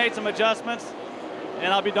 we made some adjustments,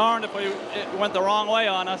 and I'll be darned if it went the wrong way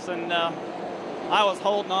on us, and I was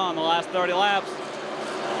holding on the last 30 laps,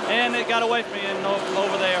 and it got away from me and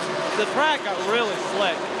over there. The track got really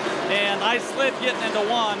slick, and I slid getting into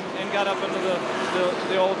 1 and got up into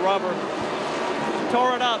the old rubber.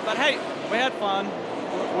 Tore it up, but hey, we had fun.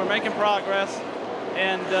 We're making progress,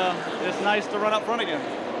 and it's nice to run up front again.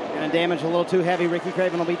 And damage a little too heavy. Ricky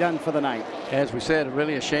Craven will be done for the night. As we said,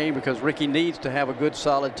 really a shame because Ricky needs to have a good,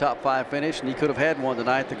 solid top 5 finish, and he could have had one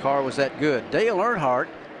tonight. The car was that good. Dale Earnhardt,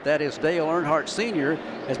 that is Dale Earnhardt Sr.,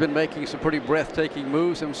 has been making some pretty breathtaking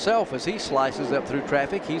moves himself as he slices up through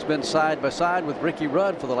traffic. He's been side by side with Ricky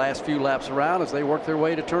Rudd for the last few laps around as they work their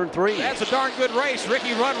way to turn 3. That's a darn good race.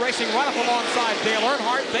 Ricky Rudd racing right up alongside Dale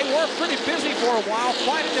Earnhardt. They were pretty busy for a while,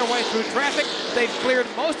 fighting their way through traffic. They've cleared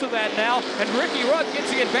most of that now, and Ricky Rudd gets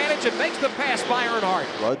the advantage and makes the pass by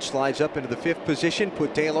Earnhardt. Rudd slides up into the 5th position,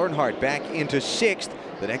 put Dale Earnhardt back into 6th.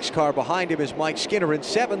 The next car behind him is Mike Skinner in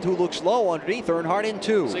 7th, who looks low underneath Earnhardt in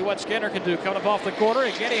 2. See what Skinner can do coming up off the corner.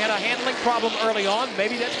 Again, he had a handling problem early on.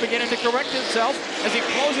 Maybe that's beginning to correct itself as he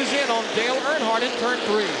closes in on Dale Earnhardt in turn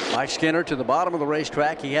 3. Mike Skinner to the bottom of the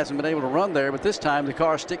racetrack. He hasn't been able to run there, but this time the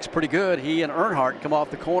car sticks pretty good. He and Earnhardt come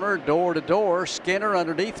off the corner, door to door. Skinner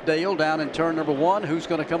underneath Dale down in turn number 1. Who's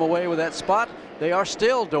going to come away with that spot? They are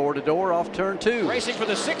still door to door off turn 2. Racing for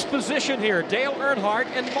the 6th position here, Dale Earnhardt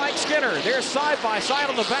and Mike Skinner. They're side by side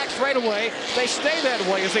on the back straightaway. They stay that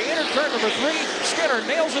way as they enter turn number 3. Skinner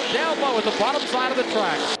nails it down low at the bottom side of the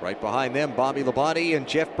track. Right behind them, Bobby Labonte and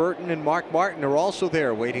Jeff Burton and Mark Martin are also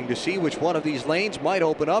there, waiting to see which one of these lanes might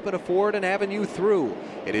open up and afford an avenue through.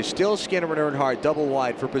 It is still Skinner and Earnhardt double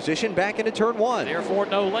wide for position back into turn 1. Therefore,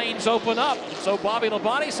 no lanes open up. So Bobby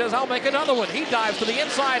Labonte says, I'll make another one. He dives to the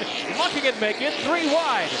inside, looking at making 3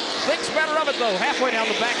 wide. Thinks better of it, though. Halfway down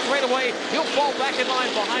the back straightaway, he'll fall back in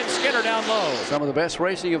line behind Skinner down low. Some of the best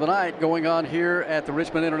racing of the night going on here at the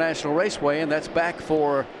Richmond International Raceway, and that's back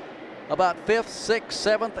for about 5th, 6th,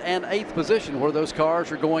 7th, and 8th position where those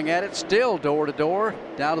cars are going at it. Still door to door.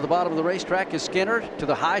 Down to the bottom of the racetrack is Skinner. To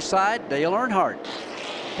the high side, Dale Earnhardt.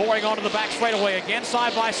 Pouring onto the back straightaway again,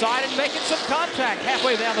 side by side, and making some contact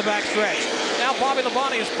halfway down the back stretch. Now Bobby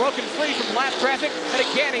Labonte is broken free from lap traffic, and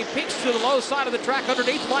again he peeks to the low side of the track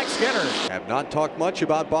underneath Mike Skinner. Have not talked much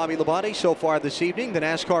about Bobby Labonte so far this evening. The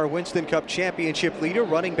NASCAR Winston Cup Championship leader,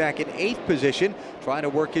 running back in 8th position, trying to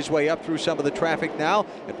work his way up through some of the traffic now.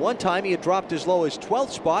 At one time he had dropped as low as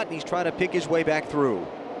 12th spot, and he's trying to pick his way back through.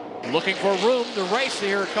 Looking for room to race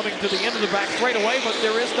here, coming to the end of the back straightaway, but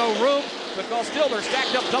there is no room because still they're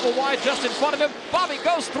stacked up double wide just in front of him. Bobby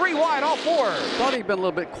goes 3 wide, all 4. Thought he'd been a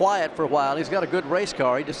little bit quiet for a while. He's got a good race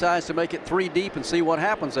car. He decides to make it 3 deep and see what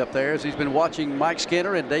happens up there as he's been watching Mike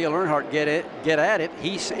Skinner and Dale Earnhardt get at it.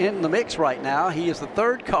 He's in the mix right now. He is the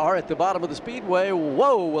 3rd car at the bottom of the speedway.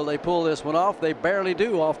 Whoa, will they pull this one off? They barely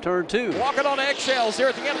do off turn 2. Walking on eggshells here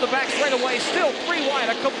at the end of the back straightaway. Still 3 wide,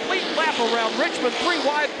 a complete lap around Richmond. 3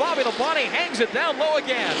 wide, Bobby Labonte hangs it down low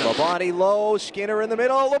again. Labonte low, Skinner in the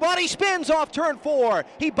middle. Labonte spins off turn 4.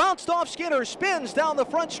 He bounced off Skinner, spins down the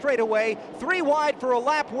front straightaway. 3 wide for a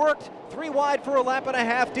lap worked. 3 wide for a lap and a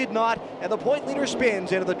half did not. And the point leader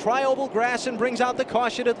spins into the tri-oval grass and brings out the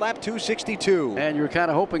caution at lap 262. And you were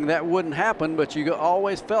kind of hoping that wouldn't happen, but you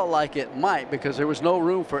always felt like it might because there was no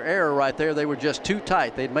room for error right there. They were just too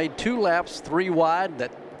tight. They'd made 2 laps, 3 wide.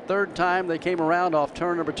 That 3rd time they came around off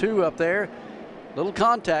turn number 2 up there. Little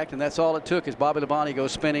contact, and that's all it took as Bobby Labonte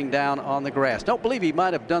goes spinning down on the grass. Don't believe he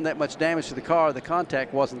might have done that much damage to the car. The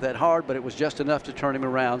contact wasn't that hard, but it was just enough to turn him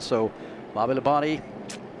around. So Bobby Labonte,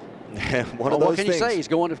 one of those what can things. you say? He's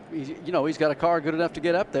going to, he's got a car good enough to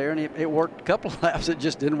get up there, and it worked a couple of laps. It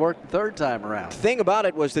just didn't work the 3rd time around. The thing about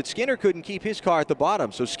it was that Skinner couldn't keep his car at the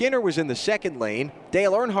bottom, so Skinner was in the 2nd lane.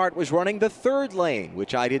 Dale Earnhardt was running the 3rd lane,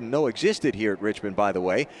 which I didn't know existed here at Richmond, by the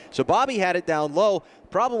way. So Bobby had it down low.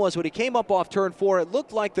 Problem was when he came up off turn 4, it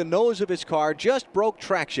looked like the nose of his car just broke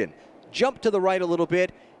traction. Jumped to the right a little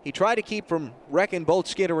bit, He tried to keep from wrecking both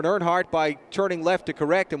Skinner and Earnhardt by turning left to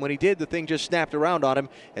correct, and when he did, the thing just snapped around on him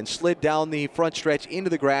and slid down the front stretch into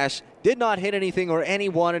the grass. Did not hit anything or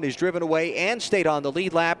anyone and is driven away and stayed on the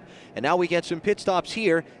lead lap. And now we get some pit stops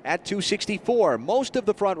here at 264. Most of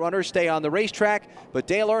the front runners stay on the racetrack, but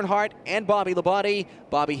Dale Earnhardt and Bobby Labonte,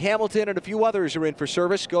 Bobby Hamilton, and a few others are in for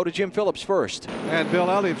service. Go to Jim Phillips first. And Bill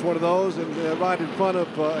Elliott's one of those, and right in front of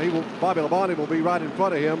Bobby Labonte will be right in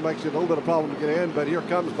front of him. Makes it a little bit of a problem to get in, but here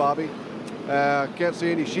comes Bobby. Can't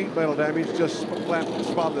see any sheet metal damage, just flat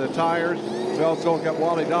spot of the tires. We also got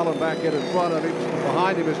Wally Dolan back in front of him.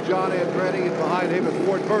 Behind him is John Andretti, and behind him is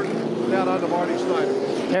Ward Burton, down under Marty Snyder.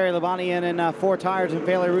 Terry Labonte in 4 tires and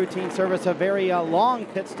fairly routine service. A very long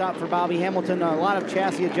pit stop for Bobby Hamilton. A lot of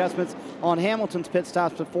chassis adjustments on Hamilton's pit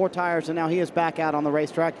stops with 4 tires, and now he is back out on the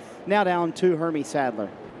racetrack. Now down to Hermie Sadler.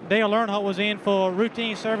 Dale Earnhardt was in for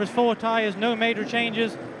routine service, 4 tires, no major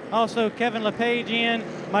changes. Also Kevin LePage in,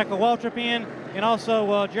 Michael Waltrip in, and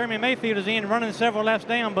also Jeremy Mayfield is in, running several laps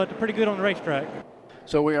down, but pretty good on the racetrack.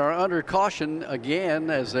 So we are under caution again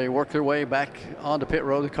as they work their way back onto pit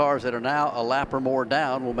road. The cars that are now a lap or more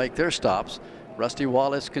down will make their stops. Rusty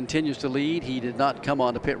Wallace continues to lead. He did not come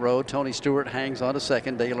onto pit road. Tony Stewart hangs on to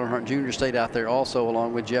second. Dale Earnhardt Jr. stayed out there also,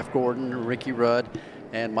 along with Jeff Gordon, Ricky Rudd,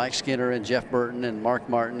 and Mike Skinner and Jeff Burton and Mark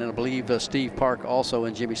Martin, and I believe Steve Park also,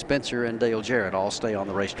 and Jimmy Spencer and Dale Jarrett all stay on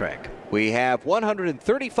the racetrack. We have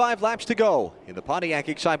 135 laps to go in the Pontiac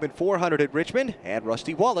Excitement 400 at Richmond, and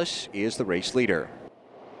Rusty Wallace is the race leader.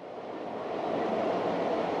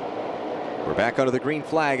 We're back under the green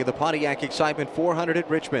flag in the Pontiac Excitement 400 at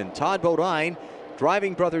Richmond. Todd Bodine,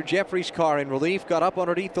 driving brother Jeffrey's car in relief, got up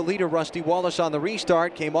underneath the leader Rusty Wallace on the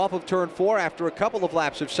restart, came off of turn 4 after a couple of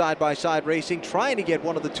laps of side-by-side racing, trying to get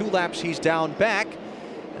one of the 2 laps he's down back,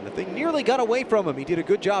 and the thing nearly got away from him. He did a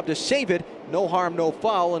good job to save it. No harm, no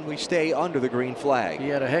foul, and we stay under the green flag. He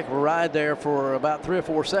had a heck of a ride there for about 3 or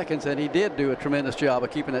 4 seconds, and he did do a tremendous job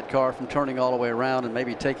of keeping that car from turning all the way around and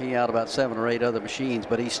maybe taking out about 7 or 8 other machines,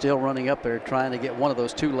 but he's still running up there trying to get one of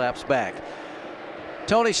those 2 laps back.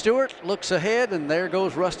 Tony Stewart looks ahead, and there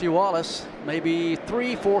goes Rusty Wallace, maybe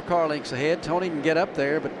 3-4 car lengths ahead. Tony can get up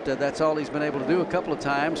there, but that's all he's been able to do a couple of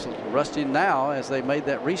times. Rusty now, as they made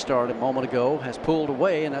that restart a moment ago, has pulled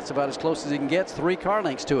away, and that's about as close as he can get, 3 car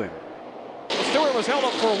lengths to him. Well, Stewart was held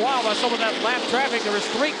up for a while by some of that lap traffic. There was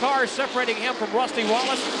 3 cars separating him from Rusty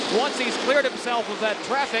Wallace. Once he's cleared himself of that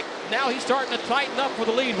traffic, now he's starting to tighten up for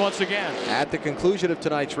the lead once again. At the conclusion of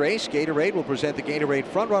tonight's race, Gatorade will present the Gatorade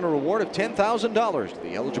Frontrunner Award of $10,000 to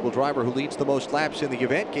the eligible driver who leads the most laps in the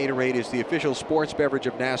event. Gatorade is the official sports beverage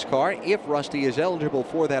of NASCAR. If Rusty is eligible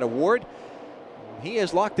for that award, he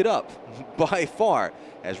has locked it up by far,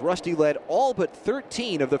 as Rusty led all but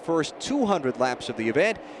 13 of the first 200 laps of the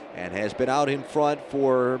event and has been out in front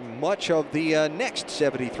for much of the next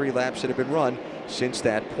 73 laps that have been run since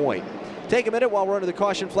that point. Take a minute while we're under the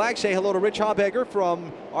caution flag. Say hello to Rich Habegger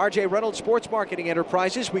from R.J. Reynolds Sports Marketing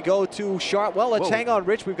Enterprises. We go to Well, let's hang on,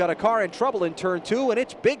 Rich. We've got a car in trouble in turn 2, and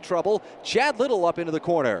it's big trouble. Chad Little up into the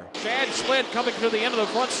corner. Chad slid coming to the end of the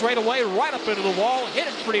front straightaway, right up into the wall, hit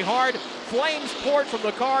it pretty hard. Flames poured from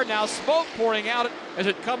the car, now smoke pouring out as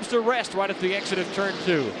it comes to rest right at the exit of turn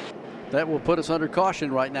 2. That will put us under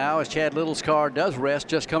caution right now as Chad Little's car does rest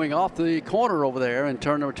just coming off the corner over there in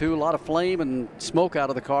turn number 2. A lot of flame and smoke out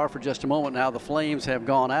of the car for just a moment now. The flames have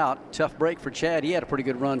gone out. Tough break for Chad. He had a pretty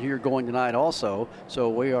good run here going tonight also. So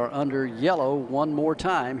we are under yellow one more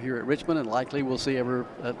time here at Richmond, and likely we'll see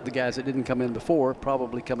the guys that didn't come in before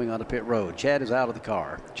probably coming onto pit road. Chad is out of the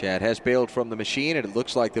car. Chad has bailed from the machine, and it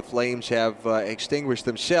looks like the flames have extinguished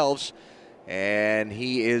themselves. And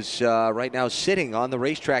he is right now sitting on the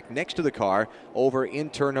racetrack next to the car over in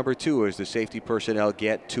turn number 2 as the safety personnel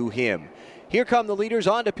get to him. Here come the leaders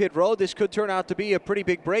onto pit road. This could turn out to be a pretty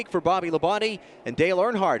big break for Bobby Labonte and Dale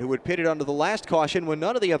Earnhardt, who had pitted under the last caution when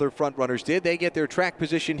none of the other front runners did. They get their track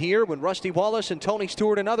position here when Rusty Wallace and Tony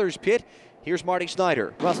Stewart and others pit. Here's Marty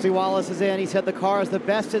Snyder. Rusty Wallace is in. He said the car is the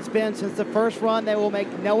best it's been since the first run. They will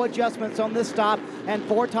make no adjustments on this stop, and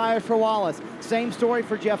 4 tires for Wallace. Same story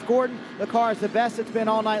for Jeff Gordon. The car is the best it's been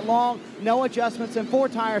all night long. No adjustments and 4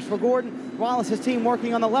 tires for Gordon. Wallace's team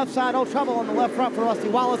working on the left side. Oh, trouble on the left front for Rusty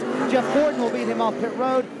Wallace. Jeff Gordon will beat him off pit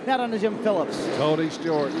road. Now down to Jim Phillips. Tony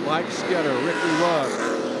Stewart, Mike Skinner, Ricky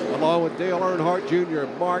Rudd, along with Dale Earnhardt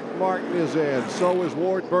Jr. Mark Martin is in. So is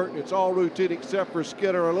Ward Burton. It's all routine except for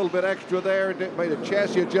Skinner. A little bit extra there. Made a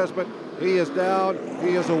chassis adjustment. He is down.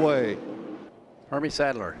 He is away. Hermie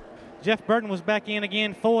Sadler. Jeff Burton was back in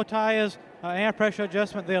again. 4 tires, air pressure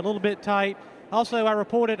adjustment. They're a little bit tight. Also, I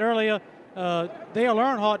reported earlier, Dale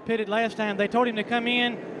Earnhardt pitted last time. They told him to come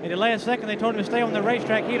in. At the last second, they told him to stay on the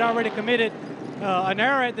racetrack. He'd already committed an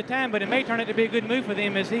error at the time, but it may turn out to be a good move for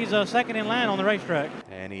them as he's second in line on the racetrack.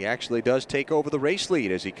 And he actually does take over the race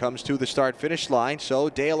lead as he comes to the start-finish line. So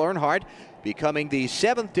Dale Earnhardt becoming the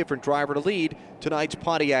 7th different driver to lead tonight's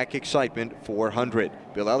Pontiac Excitement 400.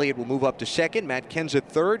 Bill Elliott will move up to second, Matt Kenseth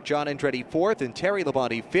third, John Andretti fourth, and Terry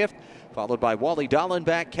Labonte fifth, followed by Wally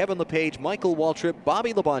Dallenbach, Kevin LePage, Michael Waltrip,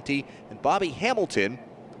 Bobby Labonte, and Bobby Hamilton.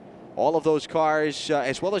 All of those cars,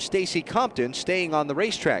 as well as Stacy Compton, staying on the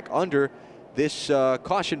racetrack under this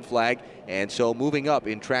caution flag, and so moving up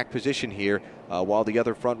in track position here while the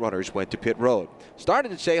other front runners went to pit road. Started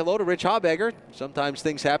to say hello to Rich Habegger. Sometimes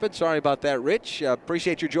things happen. Sorry about that, Rich.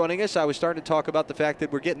 Appreciate you joining us. I was starting to talk about the fact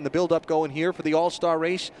that we're getting the build-up going here for the All-Star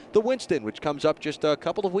race, the Winston, which comes up just a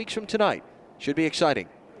couple of weeks from tonight. Should be exciting.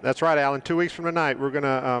 That's right, Alan. 2 weeks from tonight, we're going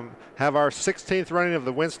to have our 16th running of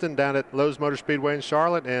the Winston down at Lowe's Motor Speedway in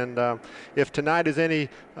Charlotte. And if tonight is any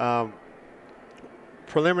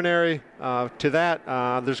preliminary to that,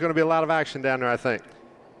 there's going to be a lot of action down there, I think.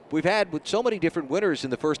 We've had, with so many different winners in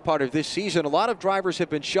the first part of this season, a lot of drivers have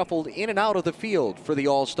been shuffled in and out of the field for the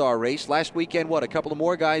All-Star race. Last weekend, a couple of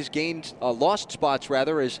more guys lost spots,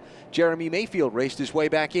 as Jeremy Mayfield raced his way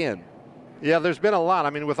back in. Yeah, there's been a lot. I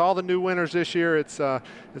mean, with all the new winners this year, it's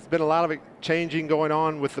been a lot of changing going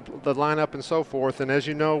on with the lineup and so forth. And as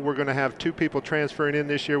you know, we're going to have 2 people transferring in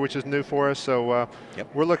this year, which is new for us. So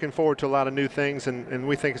we're looking forward to a lot of new things, and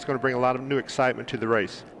we think it's going to bring a lot of new excitement to the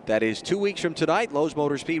race. That is 2 weeks from tonight, Lowe's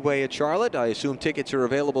Motor Speedway at Charlotte. I assume tickets are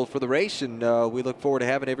available for the race, and we look forward to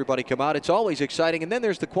having everybody come out. It's always exciting. And then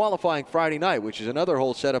there's the qualifying Friday night, which is another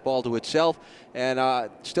whole setup all to itself. And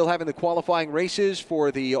still having the qualifying races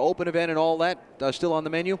for the open event and all that still on the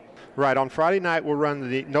menu? Right. On Friday night, we'll run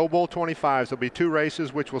the No Bull 25s. There'll be 2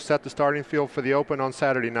 races, which will set the starting field for the Open on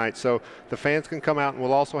Saturday night. So the fans can come out, and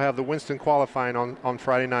we'll also have the Winston qualifying on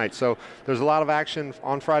Friday night. So there's a lot of action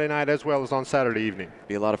on Friday night as well as on Saturday evening.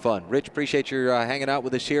 Be a lot of fun. Rich, appreciate your hanging out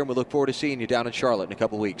with us here, and we look forward to seeing you down in Charlotte in a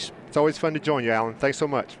couple weeks. It's always fun to join you, Alan. Thanks so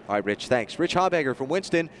much. All right, Rich, thanks. Rich Habegger from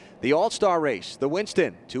Winston, the All-Star race, the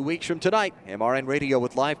Winston, 2 weeks from tonight. MRN Radio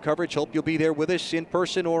with live coverage. Hope you'll be there with us in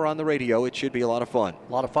person or on the radio. It should be a lot of fun.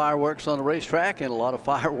 A lot of fireworks on the racetrack and a lot of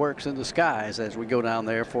fireworks in the skies as we go down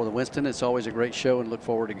there for the Winston. It's always a great show, and look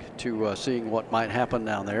forward to seeing what might happen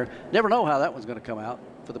down there. Never know how that one's going to come out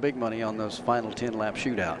for the big money on those final 10-lap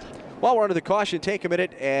shootouts. While we're under the caution, take a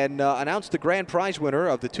minute and announce the grand prize winner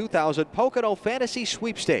of the 2000 Pocono Fantasy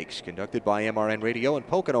Sweepstakes, conducted by MRN Radio and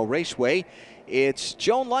Pocono Raceway. It's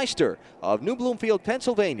Joan Leister of New Bloomfield,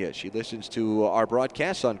 Pennsylvania. She listens to our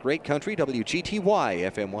broadcasts on Great Country, WGTY,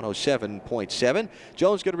 FM 107.7.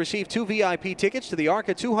 Joan's going to receive 2 VIP tickets to the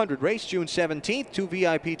ARCA 200 race June 17th, 2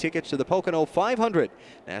 VIP tickets to the Pocono 500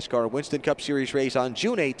 NASCAR Winston Cup Series race on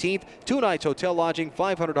June 18th, 2 nights hotel lodging,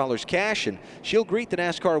 $500 cash, and she'll greet the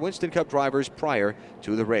NASCAR Winston Cup drivers prior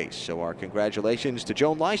to the race. So our congratulations to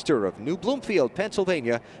Joan Leister of New Bloomfield,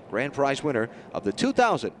 Pennsylvania, grand prize winner of the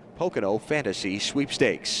 2000 Pocono Fantasy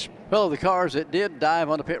Sweepstakes. Well, the cars that did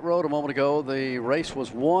dive on the pit road a moment ago, the race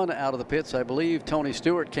was won out of the pits. I believe Tony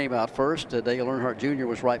Stewart came out first. Dale Earnhardt Jr.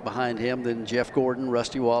 was right behind him. Then Jeff Gordon,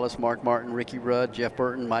 Rusty Wallace, Mark Martin, Ricky Rudd, Jeff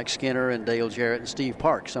Burton, Mike Skinner, and Dale Jarrett and Steve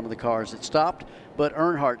Park, some of the cars that stopped. But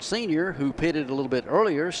Earnhardt Sr., who pitted a little bit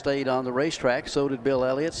earlier, stayed on the racetrack. So did Bill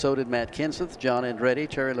Elliott, so did Matt Kenseth, John Andretti,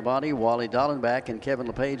 Terry Labonte, Wally Dallenbach, and Kevin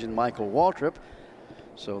LePage and Michael Waltrip.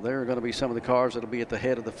 So there are going to be some of the cars that will be at the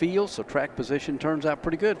head of the field, so track position turns out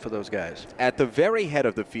pretty good for those guys. At the very head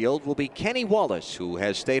of the field will be Kenny Wallace, who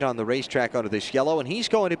has stayed on the racetrack under this yellow, and he's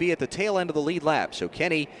going to be at the tail end of the lead lap. So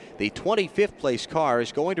Kenny, the 25th place car,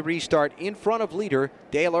 is going to restart in front of leader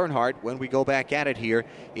Dale Earnhardt when we go back at it here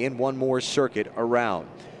in one more circuit around.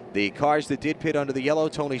 The cars that did pit under the yellow,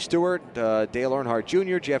 Tony Stewart, Dale Earnhardt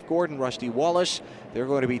Jr., Jeff Gordon, Rusty Wallace, they're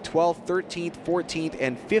going to be 12th, 13th, 14th,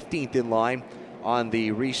 and 15th in line on the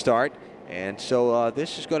restart. And so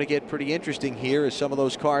this is going to get pretty interesting here as some of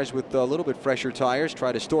those cars with a little bit fresher tires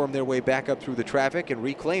try to storm their way back up through the traffic and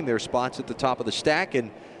reclaim their spots at the top of the stack. And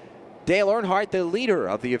Dale Earnhardt, the leader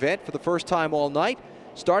of the event for the first time all night,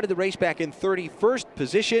 started the race back in 31st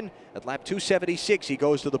position. At lap 276, he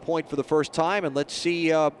goes to the point for the first time, and let's see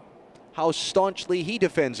how staunchly he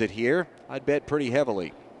defends it here. I'd bet pretty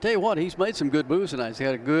heavily. Tell you what, he's made some good moves tonight. He's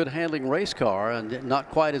got a good handling race car, and not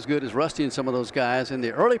quite as good as Rusty and some of those guys in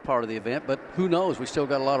the early part of the event, but who knows? We still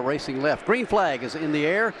got a lot of racing left. Green flag is in the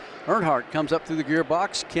air. Earnhardt comes up through the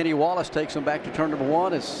gearbox. Kenny Wallace takes him back to turn number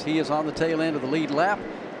 1 as he is on the tail end of the lead lap.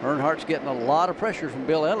 Earnhardt's getting a lot of pressure from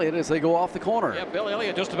Bill Elliott as they go off the corner. Yeah, Bill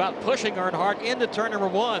Elliott just about pushing Earnhardt into turn number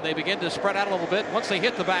 1. They begin to spread out a little bit once they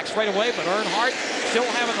hit the back straightaway, but Earnhardt still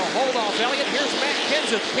having to hold off Elliott. Here's Matt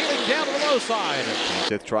Kenseth peeling down to the low side.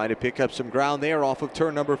 Kenseth trying to pick up some ground there off of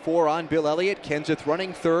turn number 4 on Bill Elliott. Kenseth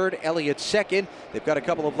running third, Elliott second. They've got a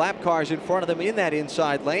couple of lap cars in front of them in that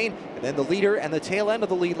inside lane, and then the leader and the tail end of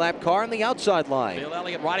the lead lap car on the outside line. Bill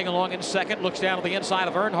Elliott riding along in second, looks down to the inside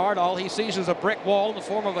of Earnhardt. All he sees is a brick wall in the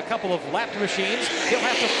form of a couple of lap machines. He'll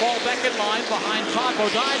have to fall back in line behind Todd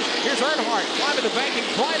Bodine. Here's Earnhardt climbing the banking,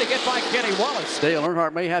 trying to get by Kenny Wallace. Dale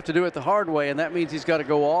Earnhardt may have to do it the hard way, and that means he's got to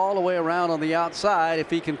go all the way around on the outside if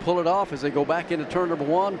he can pull it off as they go back into turn number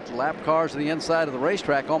 1. The lap cars to the inside of the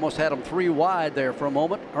racetrack almost had him 3 wide there for a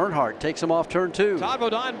moment. Earnhardt takes him off turn 2. Todd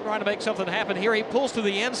Bodine trying to make something happen here. He pulls to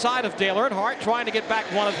the inside of Dale Earnhardt, trying to get back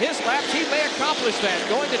one of his laps. He may accomplish that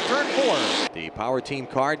going to turn 4. The Power Team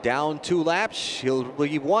car down 2 laps. He'll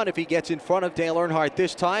leave 1 if he gets in front of Dale Earnhardt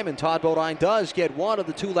this time, and Todd Bodine does get 1 of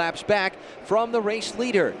the 2 laps back from the race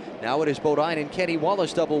leader. Now it is Bodine and Kenny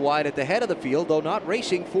Wallace double wide at the head of the field, though not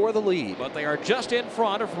racing for the lead. But they are just in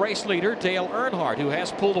front of race leader Dale Earnhardt, who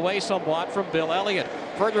has pulled away somewhat from Bill Elliott.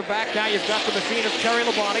 Further back now, you've got the machine of Terry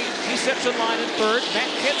Labonte. He sits in line in third. Matt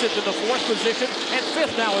Kenseth in the 4th position, and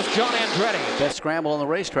 5th now is John Andretti. Best scramble on the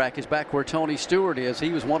racetrack is back where Tony Stewart is.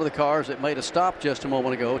 He was one of the cars that made a stop just a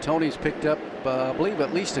moment ago. Tony's picked up, I believe,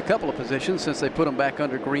 at least a couple of positions since they put him back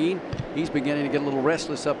under green. He's beginning to get a little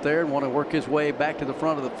restless up there and want to work his way back to the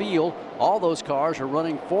front of the field. All those cars are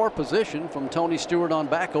running for position from Tony Stewart on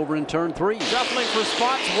back over in turn 3. Shuffling for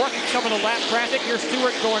spots, working some of the lap traffic. Here's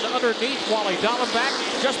Stewart going underneath Wally Dallenbach.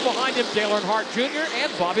 Just behind him, Dale Earnhardt Jr.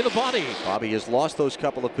 and Bobby Labonte. Bobby has lost those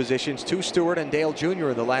couple of positions to Stewart and Dale Jr.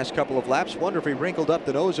 in the last couple of laps. Wonder if he wrinkled up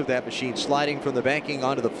the nose of that machine, sliding from the banking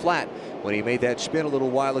onto the flat when he made that spin a little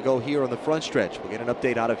while ago here on the front stretch. We'll get an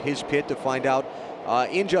update out of his pit to find out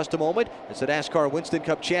in just a moment, as the NASCAR Winston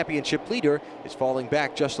Cup Championship leader is falling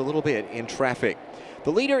back just a little bit in traffic.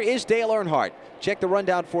 The leader is Dale Earnhardt. Check the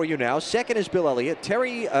rundown for you now. Second is Bill Elliott.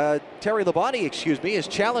 Terry Labonte, is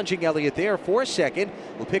challenging Elliott there for second.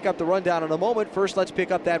 We'll pick up the rundown in a moment. First, let's pick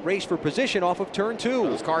up that race for position off of turn 2.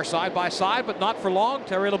 Those cars side by side, but not for long.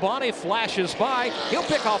 Terry Labonte flashes by. He'll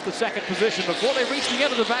pick off the 2nd position before they reach the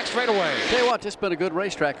end of the back straightaway. Tell you what, this has been a good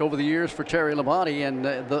racetrack over the years for Terry Labonte, and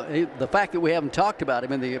the fact that we haven't talked about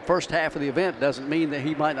him in the first half of the event doesn't mean that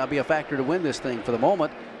he might not be a factor to win this thing for the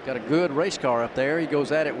moment. Got a good race car up there. He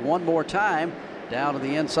goes at it one more time. Down to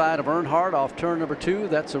the inside of Earnhardt off turn number 2.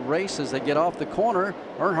 That's a race as they get off the corner.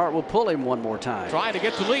 Earnhardt will pull him one more time. Trying to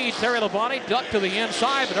get the lead. Terry Labonte ducked to the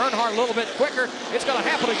inside, but Earnhardt a little bit quicker. It's going to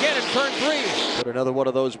happen again in turn 3. Put another one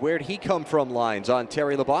of those where'd he come from lines on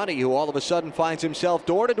Terry Labonte, who all of a sudden finds himself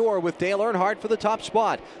door to door with Dale Earnhardt for the top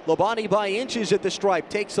spot. Labonte by inches at the stripe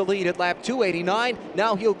takes the lead at lap 289.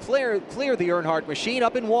 Now he'll clear the Earnhardt machine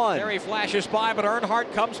up in 1. Terry flashes by, but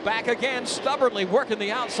Earnhardt comes back again, stubbornly working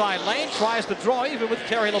the outside lane, tries to draw even with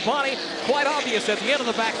Terry Labonte. Quite obvious at the end of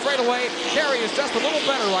the back straightaway. Terry is just a little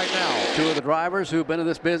better right now. 2 of the drivers who've been in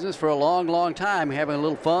this business for a long, long time having a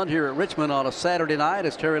little fun here at Richmond on a Saturday night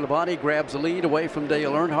as Terry Labonte grabs the lead away from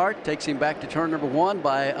Dale Earnhardt, takes him back to turn number 1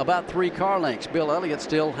 by about 3 car lengths. Bill Elliott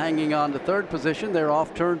still hanging on to 3rd position. They're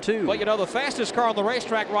off turn 2. Well, you know, the fastest car on the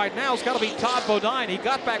racetrack right now has got to be Todd Bodine. He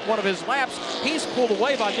got back one of his laps. He's pulled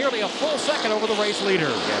away by nearly a full second over the race leader.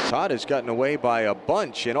 Yeah, Todd has gotten away by a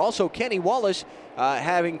bunch, and also Kenny Wallace,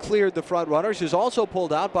 having cleared the front runners, is also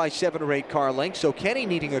pulled out by 7 or 8 car lengths. So Kenny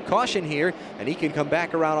needing a caution here, and he can come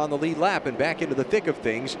back around on the lead lap and back into the thick of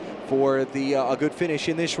things for a good finish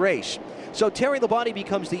in this race. So Terry Labonte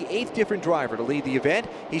becomes the 8th different driver to lead the event.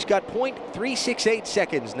 He's got .368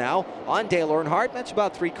 seconds now on Dale Earnhardt. That's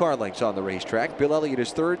about 3 car lengths on the racetrack. Bill Elliott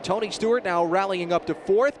is 3rd. Tony Stewart now rallying up to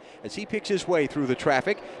 4th as he picks his way through the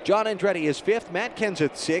traffic. John Andretti is 5th. Matt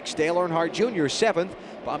Kenseth 6th. Dale Earnhardt Jr. 7th.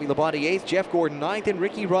 Bobby Labonte 8th. Jeff Gordon 9th. And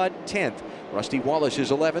Ricky Rudd 10th. Rusty Wallace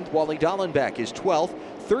is 11th. Wally Dallenbach is 12th.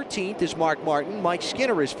 13th is Mark Martin. Mike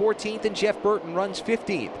Skinner is 14th, and Jeff Burton runs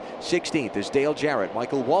 15th. 16th is Dale Jarrett.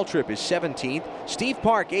 Michael Waltrip is 17th. Steve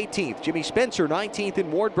Park 18th. Jimmy Spencer 19th,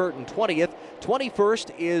 and Ward Burton 20th.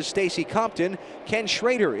 21st is Stacy Compton. Ken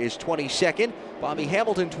Schrader is 22nd. Bobby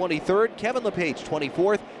Hamilton 23rd. Kevin LePage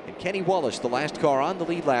 24th. And Kenny Wallace, the last car on the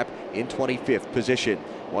lead lap, in 25th position.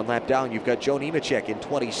 1 lap down, you've got Joe Nemechek in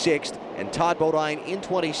 26th and Todd Bodine in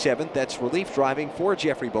 27th. That's relief driving for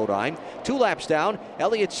Jeffrey Bodine. 2 laps down,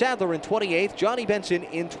 Elliott Sadler in 28th, Johnny Benson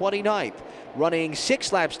in 29th. Running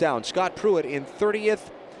 6 laps down, Scott Pruitt in 30th.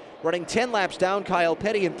 Running 10 laps down, Kyle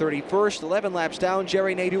Petty in 31st. 11 laps down,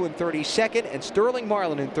 Jerry Nadeau in 32nd. And Sterling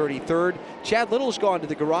Marlin in 33rd. Chad Little's gone to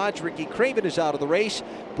the garage. Ricky Craven is out of the race.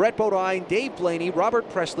 Brett Bodine, Dave Blaney, Robert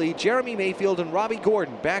Presley, Jeremy Mayfield, and Robbie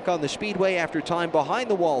Gordon back on the speedway after time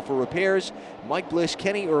behind the wall for repairs. Mike Bliss,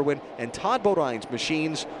 Kenny Irwin, and Todd Bodine's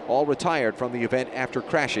machines all retired from the event after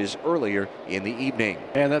crashes earlier in the evening.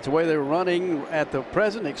 And that's the way they're running at the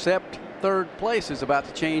present, except third place is about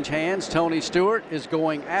to change hands. Tony Stewart is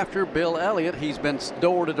going after Bill Elliott. He's been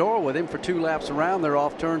door to door with him for 2 laps around. They're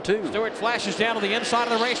off turn 2. Stewart flashes down to the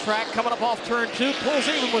inside of the racetrack, coming up off turn 2, pulls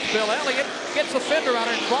even with Bill Elliott, gets the fender out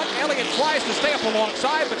in front. Elliott tries to stay up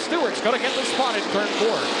alongside, but Stewart's going to get the spot in turn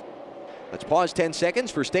 4. Let's pause 10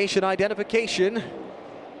 seconds for station identification.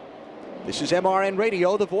 This is MRN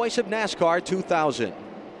Radio, the voice of NASCAR 2000.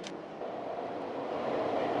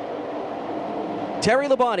 Terry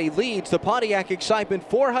Labonte leads the Pontiac Excitement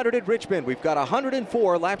 400 at Richmond. We've got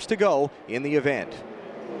 104 laps to go in the event.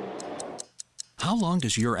 How long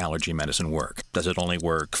does your allergy medicine work? Does it only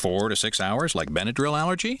work 4 to 6 hours like Benadryl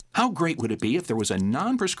allergy? How great would it be if there was a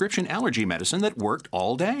non-prescription allergy medicine that worked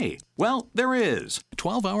all day? Well, there is.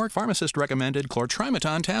 12-hour pharmacist-recommended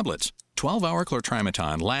chlortrimeton tablets. 12-hour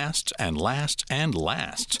chlortrimeton lasts and lasts and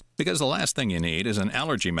lasts. Because the last thing you need is an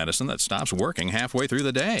allergy medicine that stops working halfway through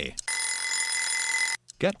the day.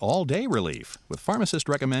 Get all-day relief with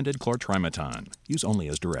pharmacist-recommended chlortrimeton. Use only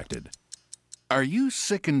as directed. Are you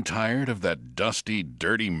sick and tired of that dusty,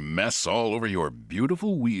 dirty mess all over your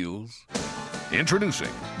beautiful wheels?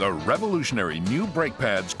 Introducing the revolutionary new brake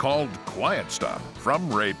pads called Quiet Stop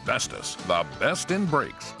from Ray Bestis, the best in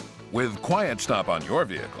brakes. With Quiet Stop on your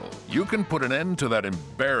vehicle, you can put an end to that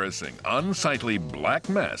embarrassing, unsightly black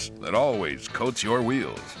mess that always coats your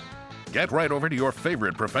wheels. Get right over to your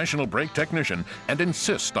favorite professional brake technician and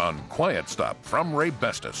insist on Quiet Stop from Ray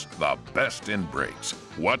Bestis, the best in brakes.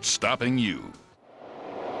 What's stopping you?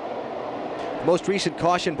 The most recent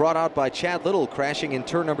caution brought out by Chad Little, crashing in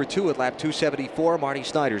turn number 2 at lap 274. Marty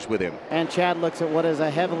Snyder's with him. And Chad looks at what is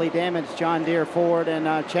a heavily damaged John Deere Ford. And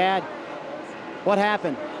Chad, what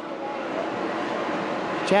happened?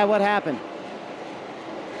 Chad, what happened?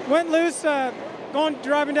 Went loose,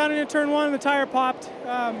 driving down into turn 1 and the tire popped.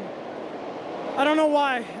 I don't know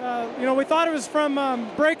why. We thought it was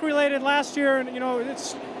from brake related last year, and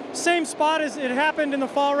it's same spot as it happened in the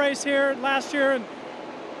fall race here last year, and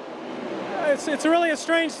it's really a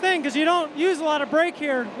strange thing because you don't use a lot of brake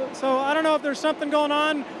here. So I don't know if there's something going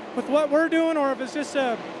on with what we're doing or if it's just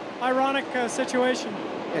a ironic situation.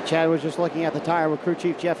 Yeah, Chad was just looking at the tire with crew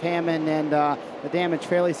chief Jeff Hammond, and the damage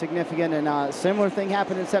fairly significant. And a similar thing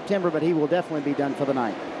happened in September, but he will definitely be done for the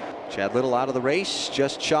night. Chad Little out of the race,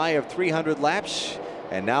 just shy of 300 laps.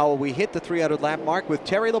 And now we hit the 300 lap mark with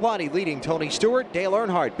Terry Labonte leading Tony Stewart, Dale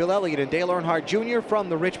Earnhardt, Bill Elliott, and Dale Earnhardt Jr. from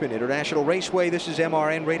the Richmond International Raceway. This is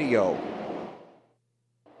MRN Radio.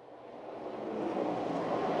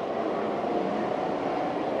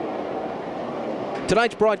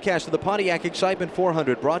 Tonight's broadcast of the Pontiac Excitement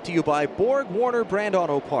 400 brought to you by Borg Warner Brand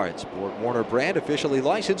Auto Parts. Borg Warner Brand officially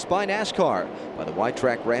licensed by NASCAR. By the Wide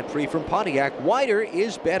Track Grand Prix from Pontiac, wider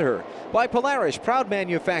is better. By Polaris, proud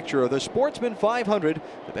manufacturer of the Sportsman 500,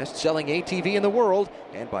 the best-selling ATV in the world.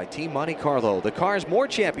 And by Team Monte Carlo, the cars more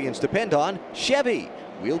champions depend on. Chevy,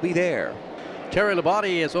 we'll be there. Terry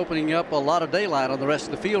Labonte is opening up a lot of daylight on the rest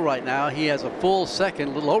of the field right now. He has a full second,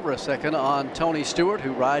 a little over a second, on Tony Stewart,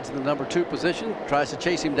 who rides in the number 2 position, tries to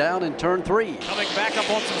chase him down in turn 3. Coming back up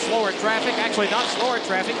on some slower traffic, actually not slower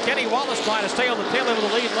traffic. Kenny Wallace trying to stay on the tail end of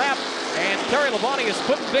the lead lap, and Terry Labonte is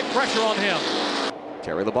putting big pressure on him.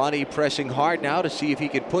 Terry Labonte pressing hard now to see if he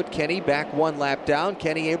can put Kenny back 1 lap down.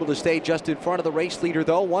 Kenny able to stay just in front of the race leader,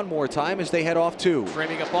 though, one more time as they head off 2.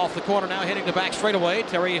 Framing up off the corner now, hitting the back straightaway.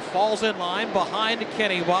 Terry falls in line behind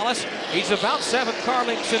Kenny Wallace. He's about 7 car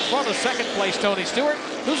lengths in front of second place Tony Stewart,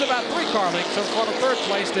 who's about 3 car lengths in front of third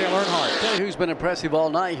place Dale Earnhardt. Tell you who's been impressive all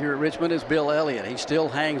night here at Richmond is Bill Elliott. He still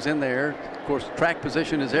hangs in there. Of course, track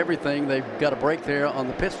position is everything. They've got a break there on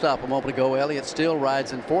the pit stop a moment ago. Elliott still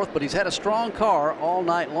rides in 4th, but he's had a strong car all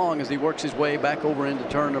night long as he works his way back over into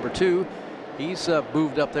turn number 2. He's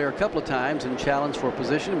moved up there a couple of times and challenged for a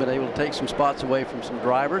position, been able to take some spots away from some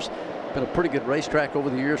drivers. Been a pretty good racetrack over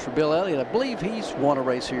the years for Bill Elliott. I believe he's won a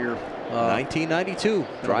race here. 1992,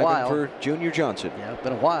 driving for Junior Johnson. Yeah, it's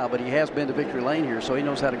been a while, but he has been to victory lane here, so he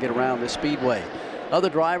knows how to get around this speedway. Other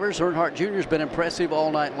drivers, Earnhardt Jr. has been impressive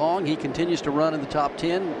all night long. He continues to run in the top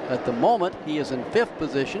 10. At the moment, he is in 5th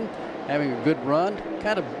position, having a good run.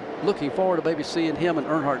 Kind of looking forward to maybe seeing him and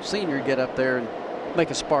Earnhardt Sr. get up there and make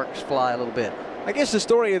a sparks fly a little bit. I guess the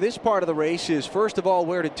story of this part of the race is, first of all,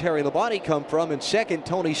 where did Terry Labonte come from? And second,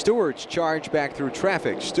 Tony Stewart's charge back through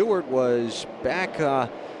traffic. Stewart was back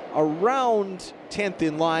around 10th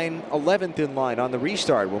in line, 11th in line on the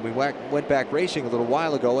restart when we went back racing a little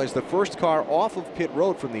while ago as the first car off of pit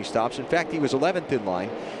road from these stops. In fact, he was 11th in line.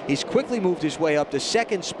 He's quickly moved his way up to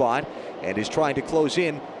second spot and is trying to close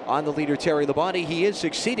in on the leader, Terry Labonte. He is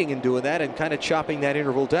succeeding in doing that and kind of chopping that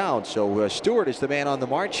interval down. So Stewart is the man on the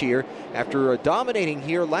march here after dominating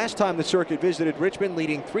here last time the circuit visited Richmond,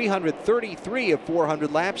 leading 333 of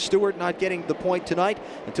 400 laps. Stewart not getting the point tonight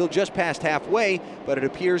until just past halfway, but it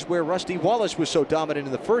appears where Rusty Wallace was so dominant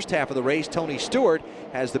in the first half of the race, Tony Stewart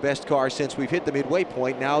has the best car since we've hit the midway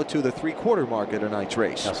point, now to the three-quarter mark of tonight's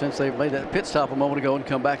race. Now, since they've made that pit stop a moment ago and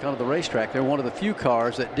come back onto the racetrack, they're one of the few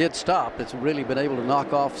cars that did stop that's really been able to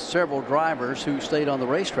knock off several drivers who stayed on the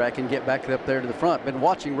racetrack and get back up there to the front. Been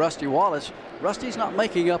watching Rusty Wallace. Rusty's not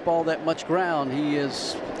making up all that much ground.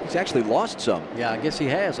 He's actually lost some. Yeah, I guess he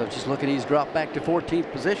has. I was just looking, he's dropped back to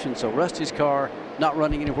 14th position. So Rusty's car not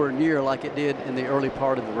running anywhere near like it did in the early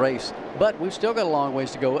part of the race. But we've still got a long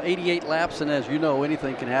ways to go. 88 laps, and as you know,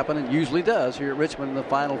 anything can happen, and usually does here at Richmond in the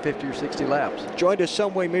final 50 or 60 laps. Joined us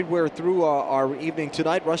some way midway through our evening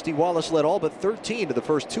tonight. Rusty Wallace led all but 13 of the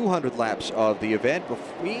first 200 laps of the event.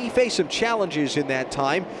 He faced some challenges in that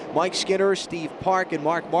time. Mike Skinner, Steve Park, and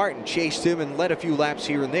Mark Martin chased him and led a few laps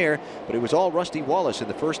here and there, but it was all Rusty Wallace in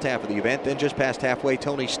the first half of the event. Then just past halfway,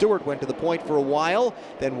 Tony Stewart went to the point for a while,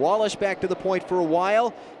 then Wallace back to the point for a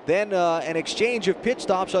while. Then an exchange of pit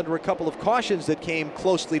stops under a couple of cautions that came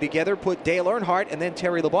closely together put Dale Earnhardt and then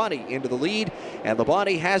Terry Labonte into the lead. And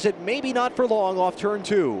Labonte has it, maybe not for long, off turn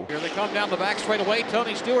 2. Here they come down the back straightaway.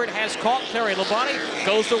 Tony Stewart has caught Terry Labonte.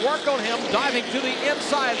 Goes to work on him, diving to the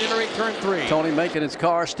inside, entering turn 3. Tony making his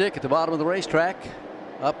car stick at the bottom of the racetrack.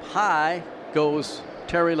 Up high goes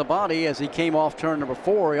Terry Labonte as he came off turn number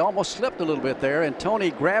 4. He almost slipped a little bit there, and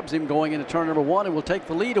Tony grabs him going into turn number 1 and will take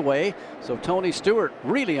the lead away. So Tony Stewart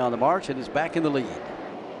really on the march and is back in the lead.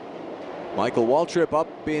 Michael Waltrip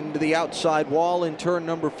up into the outside wall in turn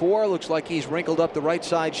number 4. Looks like he's wrinkled up the right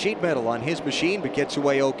side sheet metal on his machine, but gets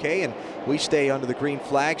away okay, and we stay under the green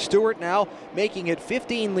flag. Stewart now making it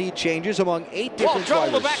 15 lead changes among 8 different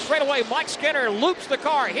trouble drivers. the back straightaway. Mike Skinner loops the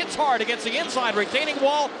car, hits hard against the inside retaining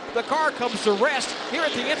wall. The car comes to rest here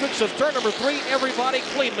at the entrance of turn number 3. Everybody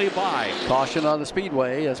cleanly by. Caution on the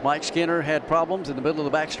speedway as Mike Skinner had problems in the middle of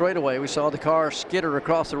the back straightaway. We saw the car skitter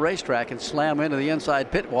across the racetrack and slam into the inside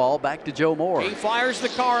pit wall. Back to Joe Moore. He fires the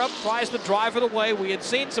car up, tries to drive it away. We had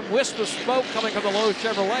seen some wisps of smoke coming from the Lowe's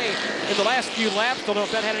Chevrolet in the last few laps. Don't know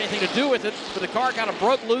if that had anything to do with it, but the car kind of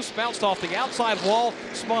broke loose, bounced off the outside wall,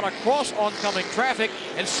 spun across oncoming traffic,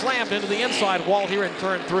 and slammed into the inside wall here in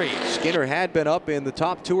turn 3. Skinner had been up in the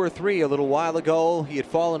top 2 or 3 a little while ago. He had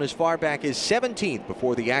fallen as far back as 17th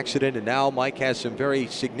before the accident, and now Mike has some very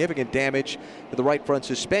significant damage to the right front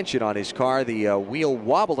suspension on his car. The wheel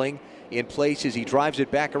wobbling in place as he drives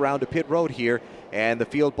it back around to pit road here, and the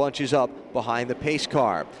field bunches up behind the pace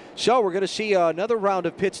car. So we're going to see another round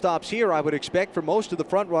of pit stops here, I would expect, for most of the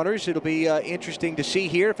front runners. It'll be interesting to see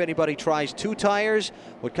here if anybody tries 2 tires,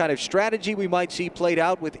 what kind of strategy we might see played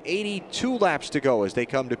out with 82 laps to go as they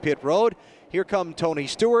come to pit road. Here come Tony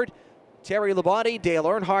Stewart, Terry Labonte, Dale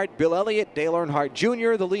Earnhardt, Bill Elliott, Dale Earnhardt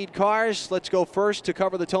Jr., the lead cars. Let's go first to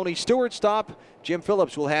cover the Tony Stewart stop. Jim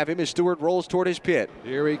Phillips will have him as Stewart rolls toward his pit.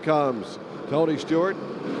 Here he comes. Tony Stewart,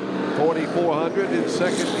 4,400 in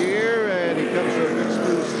second gear, and he comes to a good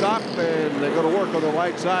smooth stop, and they're going to work on the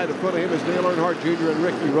right side. In front of him is Dale Earnhardt Jr. and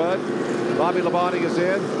Ricky Rudd. Bobby Labonte is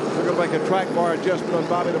in. They're going to make a track bar adjustment on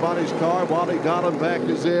Bobby Labonte's car. Wally Gollenbach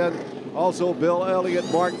is in. Also, Bill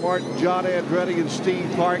Elliott, Mark Martin, John Andretti, and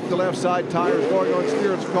Steve Park. The left side tires going on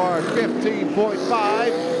Stewart's car,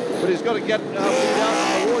 15.5. But he's going to get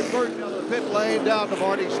down to Ward Burton down the pit lane, down to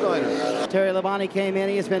Marty Snyder. Terry Labonte came in.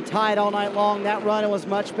 He has been tied all night long. That run was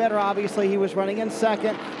much better. Obviously, he was running in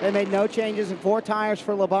second. They made no changes in 4 tires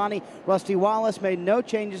for Labonte. Rusty Wallace made no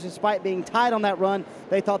changes despite being tied on that run.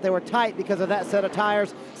 They thought they were tight because of that set of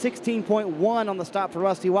tires. 16.1 on the stop for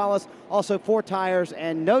Rusty Wallace. Also 4 tires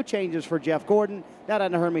and no changes for Jeff Gordon. Now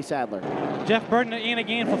down to Hermie Sadler. Jeff Burton in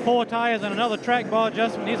again for 4 tires and another track bar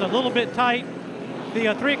adjustment. He's a little bit tight.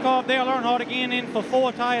 The 3 car of Dale Earnhardt again in for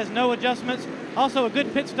 4 tires, no adjustments. Also a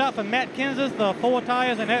good pit stop for Matt Kenseth, the 4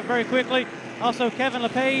 tires, and that very quickly. Also Kevin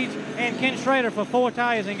LePage and Ken Schrader for 4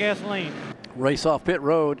 tires and gasoline. Race off pit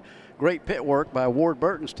road. great pit work by Ward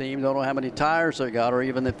Burton's team. Don't know how many tires they got or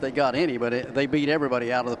even if they got any, but they beat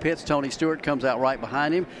everybody out of the pits. Tony Stewart comes out right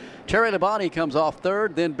behind him. Terry Labonte comes off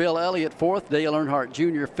third, then Bill Elliott fourth, Dale Earnhardt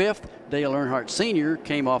Jr. fifth, Dale Earnhardt Sr.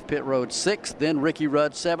 came off pit road sixth, then Ricky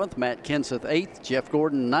Rudd seventh, Matt Kenseth eighth, Jeff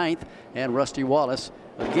Gordon ninth, and Rusty Wallace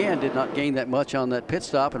again did not gain that much on that pit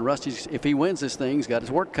stop, and Rusty's, if he wins this thing, he's got his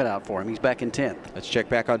work cut out for him. He's back in 10th. Let's check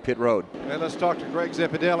back on pit road. And let's talk to Greg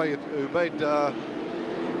Zipadelli, who made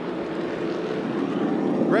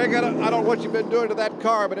Greg, I don't know what you've been doing to that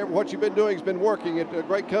car, but what you've been doing has been working. A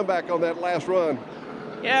great comeback on that last run.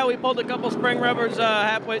 Yeah, we pulled a couple spring rubbers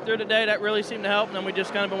halfway through today. That really seemed to help, and then we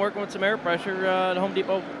just kind of been working with some air pressure. The Home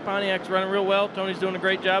Depot Pontiac's running real well. Tony's doing a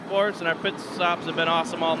great job for us, and our pit stops have been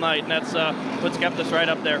awesome all night, and that's what's kept us right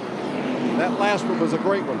up there. That last one was a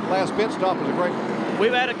great one. Last pit stop was a great one.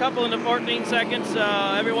 We've had a couple in the 14 seconds.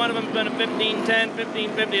 Every one of them has been a 15-10,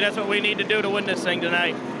 15-50. That's what we need to do to win this thing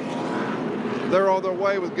tonight. They're on their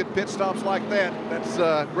way with good pit stops like that. That's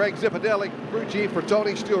Greg Zipadelli, crew chief for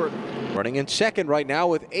Tony Stewart. Running in second right now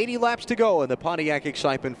with 80 laps to go in the Pontiac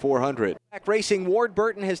Excitement 400. Racing Ward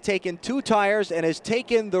Burton has taken 2 tires and has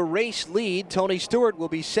taken the race lead. Tony Stewart will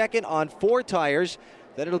be second on 4 tires.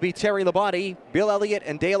 Then it'll be Terry Labonte, Bill Elliott,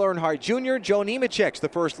 and Dale Earnhardt Jr. Joe Nemechek's the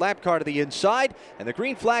first lap car to the inside, and the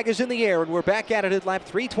green flag is in the air, and we're back at it at lap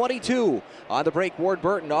 322. On the break, Ward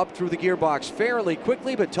Burton up through the gearbox fairly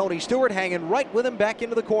quickly, but Tony Stewart hanging right with him back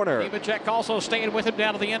into the corner. Nemechek also staying with him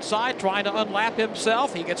down to the inside, trying to unlap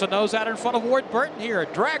himself. He gets a nose out in front of Ward Burton here.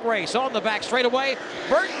 Drag race on the back straightaway.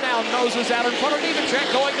 Burton now noses out in front of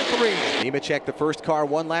Nemechek going to 3. Nemechek, the first car,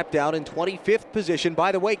 1 lap down in 25th position.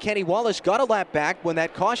 By the way, Kenny Wallace got a lap back when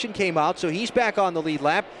that caution came out, so he's back on the lead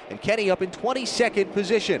lap, and Kenny up in 22nd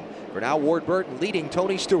position. For now, Ward Burton leading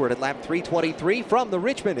Tony Stewart at lap 323 from the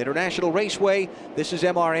Richmond International Raceway. This is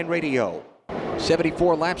MRN Radio.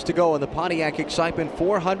 74 laps to go in the Pontiac Excitement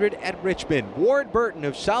 400 at Richmond. Ward Burton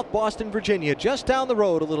of South Boston, Virginia, just down the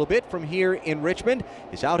road a little bit from here in Richmond,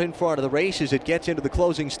 is out in front of the race as it gets into the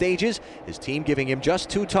closing stages. His team giving him just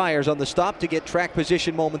 2 tires on the stop to get track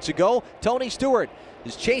position moments ago. Tony Stewart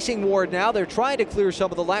is chasing Ward now. They're trying to clear some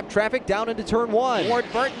of the lap traffic down into turn 1. Ward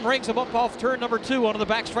Burton brings him up off turn number 2 onto the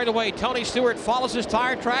back straightaway. Tony Stewart follows his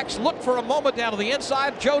tire tracks. Look for a moment down to the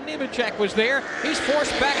inside. Joe Nemechek was there. He's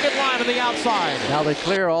forced back in line to the outside. Now they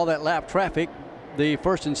clear all that lap traffic. The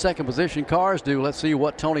first and second position cars do. Let's see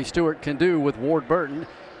what Tony Stewart can do with Ward Burton,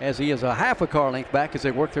 as he is a half a car length back as they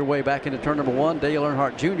work their way back into turn number 1. Dale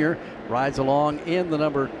Earnhardt Jr. rides along in the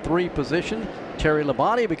number 3 position. Terry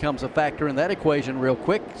Labonte becomes a factor in that equation real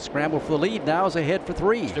quick. Scramble for the lead now as they head for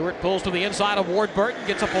 3. Stewart pulls to the inside of Ward Burton,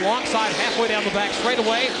 gets up alongside halfway down the back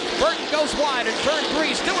straightaway. Burton goes wide in turn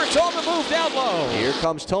 3. Stewart's on the move down low. Here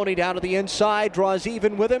comes Tony down to the inside, draws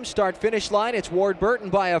even with him. Start-finish line, it's Ward Burton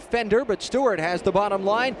by a fender, but Stewart has the bottom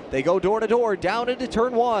line. They go door to door down into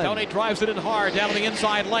turn 1. Tony drives it in hard down to the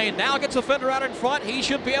inside lane. Now gets a fender out in front. He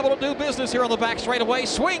should be able to do business here on the back straightaway.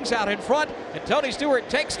 Swings out in front, and Tony Stewart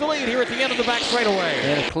takes the lead here at the end of the back straightaway.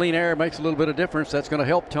 And if clean air makes a little bit of difference, that's going to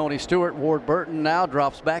help Tony Stewart. Ward Burton now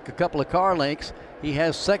drops back a couple of car lengths. He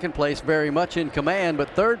has second place very much in command,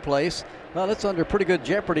 but third place, well, it's under pretty good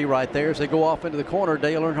jeopardy right there as they go off into the corner.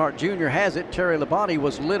 Dale Earnhardt Jr. has it. Terry Labonte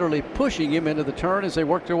was literally pushing him into the turn as they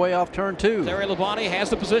worked their way off turn 2. Terry Labonte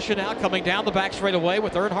has the position now coming down the back straightaway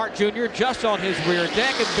with Earnhardt Jr. just on his rear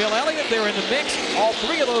deck, and Bill Elliott there in the mix. All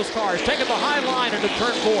 3 of those cars taking the high line into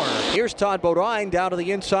turn 4. Here's Todd Bodine down to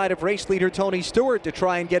the inside of race leader Tony Stewart to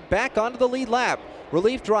try and get back onto the lead lap.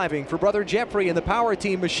 Relief driving for brother Jeffrey in the power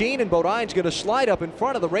team machine, and Bodine's going to slide up in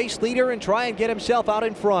front of the race leader and try and get himself out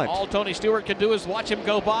in front. All Tony Stewart can do is watch him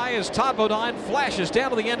go by as Todd Bodine flashes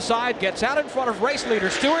down to the inside, gets out in front of race leader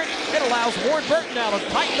Stewart. It allows Ward Burton now to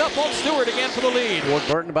tighten up on Stewart again for the lead. Ward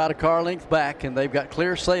Burton about a car length back, and they've got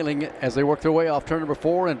clear sailing as they work their way off turn number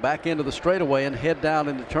 4 and back into the straightaway and head down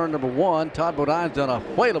into turn number 1. Todd Bodine's done a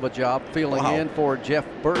whale of a job filling in for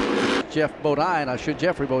Jeffrey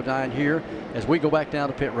Bodine here as we go back down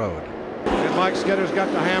to pit road. And Mike Skinner's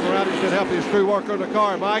got the hammer out. He's been helping his crew work on the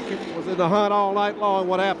car. Mike was in the hunt all night long.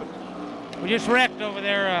 What happened? We just wrecked over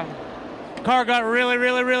there. The car got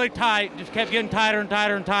really tight. Just kept getting tighter and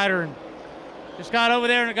tighter and tighter. And just got over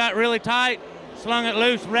there and it got really tight. Slung it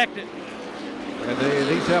loose, wrecked it. And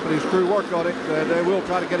he's helping his crew work on it. And they will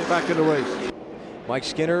try to get it back in the race. Mike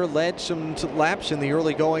Skinner led some laps in the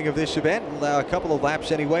early going of this event, a couple of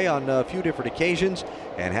laps anyway on a few different occasions,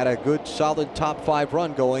 and had a good solid top 5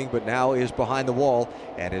 run going, but now is behind the wall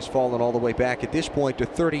and has fallen all the way back at this point to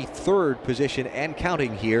 33rd position and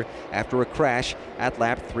counting here after a crash at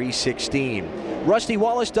lap 316. Rusty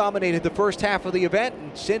Wallace dominated the first half of the event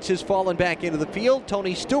and since has fallen back into the field.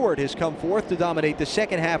 Tony Stewart has come forth to dominate the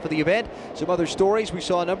second half of the event. Some other stories, we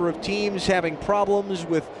saw a number of teams having problems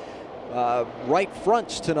with right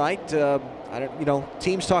fronts tonight.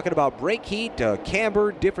 Teams talking about brake heat,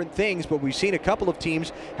 camber, different things, but we've seen a couple of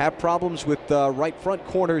teams have problems with right front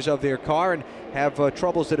corners of their car and have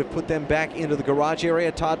troubles that have put them back into the garage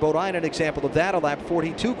area. Todd Bodine, an example of that, a lap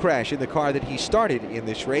 42 crash in the car that he started in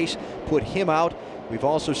this race, put him out. We've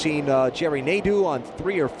also seen Jerry Nadeau on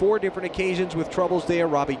 3 or 4 different occasions with troubles there.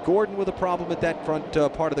 Robbie Gordon with a problem at that front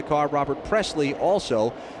part of the car. Robert Presley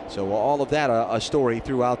also. So all of that a story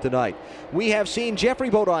throughout the night. We have seen Jeffrey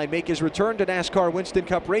Bodine make his return to NASCAR Winston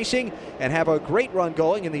Cup Racing and have a great run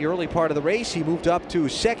going in the early part of the race. He moved up to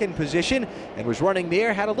 2nd position and was running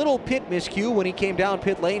there. Had a little pit miscue when he came down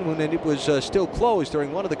pit lane when it was still closed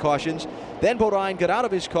during one of the cautions. Then Bodine got out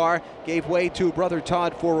of his car, gave way to brother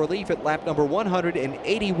Todd for relief at lap number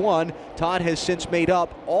 181. Todd has since made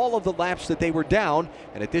up all of the laps that they were down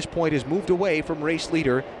and at this point has moved away from race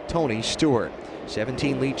leader Tony Stewart.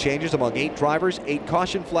 17 lead changes among 8 drivers, 8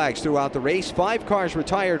 caution flags throughout the race, 5 cars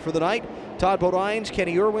retired for the night. Todd Bodine's,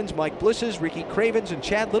 Kenny Irwin's, Mike Bliss's, Ricky Craven's, and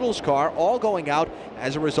Chad Little's car all going out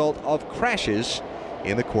as a result of crashes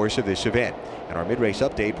in the course of this event. And our mid-race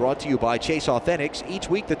update brought to you by Chase Authentics. Each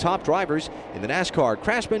week the top drivers in the NASCAR,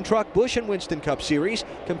 Craftsman Truck, Busch, and Winston Cup Series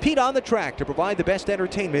compete on the track to provide the best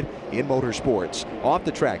entertainment in motorsports. Off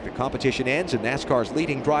the track, the competition ends and NASCAR's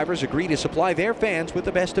leading drivers agree to supply their fans with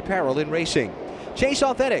the best apparel in racing. Chase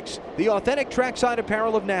Authentics, the authentic trackside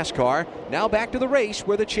apparel of NASCAR. Now back to the race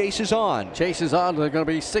where the chase is on. Chase is on. There are going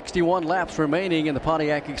to be 61 laps remaining in the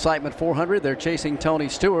Pontiac Excitement 400. They're chasing Tony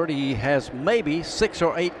Stewart. He has maybe 6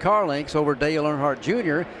 or 8 car lengths over Dale Earnhardt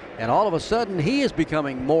Jr. And all of a sudden he is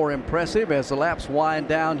becoming more impressive as the laps wind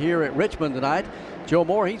down here at Richmond tonight. Joe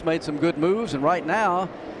Moore, he's made some good moves, and right now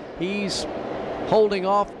he's holding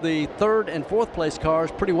off the 3rd and 4th place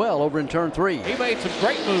cars pretty well over in turn 3. He made some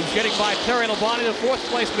great moves, getting by Terry Labonte, the 4th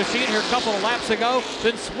place machine here a couple of laps ago,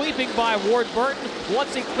 then sweeping by Ward Burton.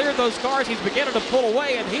 Once he cleared those cars, he's beginning to pull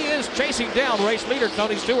away, and he is chasing down race leader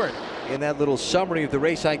Tony Stewart. In that little summary of the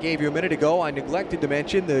race I gave you a minute ago, I neglected to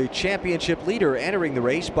mention the championship leader entering the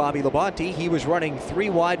race, Bobby Labonte. He was running 3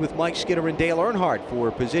 wide with Mike Skinner and Dale Earnhardt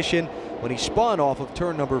for position when he spun off of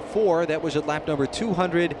turn number 4. That was at lap number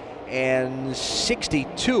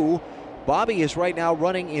 262. Bobby is right now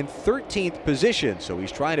running in 13th position, so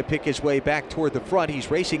he's trying to pick his way back toward the front.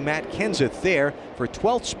 He's racing Matt Kenseth there for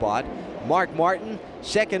 12th spot. Mark Martin,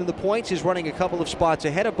 2nd in the points, is running a couple of spots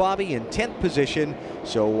ahead of Bobby in 10th position.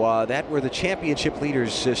 So that's where the championship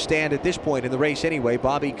leaders stand at this point in the race anyway.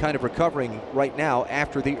 Bobby kind of recovering right now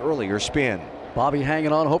after the earlier spin. Bobby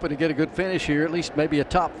hanging on, hoping to get a good finish here, at least maybe a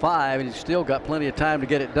top 5, and he's still got plenty of time to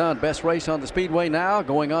get it done. Best race on the speedway now,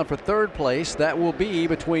 going on for 3rd place. That will be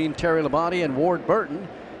between Terry Labonte and Ward Burton.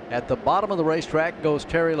 At the bottom of the racetrack goes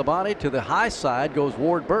Terry Labonte. To the high side goes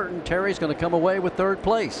Ward Burton. Terry's going to come away with 3rd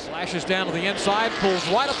place. Flashes down to the inside, pulls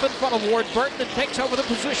right up in front of Ward Burton and takes over the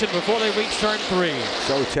position before they reach turn 3.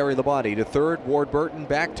 So Terry Labonte to 3rd, Ward Burton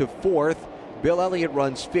back to 4th. Bill Elliott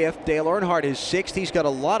runs 5th. Dale Earnhardt is 6th. He's got a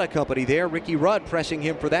lot of company there. Ricky Rudd pressing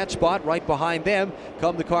him for that spot. Right behind them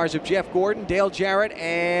come the cars of Jeff Gordon, Dale Jarrett,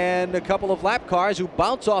 and a couple of lap cars who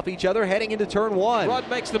bounce off each other heading into turn 1. Rudd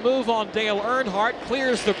makes the move on Dale Earnhardt,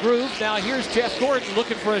 clears the groove. Now here's Jeff Gordon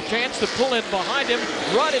looking for a chance to pull in behind him.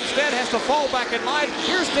 Rudd instead has to fall back in line.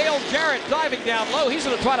 Here's Dale Jarrett diving down low. He's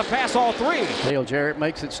going to try to pass all 3. Dale Jarrett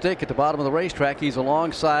makes it stick at the bottom of the racetrack. He's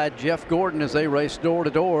alongside Jeff Gordon as they race door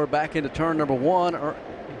to door back into turn number 1.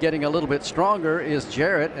 Getting a little bit stronger is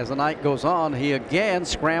Jarrett as the night goes on. He again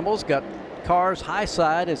scrambles, got cars high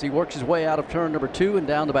side as he works his way out of turn number 2 and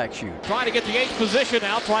down the back chute. Trying to get the 8th position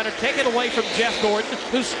now, trying to take it away from Jeff Gordon,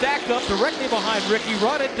 who's stacked up directly behind Ricky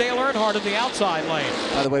Rudd and Dale Earnhardt in the outside lane.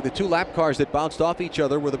 By the way, the 2 lap cars that bounced off each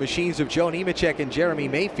other were the machines of Joe Nemechek and Jeremy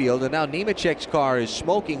Mayfield, and now Nemechek's car is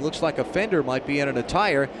smoking. Looks like a fender might be in a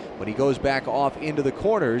tire when he goes back off into the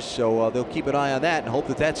corners, so they'll keep an eye on that and hope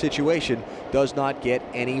that that situation does not get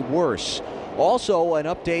any worse. Also, an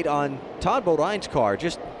update on Todd Bodine's car.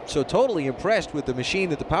 Just so totally impressed with the machine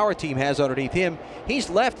that the power team has underneath him. He's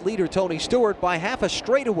left leader Tony Stewart by half a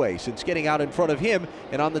straightaway since getting out in front of him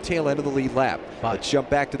and on the tail end of the lead lap. Let's jump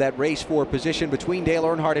back to that race 4 position between Dale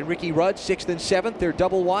Earnhardt and Ricky Rudd, 6th and 7th. They're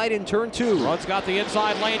double wide in turn 2. Rudd's got the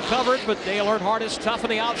inside lane covered, but Dale Earnhardt is tough in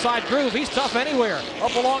the outside groove. He's tough anywhere.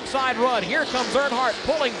 Up alongside Rudd. Here comes Earnhardt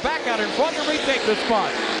pulling back out in front to retake the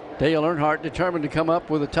spot. Dale Earnhardt determined to come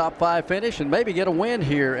up with a top 5 finish and maybe get a win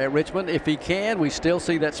here at Richmond. If he can, we still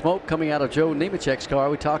see that smoke coming out of Joe Nemechek's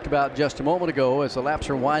car we talked about just a moment ago as the laps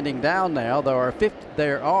are winding down now.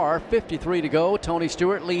 There are 53 to go. Tony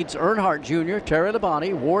Stewart leads Earnhardt Jr., Terry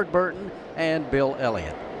Labonte, Ward Burton, and Bill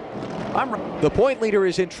Elliott. The point leader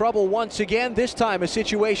is in trouble once again. This time a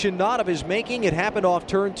situation not of his making. It happened off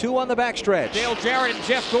turn 2 on the backstretch. Dale Jarrett and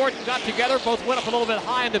Jeff Gordon got together, both went up a little bit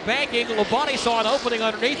high in the banking. Labonte saw an opening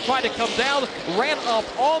underneath, tried to come down, ran up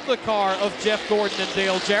on the car of Jeff Gordon and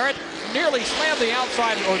Dale Jarrett, nearly slammed the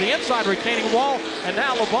outside or the inside retaining wall, and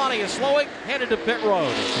now Labonte is slowing, headed to pit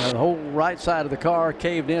road. The whole right side of the car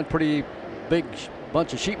caved in, pretty big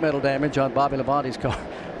bunch of sheet metal damage on Bobby Labonte's car.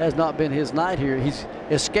 Has not been his night here. He's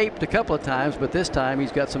escaped a couple of times, but this time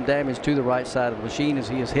he's got some damage to the right side of the machine as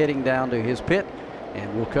he is heading down to his pit.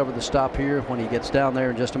 And we'll cover the stop here when he gets down there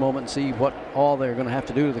in just a moment and see what all they're going to have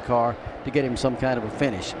to do to the car to get him some kind of a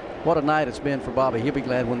finish. What a night it's been for Bobby. He'll be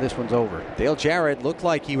glad when this one's over. Dale Jarrett looked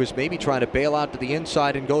like he was maybe trying to bail out to the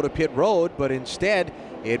inside and go to pit road, but instead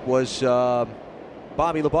it was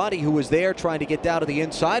Bobby Labonte who was there trying to get down to the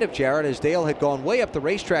inside of Jarrett as Dale had gone way up the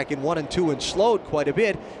racetrack in 1 and 2 and slowed quite a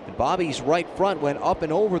bit. And Bobby's right front went up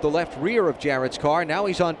and over the left rear of Jarrett's car. Now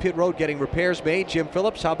he's on pit road getting repairs made. Jim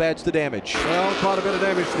Phillips, how bad's the damage? Well, quite a bit of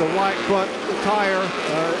damage to the right front, the tire,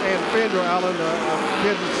 and fender, Alan. I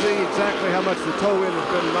didn't see exactly how much the toe end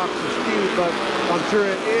has been knocked askew, but I'm sure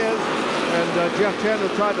it is. And Jeff Chandler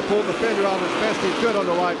tried to pull the fender out as best he could on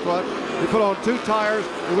the right front. He put on 2 tires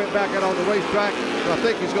and went back out on the racetrack. And I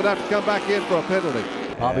think he's going to have to come back in for a penalty.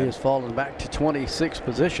 Bobby has fallen back to 26th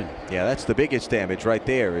position. Yeah, that's the biggest damage right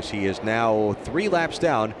there, as he is now 3 laps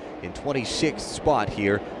down in 26th spot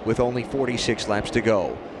here with only 46 laps to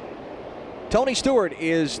go. Tony Stewart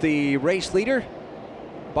is the race leader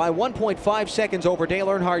by 1.5 seconds over Dale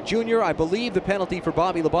Earnhardt Jr. I believe the penalty for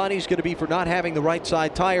Bobby Labonte is going to be for not having the right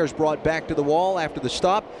side tires brought back to the wall after the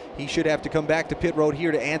stop. He should have to come back to pit road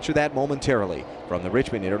here to answer that momentarily. From the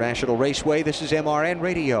Richmond International Raceway, this is MRN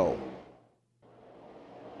Radio.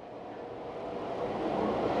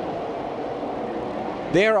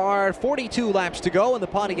 There are 42 laps to go in the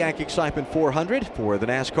Pontiac Excitement 400 for the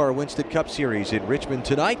NASCAR Winston Cup Series in Richmond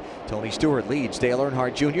tonight. Tony Stewart leads Dale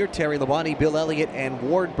Earnhardt Jr., Terry Labonte, Bill Elliott, and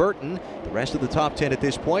Ward Burton. The rest of the top 10 at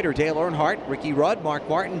this point are Dale Earnhardt, Ricky Rudd, Mark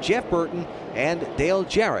Martin, Jeff Burton, and Dale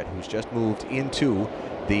Jarrett, who's just moved into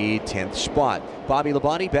the 10th spot. Bobby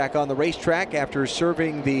Labonte back on the racetrack after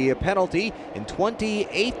serving the penalty in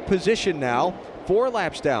 28th position now. 4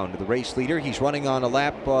 laps down to the race leader. He's running on a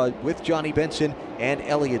lap with Johnny Benson and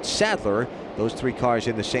Elliott Sadler. Those 3 cars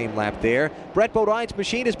in the same lap there. Brett Bodine's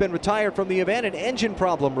machine has been retired from the event. An engine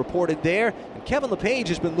problem reported there. And Kevin LePage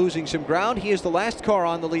has been losing some ground. He is the last car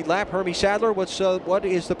on the lead lap. Hermie Sadler, what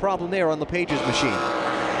is the problem there on LePage's machine?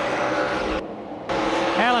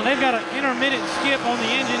 Alan, they've got an intermittent skip on the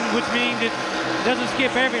engine, which means it doesn't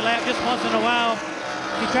skip every lap, just once in a while.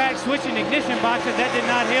 He tried switching ignition boxes. That did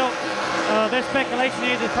not help. Their speculation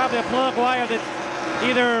is it's probably a plug wire that's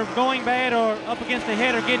either going bad or up against the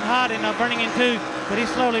head or getting hot and burning in 2, but he's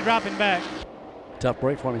slowly dropping back. Tough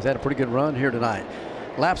break for him. He's had a pretty good run here tonight.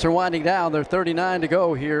 Laps are winding down. There are 39 to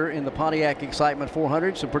go here in the Pontiac Excitement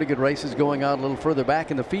 400. Some pretty good races going on a little further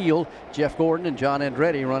back in the field. Jeff Gordon and John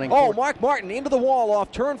Andretti running. Oh, Mark Martin into the wall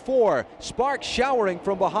off turn 4. Sparks showering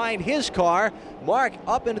from behind his car. Mark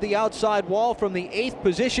up into the outside wall from the 8th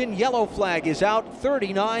position. Yellow flag is out.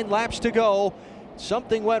 39 laps to go.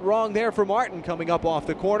 Something went wrong there for Martin coming up off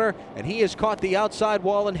the corner, and he has caught the outside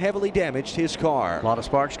wall and heavily damaged his car. A lot of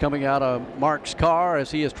sparks coming out of Mark's car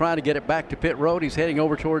as he is trying to get it back to pit road. He's heading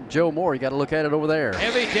over toward Joe Moore. You got to look at it over there.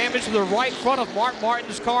 Heavy damage to the right front of Mark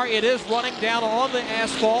Martin's car. It is running down on the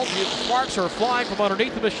asphalt. The sparks are flying from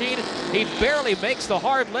underneath the machine. He barely makes the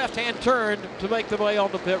hard left-hand turn to make the way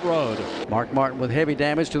onto pit road. Mark Martin with heavy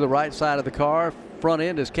damage to the right side of the car. Front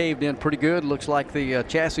end is caved in pretty good. Looks like the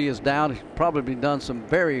chassis is down. He's probably done some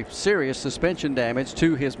very serious suspension damage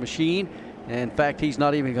to his machine. And in fact, he's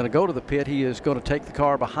not even going to go to the pit. He is going to take the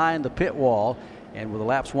car behind the pit wall And with the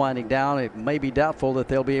laps winding down, it may be doubtful that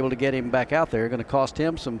they'll be able to get him back out there. Going to cost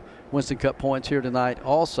him some Winston Cup points here tonight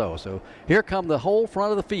also. So here come the whole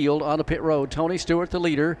front of the field on the pit road. Tony Stewart, the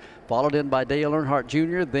leader, followed in by Dale Earnhardt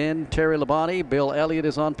Jr., then Terry Labonte. Bill Elliott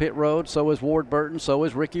is on pit road. So is Ward Burton. So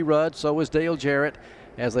is Ricky Rudd. So is Dale Jarrett.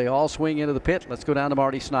 As they all swing into the pit, let's go down to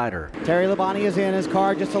Marty Snyder. Terry Labonte is in. His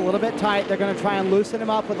car just a little bit tight. They're going to try and loosen him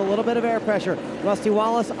up with a little bit of air pressure. Rusty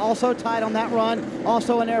Wallace also tight on that run.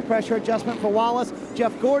 Also an air pressure adjustment for Wallace.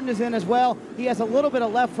 Jeff Gordon is in as well. He has a little bit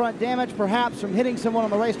of left front damage, perhaps from hitting someone on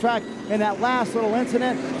the racetrack in that last little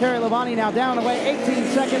incident. Terry Labonte now down and away, 18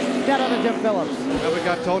 seconds, down under Jim Phillips. Now we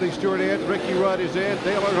got Tony Stewart in. Ricky Rudd is in.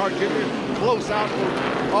 Dale Earnhardt Jr. close out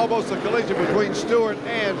for almost a collision between Stewart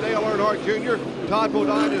and Dale Earnhardt Jr. Todd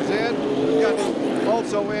Bodine is in. We've got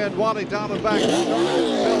also in Wally down and back. Bill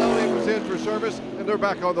Elliott was in for service, and they're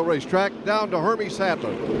back on the racetrack down to Hermie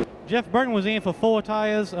Sadler. Jeff Burton was in for 4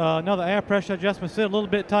 tires. Another air pressure adjustment, still a little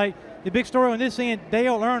bit tight. The big story on this end,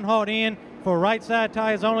 Dale Earnhardt in for right side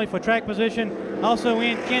tires only for track position. Also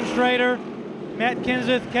in Ken Strader, Matt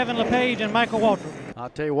Kenseth, Kevin LePage, and Michael Waltrip. I'll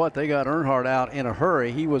tell you what, they got Earnhardt out in a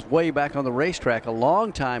hurry. He was way back on the racetrack a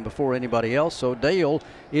long time before anybody else, so Dale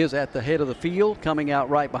is at the head of the field. Coming out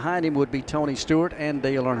right behind him would be Tony Stewart and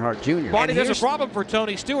Dale Earnhardt Jr. Marty, there's a problem for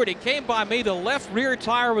Tony Stewart. He came by me. The left rear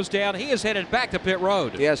tire was down. He is headed back to pit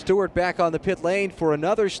road. Yeah, Stewart back on the pit lane for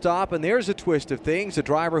another stop, and there's a twist of things. A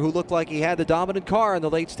driver who looked like he had the dominant car in the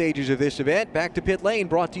late stages of this event. Back to pit lane,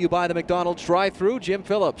 brought to you by the McDonald's drive-thru, Jim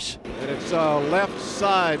Phillips. And it's left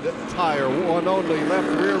side tire, one only.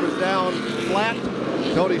 Left rear was down flat.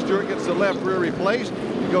 Tony Stewart gets the left rear replaced.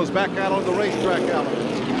 He goes back out on the racetrack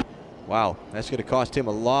element. Wow, that's going to cost him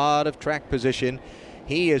a lot of track position.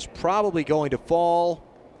 He is probably going to fall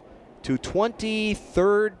to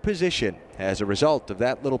 23rd position as a result of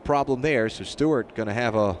that little problem there. So Stewart going to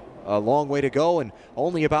have a long way to go and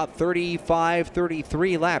only about 35,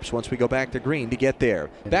 33 laps once we go back to green to get there.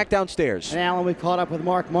 Back downstairs. And Alan, we caught up with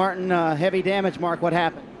Mark Martin. Heavy damage, Mark. What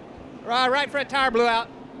happened? Right front tire blew out.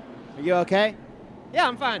 Are you okay? Yeah,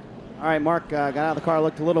 I'm fine. All right, Mark got out of the car,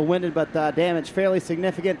 looked a little winded, but damage fairly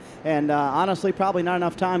significant. And honestly, probably not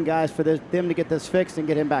enough time, guys, for them to get this fixed and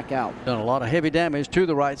get him back out. Done a lot of heavy damage to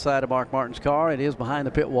the right side of Mark Martin's car. It is behind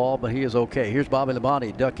the pit wall, but he is okay. Here's Bobby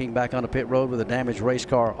Labonte ducking back on the pit road with a damaged race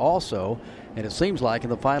car also. And it seems like in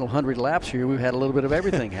the final 100 laps here, we've had a little bit of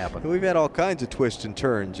everything happen. We've had all kinds of twists and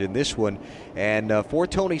turns in this one. And for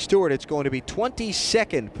Tony Stewart, it's going to be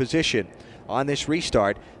 22nd position on this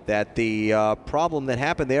restart. That the problem that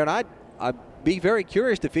happened there, and I'd be very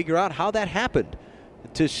curious to figure out how that happened.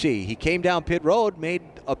 To see, he came down pit road, made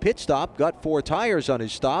a pit stop, got 4 tires on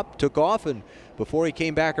his stop, took off, and before he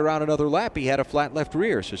came back around another lap, he had a flat left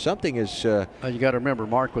rear. So something is. You got to remember,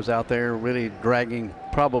 Mark was out there really dragging,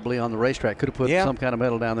 probably on the racetrack. Could have put some kind of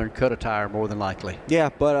metal down there and cut a tire, more than likely. Yeah,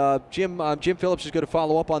 but Jim Phillips is going to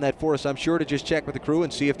follow up on that for us, I'm sure, to just check with the crew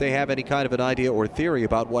and see if they have any kind of an idea or theory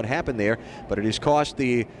about what happened there. But it has cost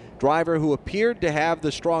the driver who appeared to have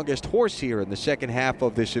the strongest horse here in the second half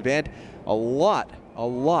of this event a lot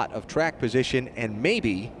of track position and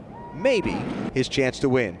maybe his chance to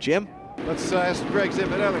win. Jim? Let's ask Greg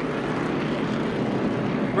Zimbinelli.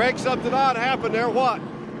 Greg, something odd happened there. What?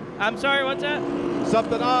 I'm sorry, what's that?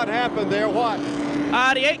 Something odd happened there. What?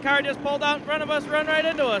 The 8 car just pulled out in front of us, run right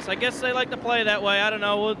into us. I guess they like to play that way. I don't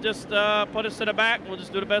know. We'll just put us to the back. We'll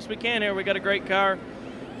just do the best we can here. We got a great car.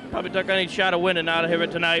 Probably took any shot of winning out of here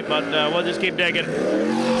tonight, but we'll just keep digging.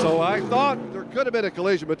 So I thought there could have been a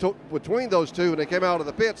collision between those two when they came out of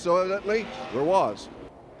the pit, so evidently there was.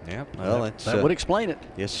 Yeah, well, that would explain it.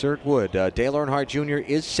 Yes, sir, it would. Dale Earnhardt Jr.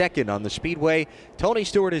 is second on the speedway. Tony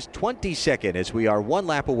Stewart is 22nd as we are 1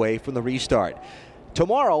 lap away from the restart.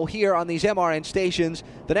 Tomorrow, here on these MRN stations,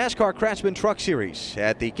 the NASCAR Craftsman Truck Series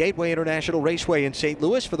at the Gateway International Raceway in St.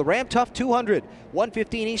 Louis for the Ram Tough 200,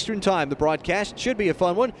 1:15 Eastern Time. The broadcast should be a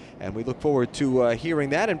fun one, and we look forward to hearing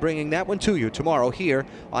that and bringing that one to you tomorrow here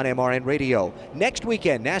on MRN Radio. Next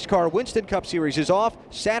weekend, NASCAR Winston Cup Series is off.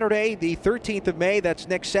 Saturday, the 13th of May, that's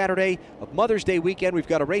next Saturday of Mother's Day weekend. We've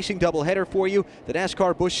got a racing doubleheader for you. The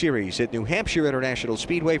NASCAR Busch Series at New Hampshire International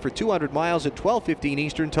Speedway for 200 miles at 12:15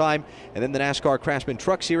 Eastern Time, and then the NASCAR Craftsman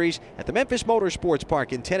Truck Series at the Memphis Motorsports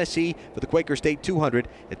Park in Tennessee for the Quaker State 200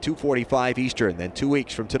 at 2:45 Eastern. Then 2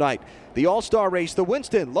 weeks from tonight, the All-Star Race, the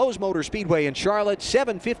Winston Lowe's Motor Speedway in Charlotte,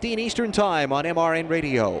 7:15 Eastern Time on MRN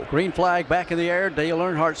Radio. Green flag back in the air. Dale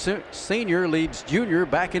Earnhardt Sr. leads Junior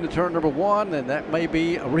back into turn number 1, and that may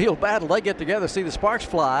be a real battle. They get together, see the sparks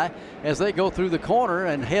fly as they go through the corner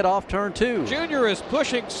and head off turn 2. Junior is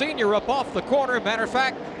pushing Senior up off the corner. Matter of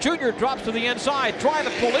fact, Junior drops to the inside, trying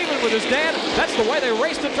to pull even with his dad. That's the away. They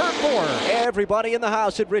race to turn 4. Everybody in the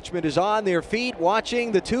house at Richmond is on their feet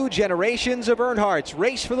watching the two generations of Earnhardts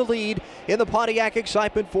race for the lead in the Pontiac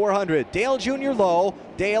Excitement 400. Dale Jr. low,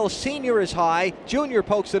 Dale Sr. is high. Jr.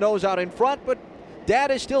 pokes the nose out in front, but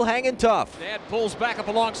Dad is still hanging tough. Dad pulls back up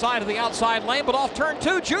alongside of the outside lane, but off turn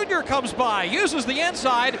 2, Junior comes by, uses the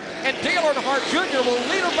inside, and Dale Earnhardt Jr. will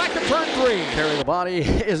lead him back to turn 3. Terry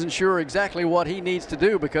Labonte isn't sure exactly what he needs to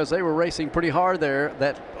do because they were racing pretty hard there.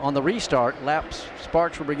 That on the restart,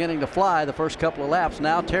 sparks were beginning to fly the first couple of laps.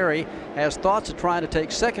 Now Terry has thoughts of trying to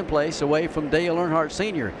take second place away from Dale Earnhardt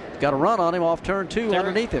Sr. He's got a run on him off turn 2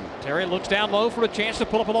 underneath him. Terry looks down low for a chance to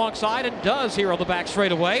pull up alongside and does here on the back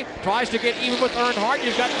straightaway. Tries to get even with Earnhardt.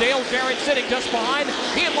 You've got Dale Jarrett sitting just behind.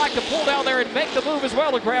 He'd like to pull down there and make the move as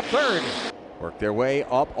well to grab third. Work their way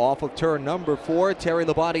up off of turn number 4. Terry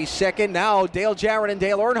Labonte second. Now Dale Jarrett and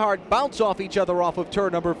Dale Earnhardt bounce off each other off of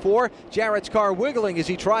turn number 4. Jarrett's car wiggling as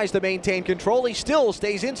he tries to maintain control. He still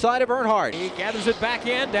stays inside of Earnhardt. He gathers it back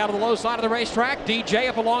in, down to the low side of the racetrack. DJ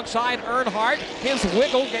up alongside Earnhardt. His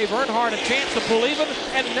wiggle gave Earnhardt a chance to pull even.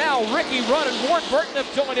 And now Ricky Rudd and Ward Burton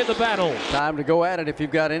have joined in the battle. Time to go at it. If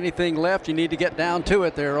you've got anything left, you need to get down to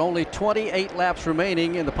it. There are only 28 laps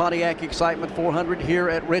remaining in the Pontiac Excitement 400 here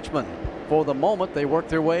at Richmond. For the moment, they work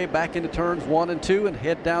their way back into turns 1 and 2 and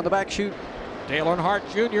head down the back chute. Dale Earnhardt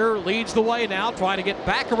Jr. leads the way now, trying to get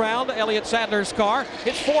back around Elliott Sadler's car.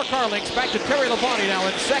 It's 4 car lengths back to Terry Labonte now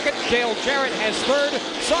in second. Dale Jarrett has third.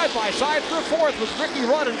 Side by side through fourth with Ricky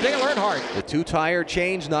Rudd and Dale Earnhardt. The 2-tire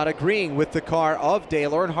change not agreeing with the car of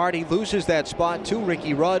Dale Earnhardt. He loses that spot to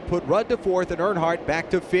Ricky Rudd, put Rudd to 4th and Earnhardt back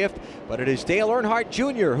to 5th. But it is Dale Earnhardt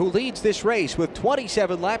Jr. who leads this race with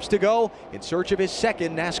 27 laps to go in search of his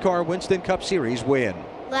second NASCAR Winston Cup Series win.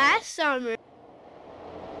 Last summer,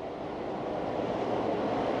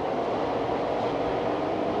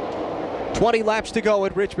 20 laps to go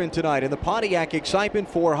at Richmond tonight in the Pontiac Excitement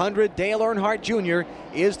 400. Dale Earnhardt Jr.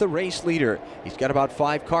 is the race leader. He's got about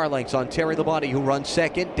 5 car lengths on Terry Labonte, who runs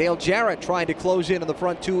second. Dale Jarrett trying to close in on the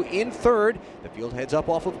front 2 in third. The field heads up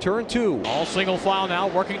off of turn 2. All single file now,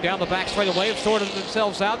 working down the back straightaway. Have sorted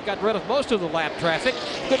themselves out, got rid of most of the lap traffic.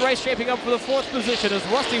 Good race shaping up for the 4th position as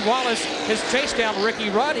Rusty Wallace has chased down Ricky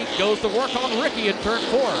Rudd. He goes to work on Ricky in turn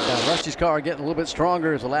 4. Now, Rusty's car getting a little bit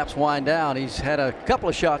stronger as the laps wind down. He's had a couple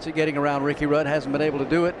of shots at getting around Ricky Rudd, hasn't been able to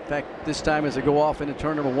do it. In fact, this time as they go off into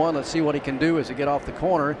turn number 1, let's see what he can do as they get off the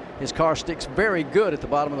corner. His car sticks very good at the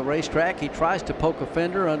bottom of the racetrack. He tries to poke a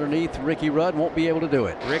fender underneath Ricky Rudd, won't be able to do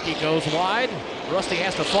it. Ricky goes wide. Rusty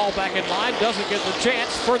has to fall back in line, doesn't get the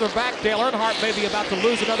chance. Further back, Dale Earnhardt may be about to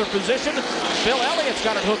lose another position. Bill Elliott's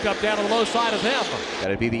got it hooked up down to the low side of him.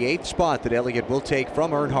 That'd be the 8th spot that Elliott will take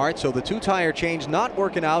from Earnhardt, so the 2-tire change not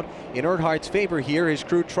working out in Earnhardt's favor here. His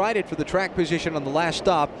crew tried it for the track position on the last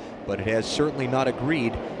stop, but it has certainly not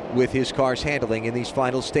agreed with his car's handling in these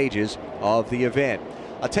final stages of the event.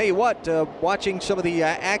 I'll tell you what, watching some of the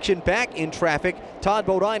action back in traffic, Todd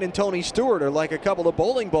Bodine and Tony Stewart are like a couple of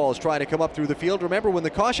bowling balls trying to come up through the field. Remember when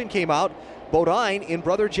the caution came out, Bodine in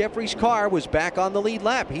brother Jeffrey's car was back on the lead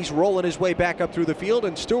lap. He's rolling his way back up through the field,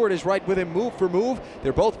 and Stewart is right with him move for move.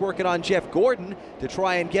 They're both working on Jeff Gordon to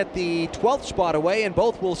try and get the 12th spot away, and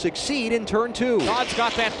both will succeed in turn 2. Todd's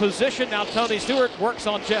got that position. Now Tony Stewart works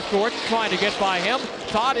on Jeff Gordon, trying to get by him.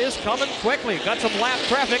 Todd is coming quickly. Got some lap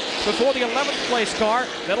traffic before the 11th place car.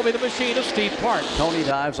 That'll be the machine of Steve Park. Tony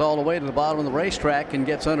dives all the way to the bottom of the racetrack and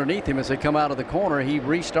gets underneath him as they come out of the corner. He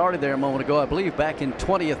restarted there a moment ago, I believe, back in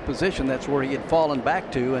 20th position. That's where he had fallen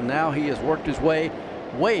back to, and now he has worked his way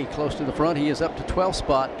close to the front. He is up to 12th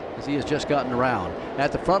spot as he has just gotten around.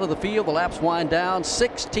 At the front of the field, the laps wind down,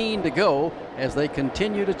 16 to go as they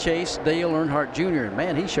continue to chase Dale Earnhardt Jr.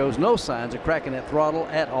 Man, he shows no signs of cracking that throttle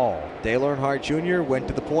at all. Dale Earnhardt Jr. went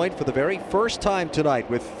to the point for the very first time tonight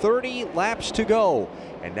with 30 laps to go,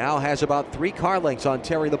 and now has about 3 car lengths on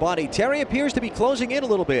Terry Labonte. Terry appears to be closing in a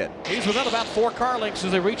little bit. He's within about 4 car lengths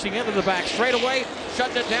as they reach the end of the back straightaway,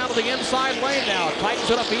 shutting it down to the inside lane now.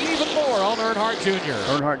 Tightens it up even more on Earnhardt Jr.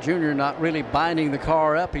 Earnhardt Jr. not really binding the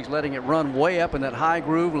car up. He's letting it run way up in that high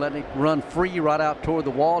groove, letting it run free right out toward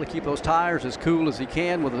the wall to keep those tires as cool as he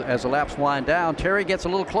can as the laps wind down. Terry gets a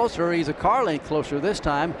little closer. He's a car length closer this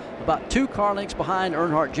time, about 2 car lengths behind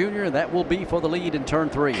Earnhardt Jr., and that will be for the lead in turn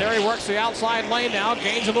 3. Terry works the outside lane now,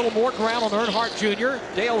 gains a little more ground on Earnhardt Jr.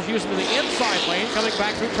 Dale's using the inside lane, coming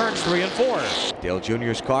back through turns 3 and 4. Dale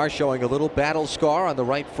Jr.'s car showing a little battle scar on the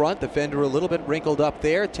right front. The fender a little bit wrinkled up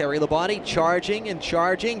there. Terry Labonte charging and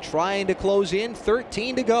charging, trying to close in.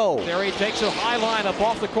 13 to go. Terry takes a high line up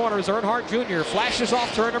off the corner as Earnhardt Jr. flashes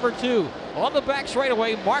off turn number 2. On the back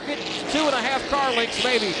straightaway, market 2.5 car lengths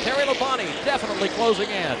maybe. Terry Labonte definitely closing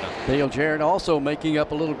in. Dale Jarrett also making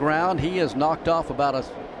up a little ground. He has knocked off about a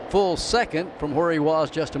full second from where he was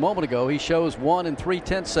just a moment ago. He shows 1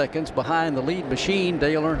 3/10 seconds behind the lead machine,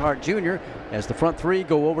 Dale Earnhardt Jr., as the front 3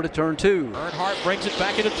 go over to turn 2. Earnhardt brings it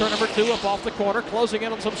back into turn number 2 up off the corner, closing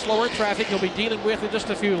in on some slower traffic he'll be dealing with in just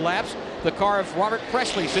a few laps. The car of Robert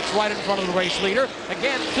Presley sits right in front of the race leader.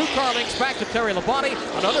 Again, 2 car lengths back to Terry Labonte,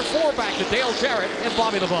 another 4 back to Dale Jarrett and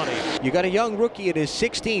Bobby Labonte. You got a young rookie in his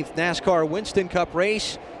 16th NASCAR Winston Cup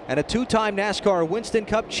race, and a 2-time NASCAR Winston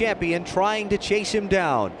Cup champion trying to chase him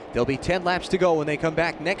down. There'll be 10 laps to go when they come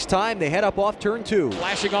back next time. They head up off turn 2.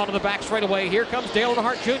 Flashing onto the back straightaway. Here comes Dale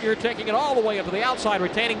Earnhardt Jr. taking it all the way up to the outside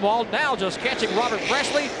retaining wall. Now just catching Robert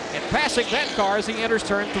Presley and passing that car as he enters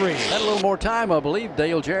turn 3. Had a little more time, I believe.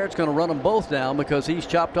 Dale Jarrett's going to run them both down because he's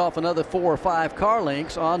chopped off another 4 or 5 car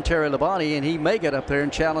lengths on Terry Labonte, and he may get up there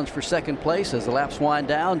and challenge for second place as the laps wind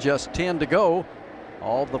down. Just 10 to go.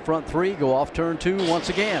 All of the front 3 go off turn 2 once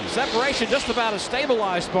again. Separation just about as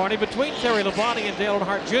stabilized, Barney, between Terry Labonte and Dale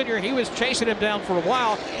Earnhardt Jr. He was chasing him down for a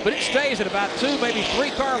while, but it stays at about 2, maybe 3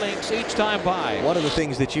 car lengths each time by. One of the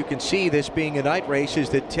things that you can see, this being a night race, is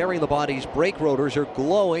that Terry Labonte's brake rotors are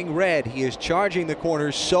glowing red. He is charging the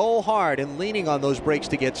corners so hard and leaning on those brakes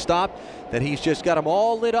to get stopped that he's just got them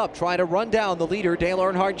all lit up, trying to run down the leader, Dale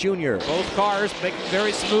Earnhardt Jr. Both cars making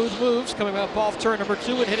very smooth moves, coming up off turn number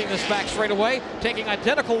 2 and hitting this back straightaway, taking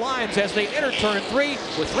identical lines as they enter turn 3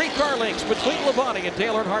 with 3 car lengths between Labonte and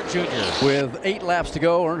Dale Earnhardt Jr. With 8 laps to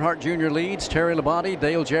go, Earnhardt Jr. leads. Terry Labonte,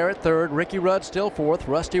 Dale Jarrett 3rd, Ricky Rudd still 4th,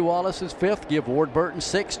 Rusty Wallace is 5th, give Ward Burton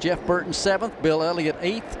 6th, Jeff Burton 7th, Bill Elliott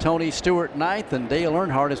 8th, Tony Stewart 9th, and Dale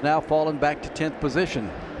Earnhardt has now fallen back to 10th position.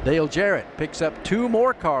 Dale Jarrett picks up 2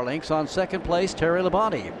 more car lengths on second place, Terry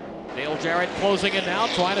Labonte. Dale Jarrett closing in now,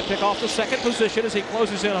 trying to pick off the second position as he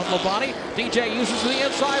closes in on Labonte. DJ uses the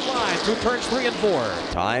inside line through turns 3 and 4.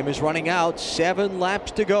 Time is running out, 7 laps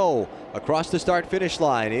to go. Across the start-finish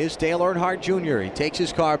line is Dale Earnhardt Jr. He takes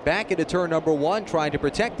his car back into turn number 1, trying to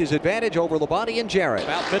protect his advantage over Labonte and Jarrett.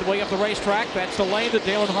 About midway up the racetrack, that's the lane that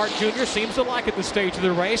Dale Earnhardt Jr. seems to like at this stage of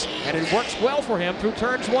the race, and it works well for him through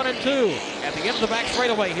turns 1 and 2. At the end of the back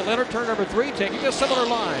straightaway, he'll enter turn number 3, taking a similar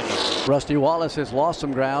line. Rusty Wallace has lost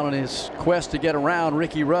some ground in his quest to get around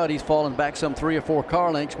Ricky Rudd. He's fallen back some 3 or 4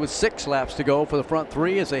 car lengths with 6 laps to go for the front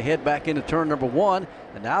 3 as they head back into turn number 1.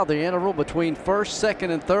 And now the interval between 1st,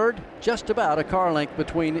 2nd, and 3rd, just about a car length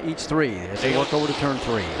between each 3 as they work over to turn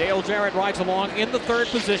 3. Dale Jarrett rides along in the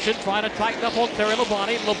 3rd position, trying to tighten up on Terry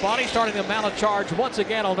Labonte. Labonte starting to mount a charge once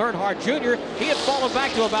again on Earnhardt Jr. He had fallen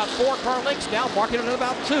back to about 4 car lengths, now marking it at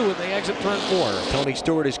about 2 when they exit turn 4. Tony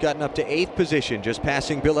Stewart has gotten up to 8th position, just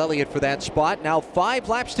passing Bill Elliott for that spot. Now 5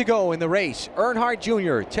 laps to go in the race. Earnhardt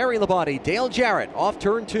Jr., Terry Labonte, Dale Jarrett off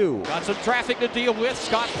turn 2. Got some traffic to deal with.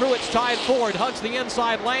 Scott Pruitt's tied forward, hugs the inside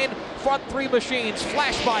lane. Front 3 machines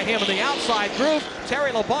flash by him in the outside groove. Terry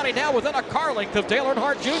Labonte now within a car length of Dale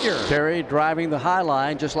Earnhardt Jr. Terry driving the high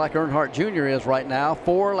line just like Earnhardt Jr. is right now.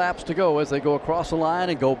 4 laps to go as they go across the line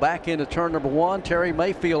and go back into turn number 1. Terry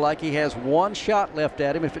may feel like he has 1 shot left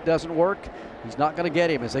at him. If it doesn't work, he's not going to get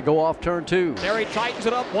him as they go off turn 2. Terry tightens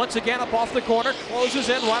it up once again up off the corner, closes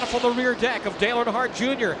in right up on the rear deck of Dale Earnhardt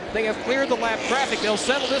Jr. They have cleared the lap traffic. They'll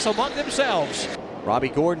settle this among themselves. Robbie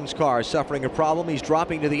Gordon's car is suffering a problem. He's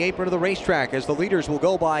dropping to the apron of the racetrack as the leaders will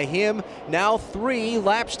go by him. Now 3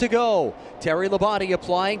 laps to go. Terry Labonte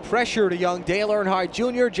applying pressure to young Dale Earnhardt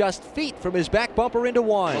Jr. just feet from his back bumper into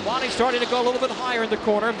 1. Labonte starting to go a little bit higher in the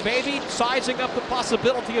corner, maybe sizing up the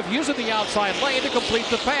possibility of using the outside lane to complete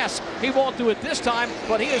the pass. He won't do it this time,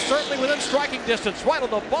 but he is certainly within striking distance, right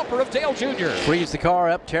on the bumper of Dale Jr. Frees the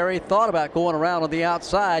car up. Terry thought about going around on the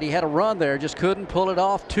outside. He had a run there, just couldn't pull it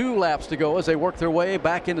off. 2 laps to go as they work their way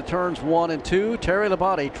back into turns 1 and 2. Terry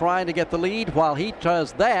Labonte trying to get the lead. While he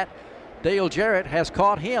does that, Dale Jarrett has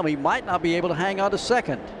caught him. He might not be able to hang on to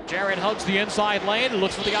second. Jarrett hugs the inside lane and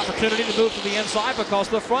looks for the opportunity to move to the inside because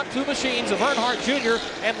the front 2 machines of Earnhardt Jr.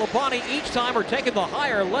 and Labonte each time are taking the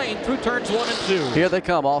higher lane through turns 1 and 2. Here they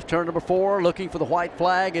come off turn number 4, looking for the white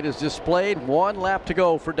flag. It is displayed. 1 lap to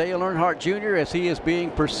go for Dale Earnhardt Jr. as he is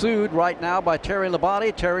being pursued right now by Terry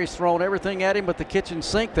Labonte. Terry's thrown everything at him but the kitchen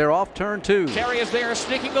sink. They're off turn 2. Terry is there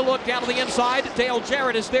sneaking a look down to the inside. Dale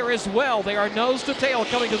Jarrett is there as well. They are nose to tail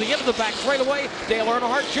coming to the end of the back back straightaway. Dale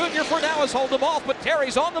Earnhardt Jr. for now has held him off, but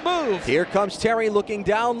Terry's on the move. Here comes Terry looking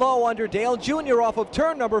down low under Dale Jr. off of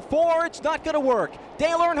turn number 4. It's not going to work.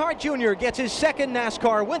 Dale Earnhardt Jr. gets his second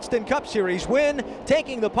NASCAR Winston Cup Series win,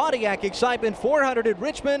 taking the Pontiac Excitement 400 at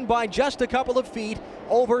Richmond by just a couple of feet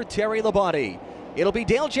over Terry Labonte. It'll be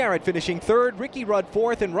Dale Jarrett finishing 3rd, Ricky Rudd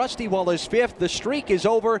 4th, and Rusty Wallace 5th. The streak is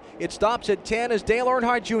over. It stops at 10 as Dale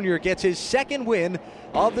Earnhardt Jr. gets his second win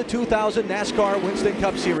of the 2000 NASCAR Winston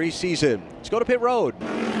Cup Series season. Let's go to pit road.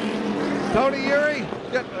 Tony Eury,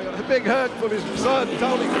 get a big hug from his son,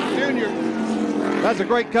 Tony Jr. That's a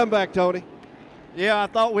great comeback, Tony. Yeah, I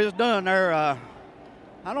thought we was done there. I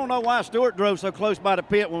don't know why Stewart drove so close by the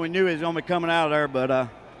pit when we knew he was going to be coming out of there, but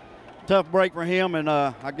tough break for him, and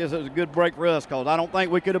I guess it was a good break for us because I don't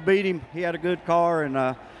think we could have beat him. He had a good car, and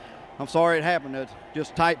I'm sorry it happened. It's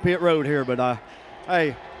just tight pit road here, but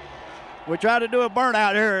hey, we tried to do a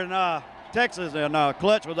burnout here in Texas, and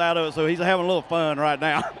Clutch was out of it, so he's having a little fun right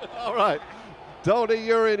now. All right. Tony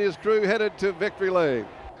Eury and his crew headed to victory lane.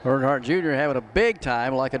 Earnhardt Jr. having a big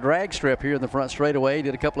time, like a drag strip here in the front straightaway.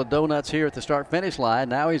 Did a couple of donuts here at the start-finish line.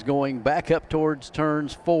 Now he's going back up towards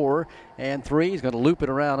turns 4 and 3. He's going to loop it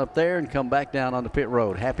around up there and come back down on the pit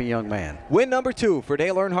road. Happy young man. Win number 2 for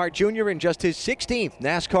Dale Earnhardt Jr. in just his 16th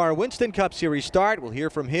NASCAR Winston Cup Series start. We'll hear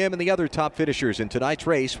from him and the other top finishers in tonight's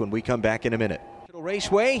race when we come back in a minute.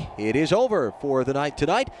 Raceway, it is over for the night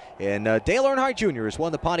tonight, and Dale Earnhardt Jr. has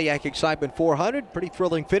won the Pontiac Excitement 400. Pretty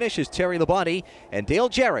thrilling finish as Terry Labonte and Dale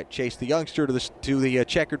Jarrett chased the youngster to the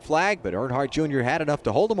checkered flag, but Earnhardt Jr. had enough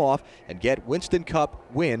to hold him off and get Winston Cup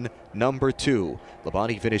win number 2.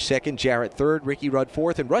 Labonte finished 2nd, Jarrett 3rd, Ricky Rudd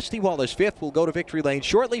 4th, and Rusty Wallace 5th. We'll go to victory lane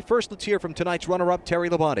shortly. First, let's hear from tonight's runner-up, Terry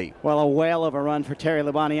Labonte. Well, a whale of a run for Terry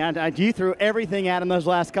Labonte. You threw everything at him those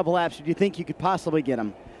last couple laps. Did you think you could possibly get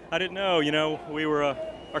him? I didn't know. You know, we were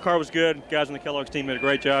our car was good. Guys on the Kellogg's team did a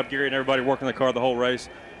great job. Gary and everybody working the car the whole race.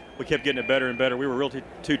 We kept getting it better and better. We were really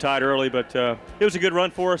too tight early, but it was a good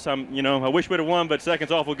run for us. I wish we'd have won, but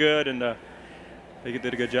second's awful good, and they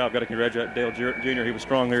did a good job. Got to congratulate Dale Jr. He was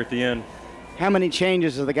strong there at the end. How many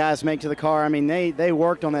changes did the guys make to the car? I mean, they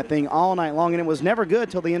worked on that thing all night long, and it was never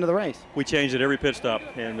good till the end of the race. We changed it every pit stop,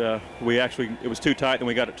 and it was too tight, and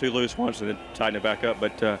we got it too loose once, and then tightened it back up.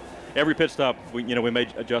 But every pit stop, we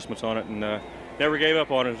made adjustments on it, and never gave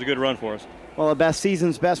up on it. It was a good run for us. Well, the best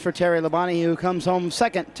season's best for Terry Labonte, who comes home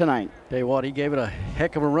 2nd tonight. Tell you what, he gave it a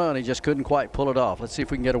heck of a run. He just couldn't quite pull it off. Let's see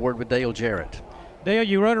if we can get a word with Dale Jarrett. Dale,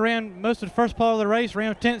 you rode around most of the first part of the race,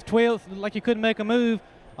 ran 10th, 12th, like you couldn't make a move.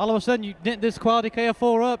 All of a sudden, you dent this quality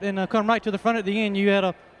KF4 up and come right to the front at the end. You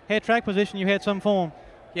had track position. You had some form.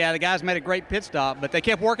 Yeah, the guys made a great pit stop, but they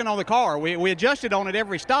kept working on the car. We adjusted on it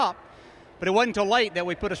every stop, but it wasn't until late that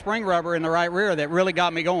we put a spring rubber in the right rear that really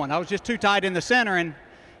got me going. I was just too tight in the center, and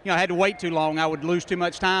I had to wait too long. I would lose too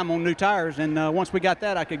much time on new tires, and once we got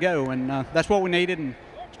that, I could go, and that's what we needed, and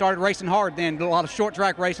started racing hard then. Did a lot of short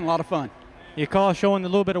track racing, a lot of fun. Your car showing a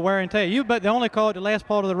little bit of wear and tear. You bet the only car at the last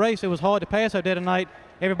part of the race, it was hard to pass out there tonight.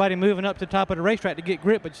 Everybody moving up to the top of the racetrack to get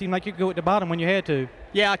grip, but it seemed like you could go at the bottom when you had to.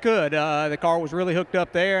 Yeah, I could. The car was really hooked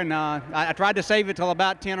up there, and I tried to save it till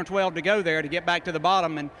about 10 or 12 to go there to get back to the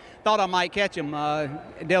bottom, and thought I might catch him.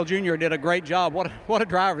 Dale Jr. did a great job. What a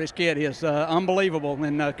driver this kid is. Unbelievable,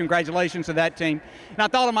 and congratulations to that team. And I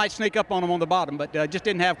thought I might sneak up on him on the bottom, but just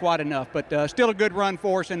didn't have quite enough. But still a good run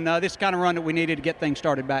for us, and this kind of run that we needed to get things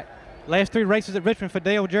started back. Last 3 races at Richmond for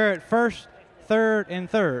Dale Jarrett, 1st, 3rd,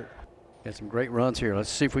 and 3rd. Got some great runs here. Let's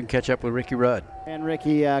see if we can catch up with Ricky Rudd. And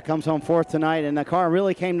Ricky comes home 4th tonight, and the car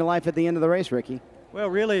really came to life at the end of the race, Ricky. Well,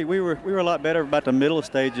 really, we were a lot better about the middle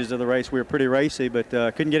stages of the race. We were pretty racy, but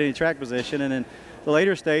couldn't get any track position. And in the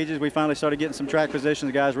later stages, we finally started getting some track position.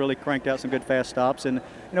 The guys really cranked out some good fast stops, and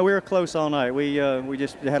we were close all night. We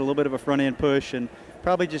just had a little bit of a front end push, and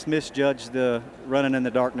probably just misjudged the running in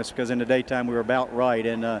the darkness, because in the daytime we were about right,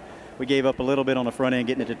 and we gave up a little bit on the front end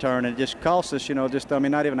getting it to turn, and it just cost us,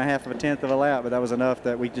 not even a half of a tenth of a lap, but that was enough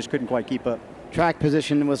that we just couldn't quite keep up. Track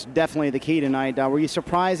position was definitely the key tonight. Were you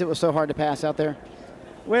surprised it was so hard to pass out there?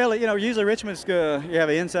 Well, usually Richmond's you have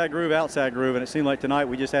an inside groove, outside groove, and it seemed like tonight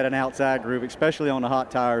we just had an outside groove, especially on the hot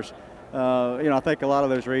tires. I think a lot of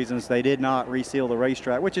those reasons they did not reseal the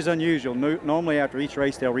racetrack, which is unusual. Normally after each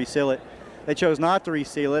race they'll reseal it. They chose not to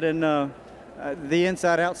reseal it, and the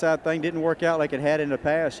inside-outside thing didn't work out like it had in the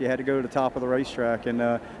past. You had to go to the top of the racetrack,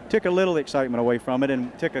 and took a little excitement away from it,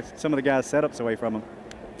 and took some of the guys' setups away from them.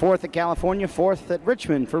 4th at California, 4th at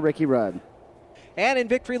Richmond for Ricky Rudd. And in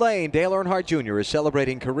victory lane, Dale Earnhardt Jr. is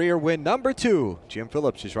celebrating career win number 2. Jim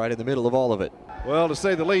Phillips is right in the middle of all of it. Well, to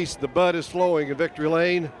say the least, the bud is flowing in victory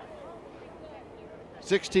lane.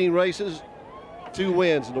 16 races, 2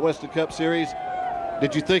 wins in the Winston Cup Series.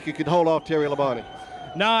 Did you think you could hold off Terry Labonte?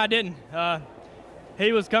 No, I didn't.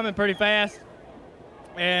 He was coming pretty fast.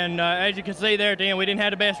 And as you can see there at the end, we didn't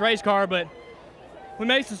have the best race car, but we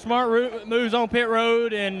made some smart moves on pit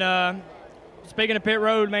road. And speaking of pit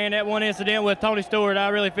road, man, that one incident with Tony Stewart, I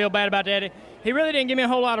really feel bad about that. He really didn't give me a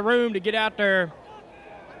whole lot of room to get out there.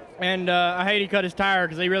 And I hate he cut his tire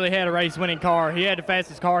because he really had a race-winning car. He had the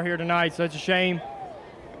fastest car here tonight, so it's a shame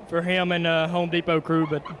for him and the Home Depot crew.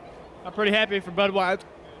 But I'm pretty happy for Budweiser.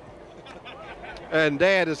 And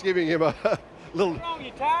Dad is giving him a little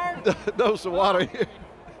dose of water here.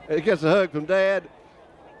 He gets a hug from Dad.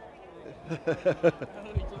 Did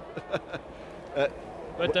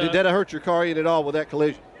that hurt your car in at all with that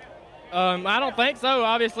collision? I don't think so.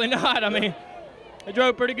 Obviously not. I mean, it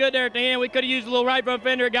drove pretty good there at the end. We could have used a little right front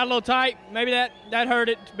fender. It got a little tight. Maybe that hurt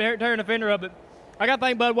it, tearing the fender up. But I got to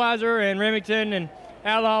thank Budweiser and Remington and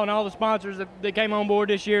Outlaw and all the sponsors that came on board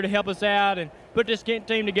this year to help us out and put this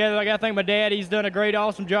team together. I got to thank my dad. He's done a great,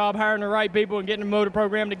 awesome job hiring the right people and getting the motor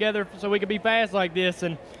program together so we could be fast like this.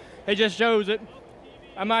 And it just shows that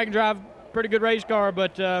I might can drive a pretty good race car,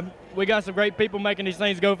 but we got some great people making these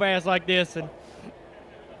things go fast like this. And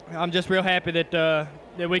I'm just real happy that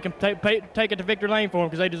we can take it to victory lane for them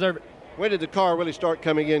because they deserve it. When did the car really start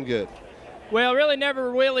coming in good? Well, really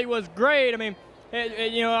never really was great. I mean,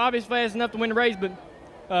 obviously fast enough to win the race, but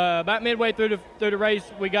about midway through the race,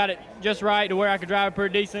 we got it just right to where I could drive it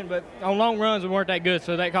pretty decent. But on long runs, we weren't that good,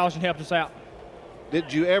 so that caution helped us out.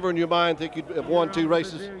 Did you ever in your mind think you'd have won 2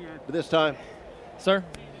 races by this time? Sir?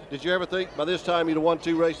 Did you ever think by this time you'd have won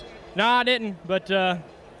 2 races? No, I didn't. But,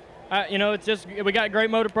 it's just we got a great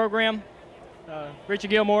motor program. Richie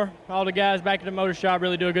Gilmore, all the guys back at the motor shop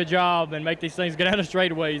really do a good job and make these things get out of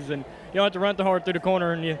straightaways. And you don't have to run too hard through the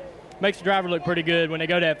corner, and it makes the driver look pretty good when they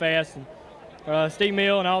go that fast. And, Steve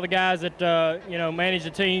Mill and all the guys that, manage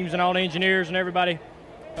the teams and all the engineers and everybody,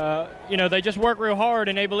 they just work real hard,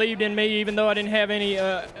 and they believed in me. Even though I didn't have any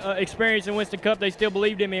experience in Winston Cup, they still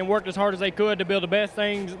believed in me and worked as hard as they could to build the best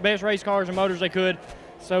race cars and motors they could.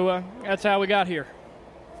 So that's how we got here.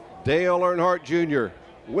 Dale Earnhardt Jr.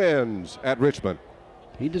 wins at Richmond.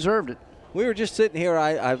 He deserved it. We were just sitting here.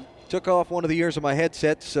 I took off one of the ears of my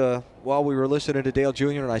headsets while we were listening to Dale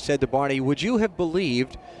Jr., and I said to Barney, would you have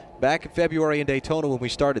believed back in February in Daytona when we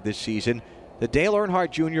started this season that Dale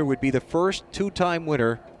Earnhardt Jr. would be the first 2-time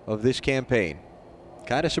winner of this campaign?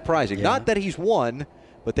 Kind of surprising. Yeah. Not that he's won,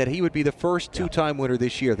 but that he would be the first 2-time winner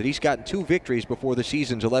this year, that he's gotten 2 victories before the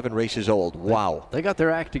season's 11 races old. Wow. They got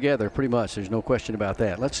their act together pretty much. There's no question about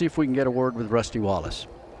that. Let's see if we can get a word with Rusty Wallace.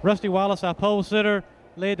 Rusty Wallace, our pole sitter,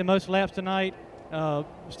 led the most laps tonight.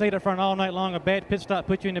 Stayed up front all night long. A bad pit stop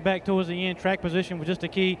put you in the back towards the end. Track position was just a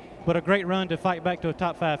key, but a great run to fight back to a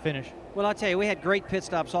top 5 finish. Well, I'll tell you, we had great pit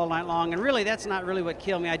stops all night long, and really that's not really what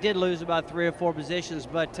killed me. I did lose about 3 or 4 positions,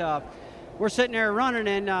 but we're sitting there running,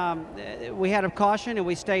 and we had a caution, and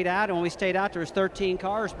we stayed out, and when we stayed out, there was 13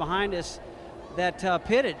 cars behind us that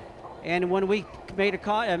pitted. And when we made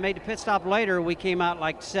the pit stop later, we came out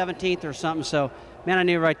like 17th or something, so, man, I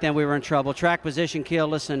knew right then we were in trouble. Track position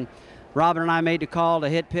killed us, and Robin and I made the call to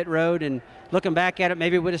hit pit road, and looking back at it,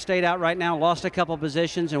 maybe we would have stayed out right now, lost a couple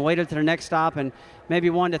positions, and waited to the next stop, and maybe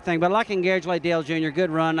won the thing. But I can congratulate Dale Jr. Good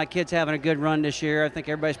run. That kid's having a good run this year. I think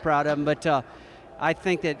everybody's proud of him. But I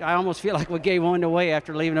think that I almost feel like we gave one away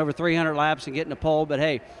after leaving over 300 laps and getting a pole. But,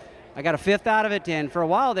 hey, I got a 5th out of it, and for a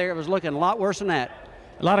while there, it was looking a lot worse than that.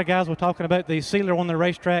 A lot of guys were talking about the sealer on the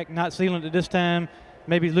racetrack, not sealing it this time,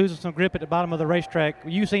 maybe losing some grip at the bottom of the racetrack.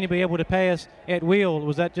 You seem to be able to pass at will.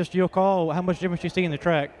 Was that just your call? How much difference you see in the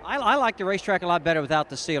track? I like the racetrack a lot better without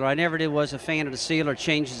the sealer. I never was a fan of the sealer. It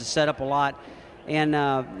changes the setup a lot. And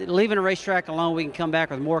leaving a racetrack alone, we can come back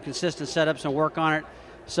with more consistent setups and work on it.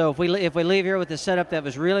 So if we leave here with a setup that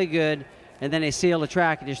was really good, and then they seal the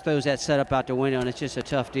track, it just throws that setup out the window, and it's just a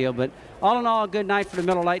tough deal. But all in all, a good night for the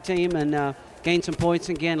Miller Lite team, and gained some points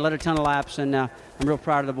again, led a ton of laps, and I'm real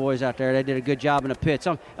proud of the boys out there. They did a good job in the pits.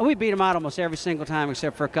 And we beat them out almost every single time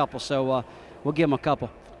except for a couple, so we'll give them a couple.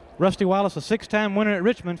 Rusty Wallace, a 6-time winner at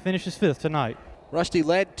Richmond, finishes 5th tonight. Rusty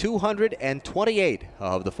led 228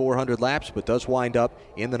 of the 400 laps, but does wind up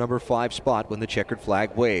in the number 5 spot when the checkered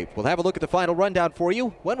flag waved. We'll have a look at the final rundown for you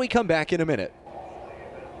when we come back in a minute.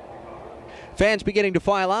 Fans beginning to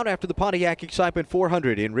file out after the Pontiac Excitement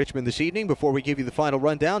 400 in Richmond this evening. Before we give you the final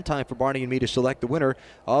rundown, time for Barney and me to select the winner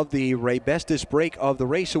of the Ray Bestis Break of the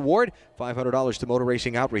Race Award. $500 to Motor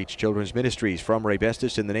Racing Outreach Children's Ministries from Ray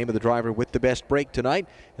Bestis in the name of the driver with the best break tonight.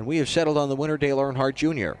 And we have settled on the winner, Dale Earnhardt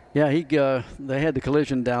Jr. Yeah, they had the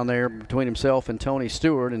collision down there between himself and Tony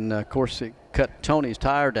Stewart, and of course it cut Tony's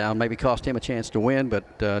tire down, maybe cost him a chance to win,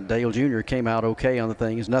 but Dale Jr. came out okay on the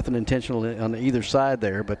thing. It's nothing intentional on either side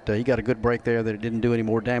there, but he got a good break there that it didn't do any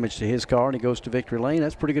more damage to his car, and he goes to victory lane.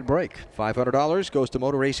 That's a pretty good break. $500 goes to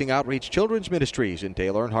Motor Racing Outreach Children's Ministries in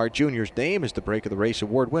Dale Earnhardt Jr.'s name as the Break of the Race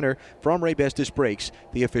Award winner from Ray Bestis Brakes,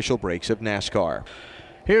 the official brakes of NASCAR.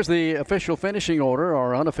 Here's the official finishing order,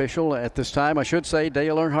 or unofficial at this time, I should say.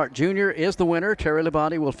 Dale Earnhardt Jr. is the winner. Terry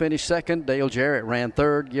Labonte will finish second. Dale Jarrett ran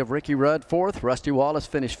third. Give Ricky Rudd fourth. Rusty Wallace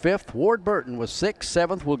finished fifth. Ward Burton was sixth.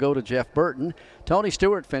 Seventh will go to Jeff Burton. Tony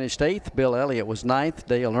Stewart finished eighth. Bill Elliott was ninth.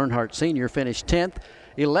 Dale Earnhardt Sr. finished 10th.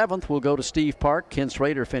 11th will go to Steve Park. Ken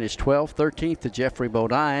Schrader finished 12th. 13th to Jeffrey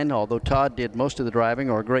Bodine, although Todd did most of the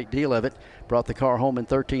driving, or a great deal of it. Brought the car home in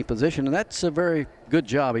 13th position, and that's a very good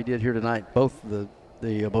job he did here tonight, both the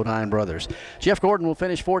Bodine brothers. Jeff Gordon will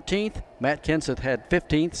finish 14th. Matt Kenseth had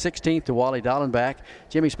 15th. 16th to Wally Dallenbach.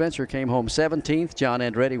 Jimmy Spencer came home 17th. John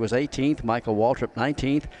Andretti was 18th. Michael Waltrip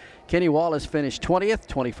 19th. Kenny Wallace finished 20th.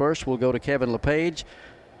 21st will go to Kevin LePage.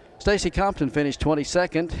 Stacy Compton finished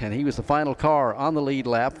 22nd, and he was the final car on the lead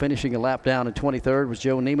lap. Finishing a lap down in 23rd was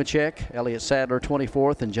Joe Nemechek. Elliott Sadler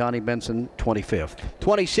 24th, and Johnny Benson 25th.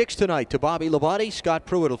 26 tonight to Bobby Labonte. Scott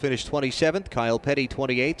Pruitt will finish 27th. Kyle Petty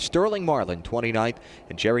 28th. Sterling Marlin 29th,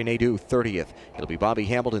 and Jerry Nadeau 30th. It'll be Bobby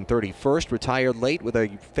Hamilton 31st, retired late with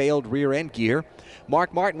a failed rear end gear.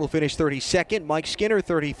 Mark Martin will finish 32nd. Mike Skinner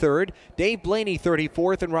 33rd. Dave Blaney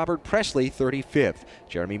 34th, and Robert Presley 35th.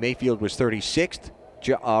 Jeremy Mayfield was 36th.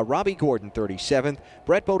 Robbie Gordon 37th,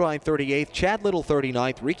 Brett Bodine 38th, Chad Little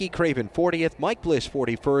 39th, Ricky Craven 40th, Mike Bliss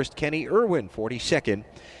 41st, Kenny Irwin 42nd,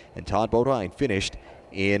 and Todd Bodine finished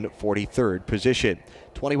in 43rd position.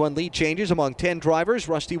 21 lead changes among 10 drivers.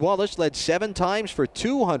 Rusty Wallace led 7 times for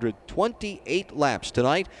 228 laps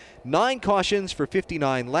tonight. 9 cautions for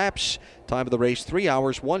 59 laps. Time of the race 3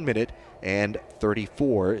 hours, 1 minute, and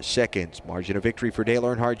 34 seconds. Margin of victory for Dale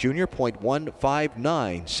Earnhardt Jr.,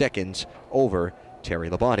 0.159 seconds over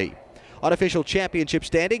Terry Labonte. Unofficial championship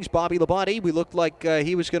standings, Bobby Labonte, we looked like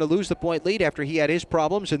he was going to lose the point lead after he had his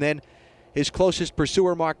problems, and then his closest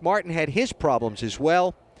pursuer, Mark Martin, had his problems as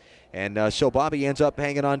well. And so Bobby ends up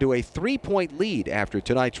hanging on to a 3-point lead after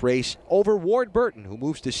tonight's race over Ward Burton, who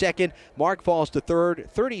moves to second. Mark falls to third,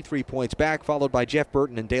 33 points back, followed by Jeff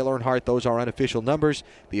Burton and Dale Earnhardt. Those are unofficial numbers.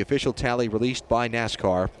 The official tally released by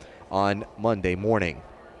NASCAR on Monday morning.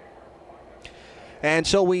 And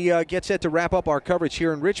so we get set to wrap up our coverage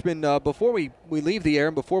here in Richmond. Before we leave the air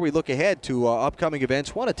and before we look ahead to upcoming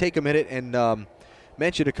events, want to take a minute and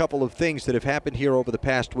mention a couple of things that have happened here over the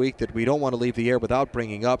past week that we don't want to leave the air without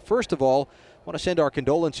bringing up. First of all, I want to send our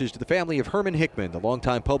condolences to the family of Herman Hickman, the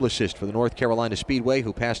longtime publicist for the North Carolina Speedway,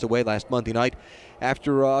 who passed away last Monday night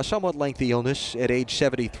after a somewhat lengthy illness at age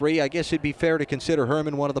 73. I guess it'd be fair to consider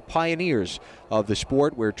Herman one of the pioneers of the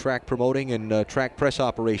sport where track promoting and track press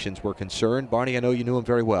operations were concerned. Barney, I know you knew him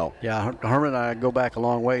very well. Yeah, Herman and I go back a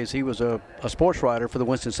long ways. He was a sports writer for the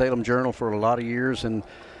Winston-Salem Journal for a lot of years, and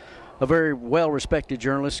a very well-respected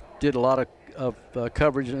journalist. Did a lot of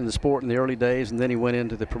coverage in the sport in the early days, and then he went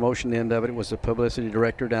into the promotion end of it. Was a publicity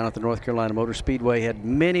director down at the North Carolina Motor Speedway. Had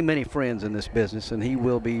many, many friends in this business, and he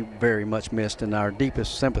will be very much missed, and our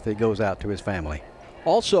deepest sympathy goes out to his family.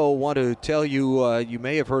 Also want to tell you, you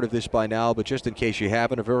may have heard of this by now, but just in case you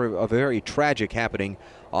haven't, a very tragic happening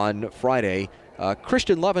on Friday.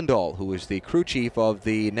 Christian Lovendall, who is the crew chief of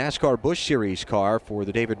the NASCAR Busch Series car for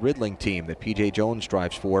the David Ridling team that P.J. Jones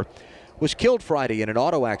drives for, was killed Friday in an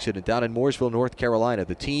auto accident down in Mooresville, North Carolina.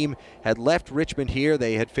 The team had left Richmond here.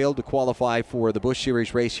 They had failed to qualify for the Busch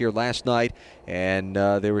Series race here last night, and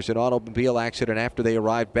there was an automobile accident after they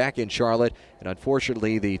arrived back in Charlotte, and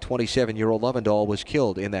unfortunately the 27-year-old Lovendall was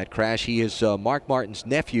killed in that crash. He is Mark Martin's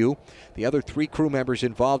nephew. The other 3 crew members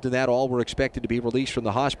involved in that all were expected to be released from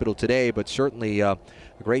the hospital today, but certainly a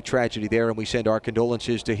great tragedy there, and we send our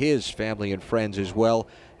condolences to his family and friends as well,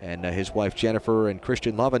 and his wife Jennifer, and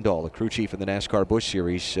Christian Lovendall, the crew chief in the NASCAR Busch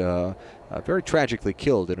Series, very tragically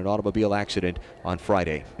killed in an automobile accident on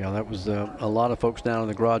Friday. Yeah, that was a lot of folks down in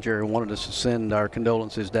the garage area wanted us to send our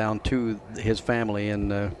condolences down to his family,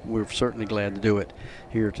 and we're certainly glad to do it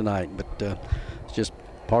here tonight, but it's just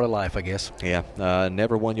part of life, I guess. Yeah,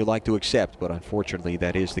 never one you like to accept, but unfortunately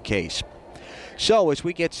that is the case. So as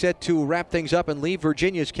we get set to wrap things up and leave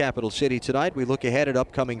Virginia's capital city tonight, we look ahead at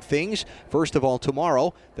upcoming things. First of all,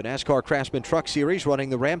 tomorrow, the NASCAR Craftsman Truck Series running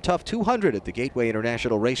the Ram Tough 200 at the Gateway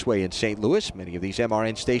International Raceway in St. Louis. Many of these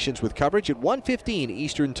MRN stations with coverage at 1:15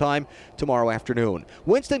 Eastern Time tomorrow afternoon.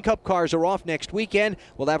 Winston Cup cars are off next weekend.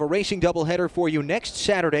 We'll have a racing doubleheader for you next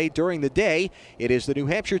Saturday during the day. It is the New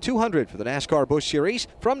Hampshire 200 for the NASCAR Busch Series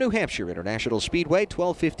from New Hampshire International Speedway,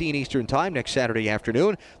 12:15 Eastern Time next Saturday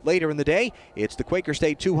afternoon. Later in the day, it's the Quaker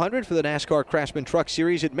State 200 for the NASCAR Craftsman Truck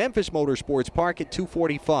Series at Memphis Motorsports Park at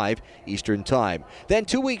 2:45 Eastern Time. Then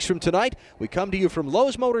 2 weeks from tonight, we come to you from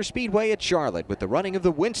Lowe's Motor Speedway at Charlotte with the running of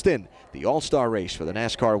the Winston, the All-Star race for the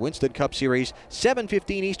NASCAR Winston Cup Series.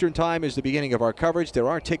 7:15 Eastern Time is the beginning of our coverage. There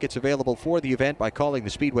are tickets available for the event by calling the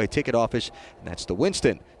Speedway ticket office, and that's the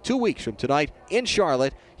Winston. 2 weeks from tonight in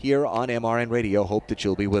Charlotte here on MRN Radio. Hope that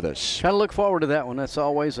you'll be with us. Kind of look forward to that one. That's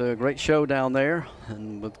always a great show down there,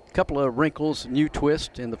 and with a couple of wrinkles, new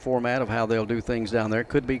twist in the format of how they'll do things down there.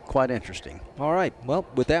 Could be quite interesting. All right. Well,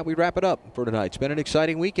 with that, we wrap it up for tonight. It's been an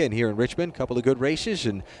exciting weekend here in Richmond. A couple of good races,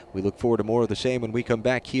 and we look forward to more of the same when we come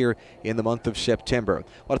back here in the month of September.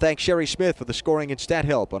 I want to thank Sherry Smith for the scoring and stat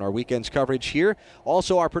help on our weekend's coverage here.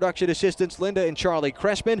 Also, our production assistants, Linda and Charlie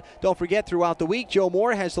Cressman. Don't forget, throughout the week, Joe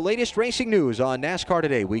Moore has the latest racing news on NASCAR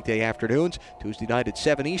Today, weekday afternoons. Tuesday night at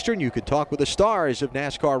 7 Eastern, you can talk with the stars of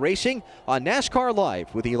NASCAR racing on NASCAR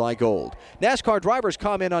Live with Eli Gold. NASCAR drivers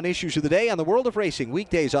comment on issues of the day on the world of racing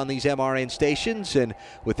weekdays on these MRN stations. And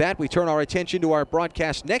with that, we turn our attention to our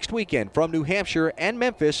broadcast next weekend from New Hampshire and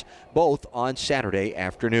Memphis, both on Saturday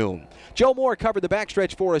afternoon. Joe Moore covered the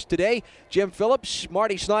backstretch for us today. Jim Phillips,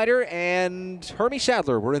 Marty Snyder, and Hermie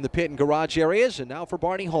Sadler were in the pit and garage areas. And now for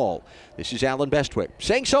Barney Hall, this is Alan Bestwick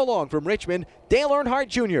saying so long from Richmond. Dale Earnhardt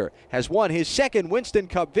Jr. has won his second Winston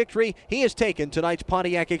Cup victory. He has taken tonight's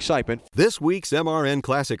Pontiac excitement. This week's MRN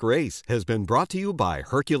Classic Race has been brought to you by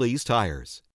Hercules Tires.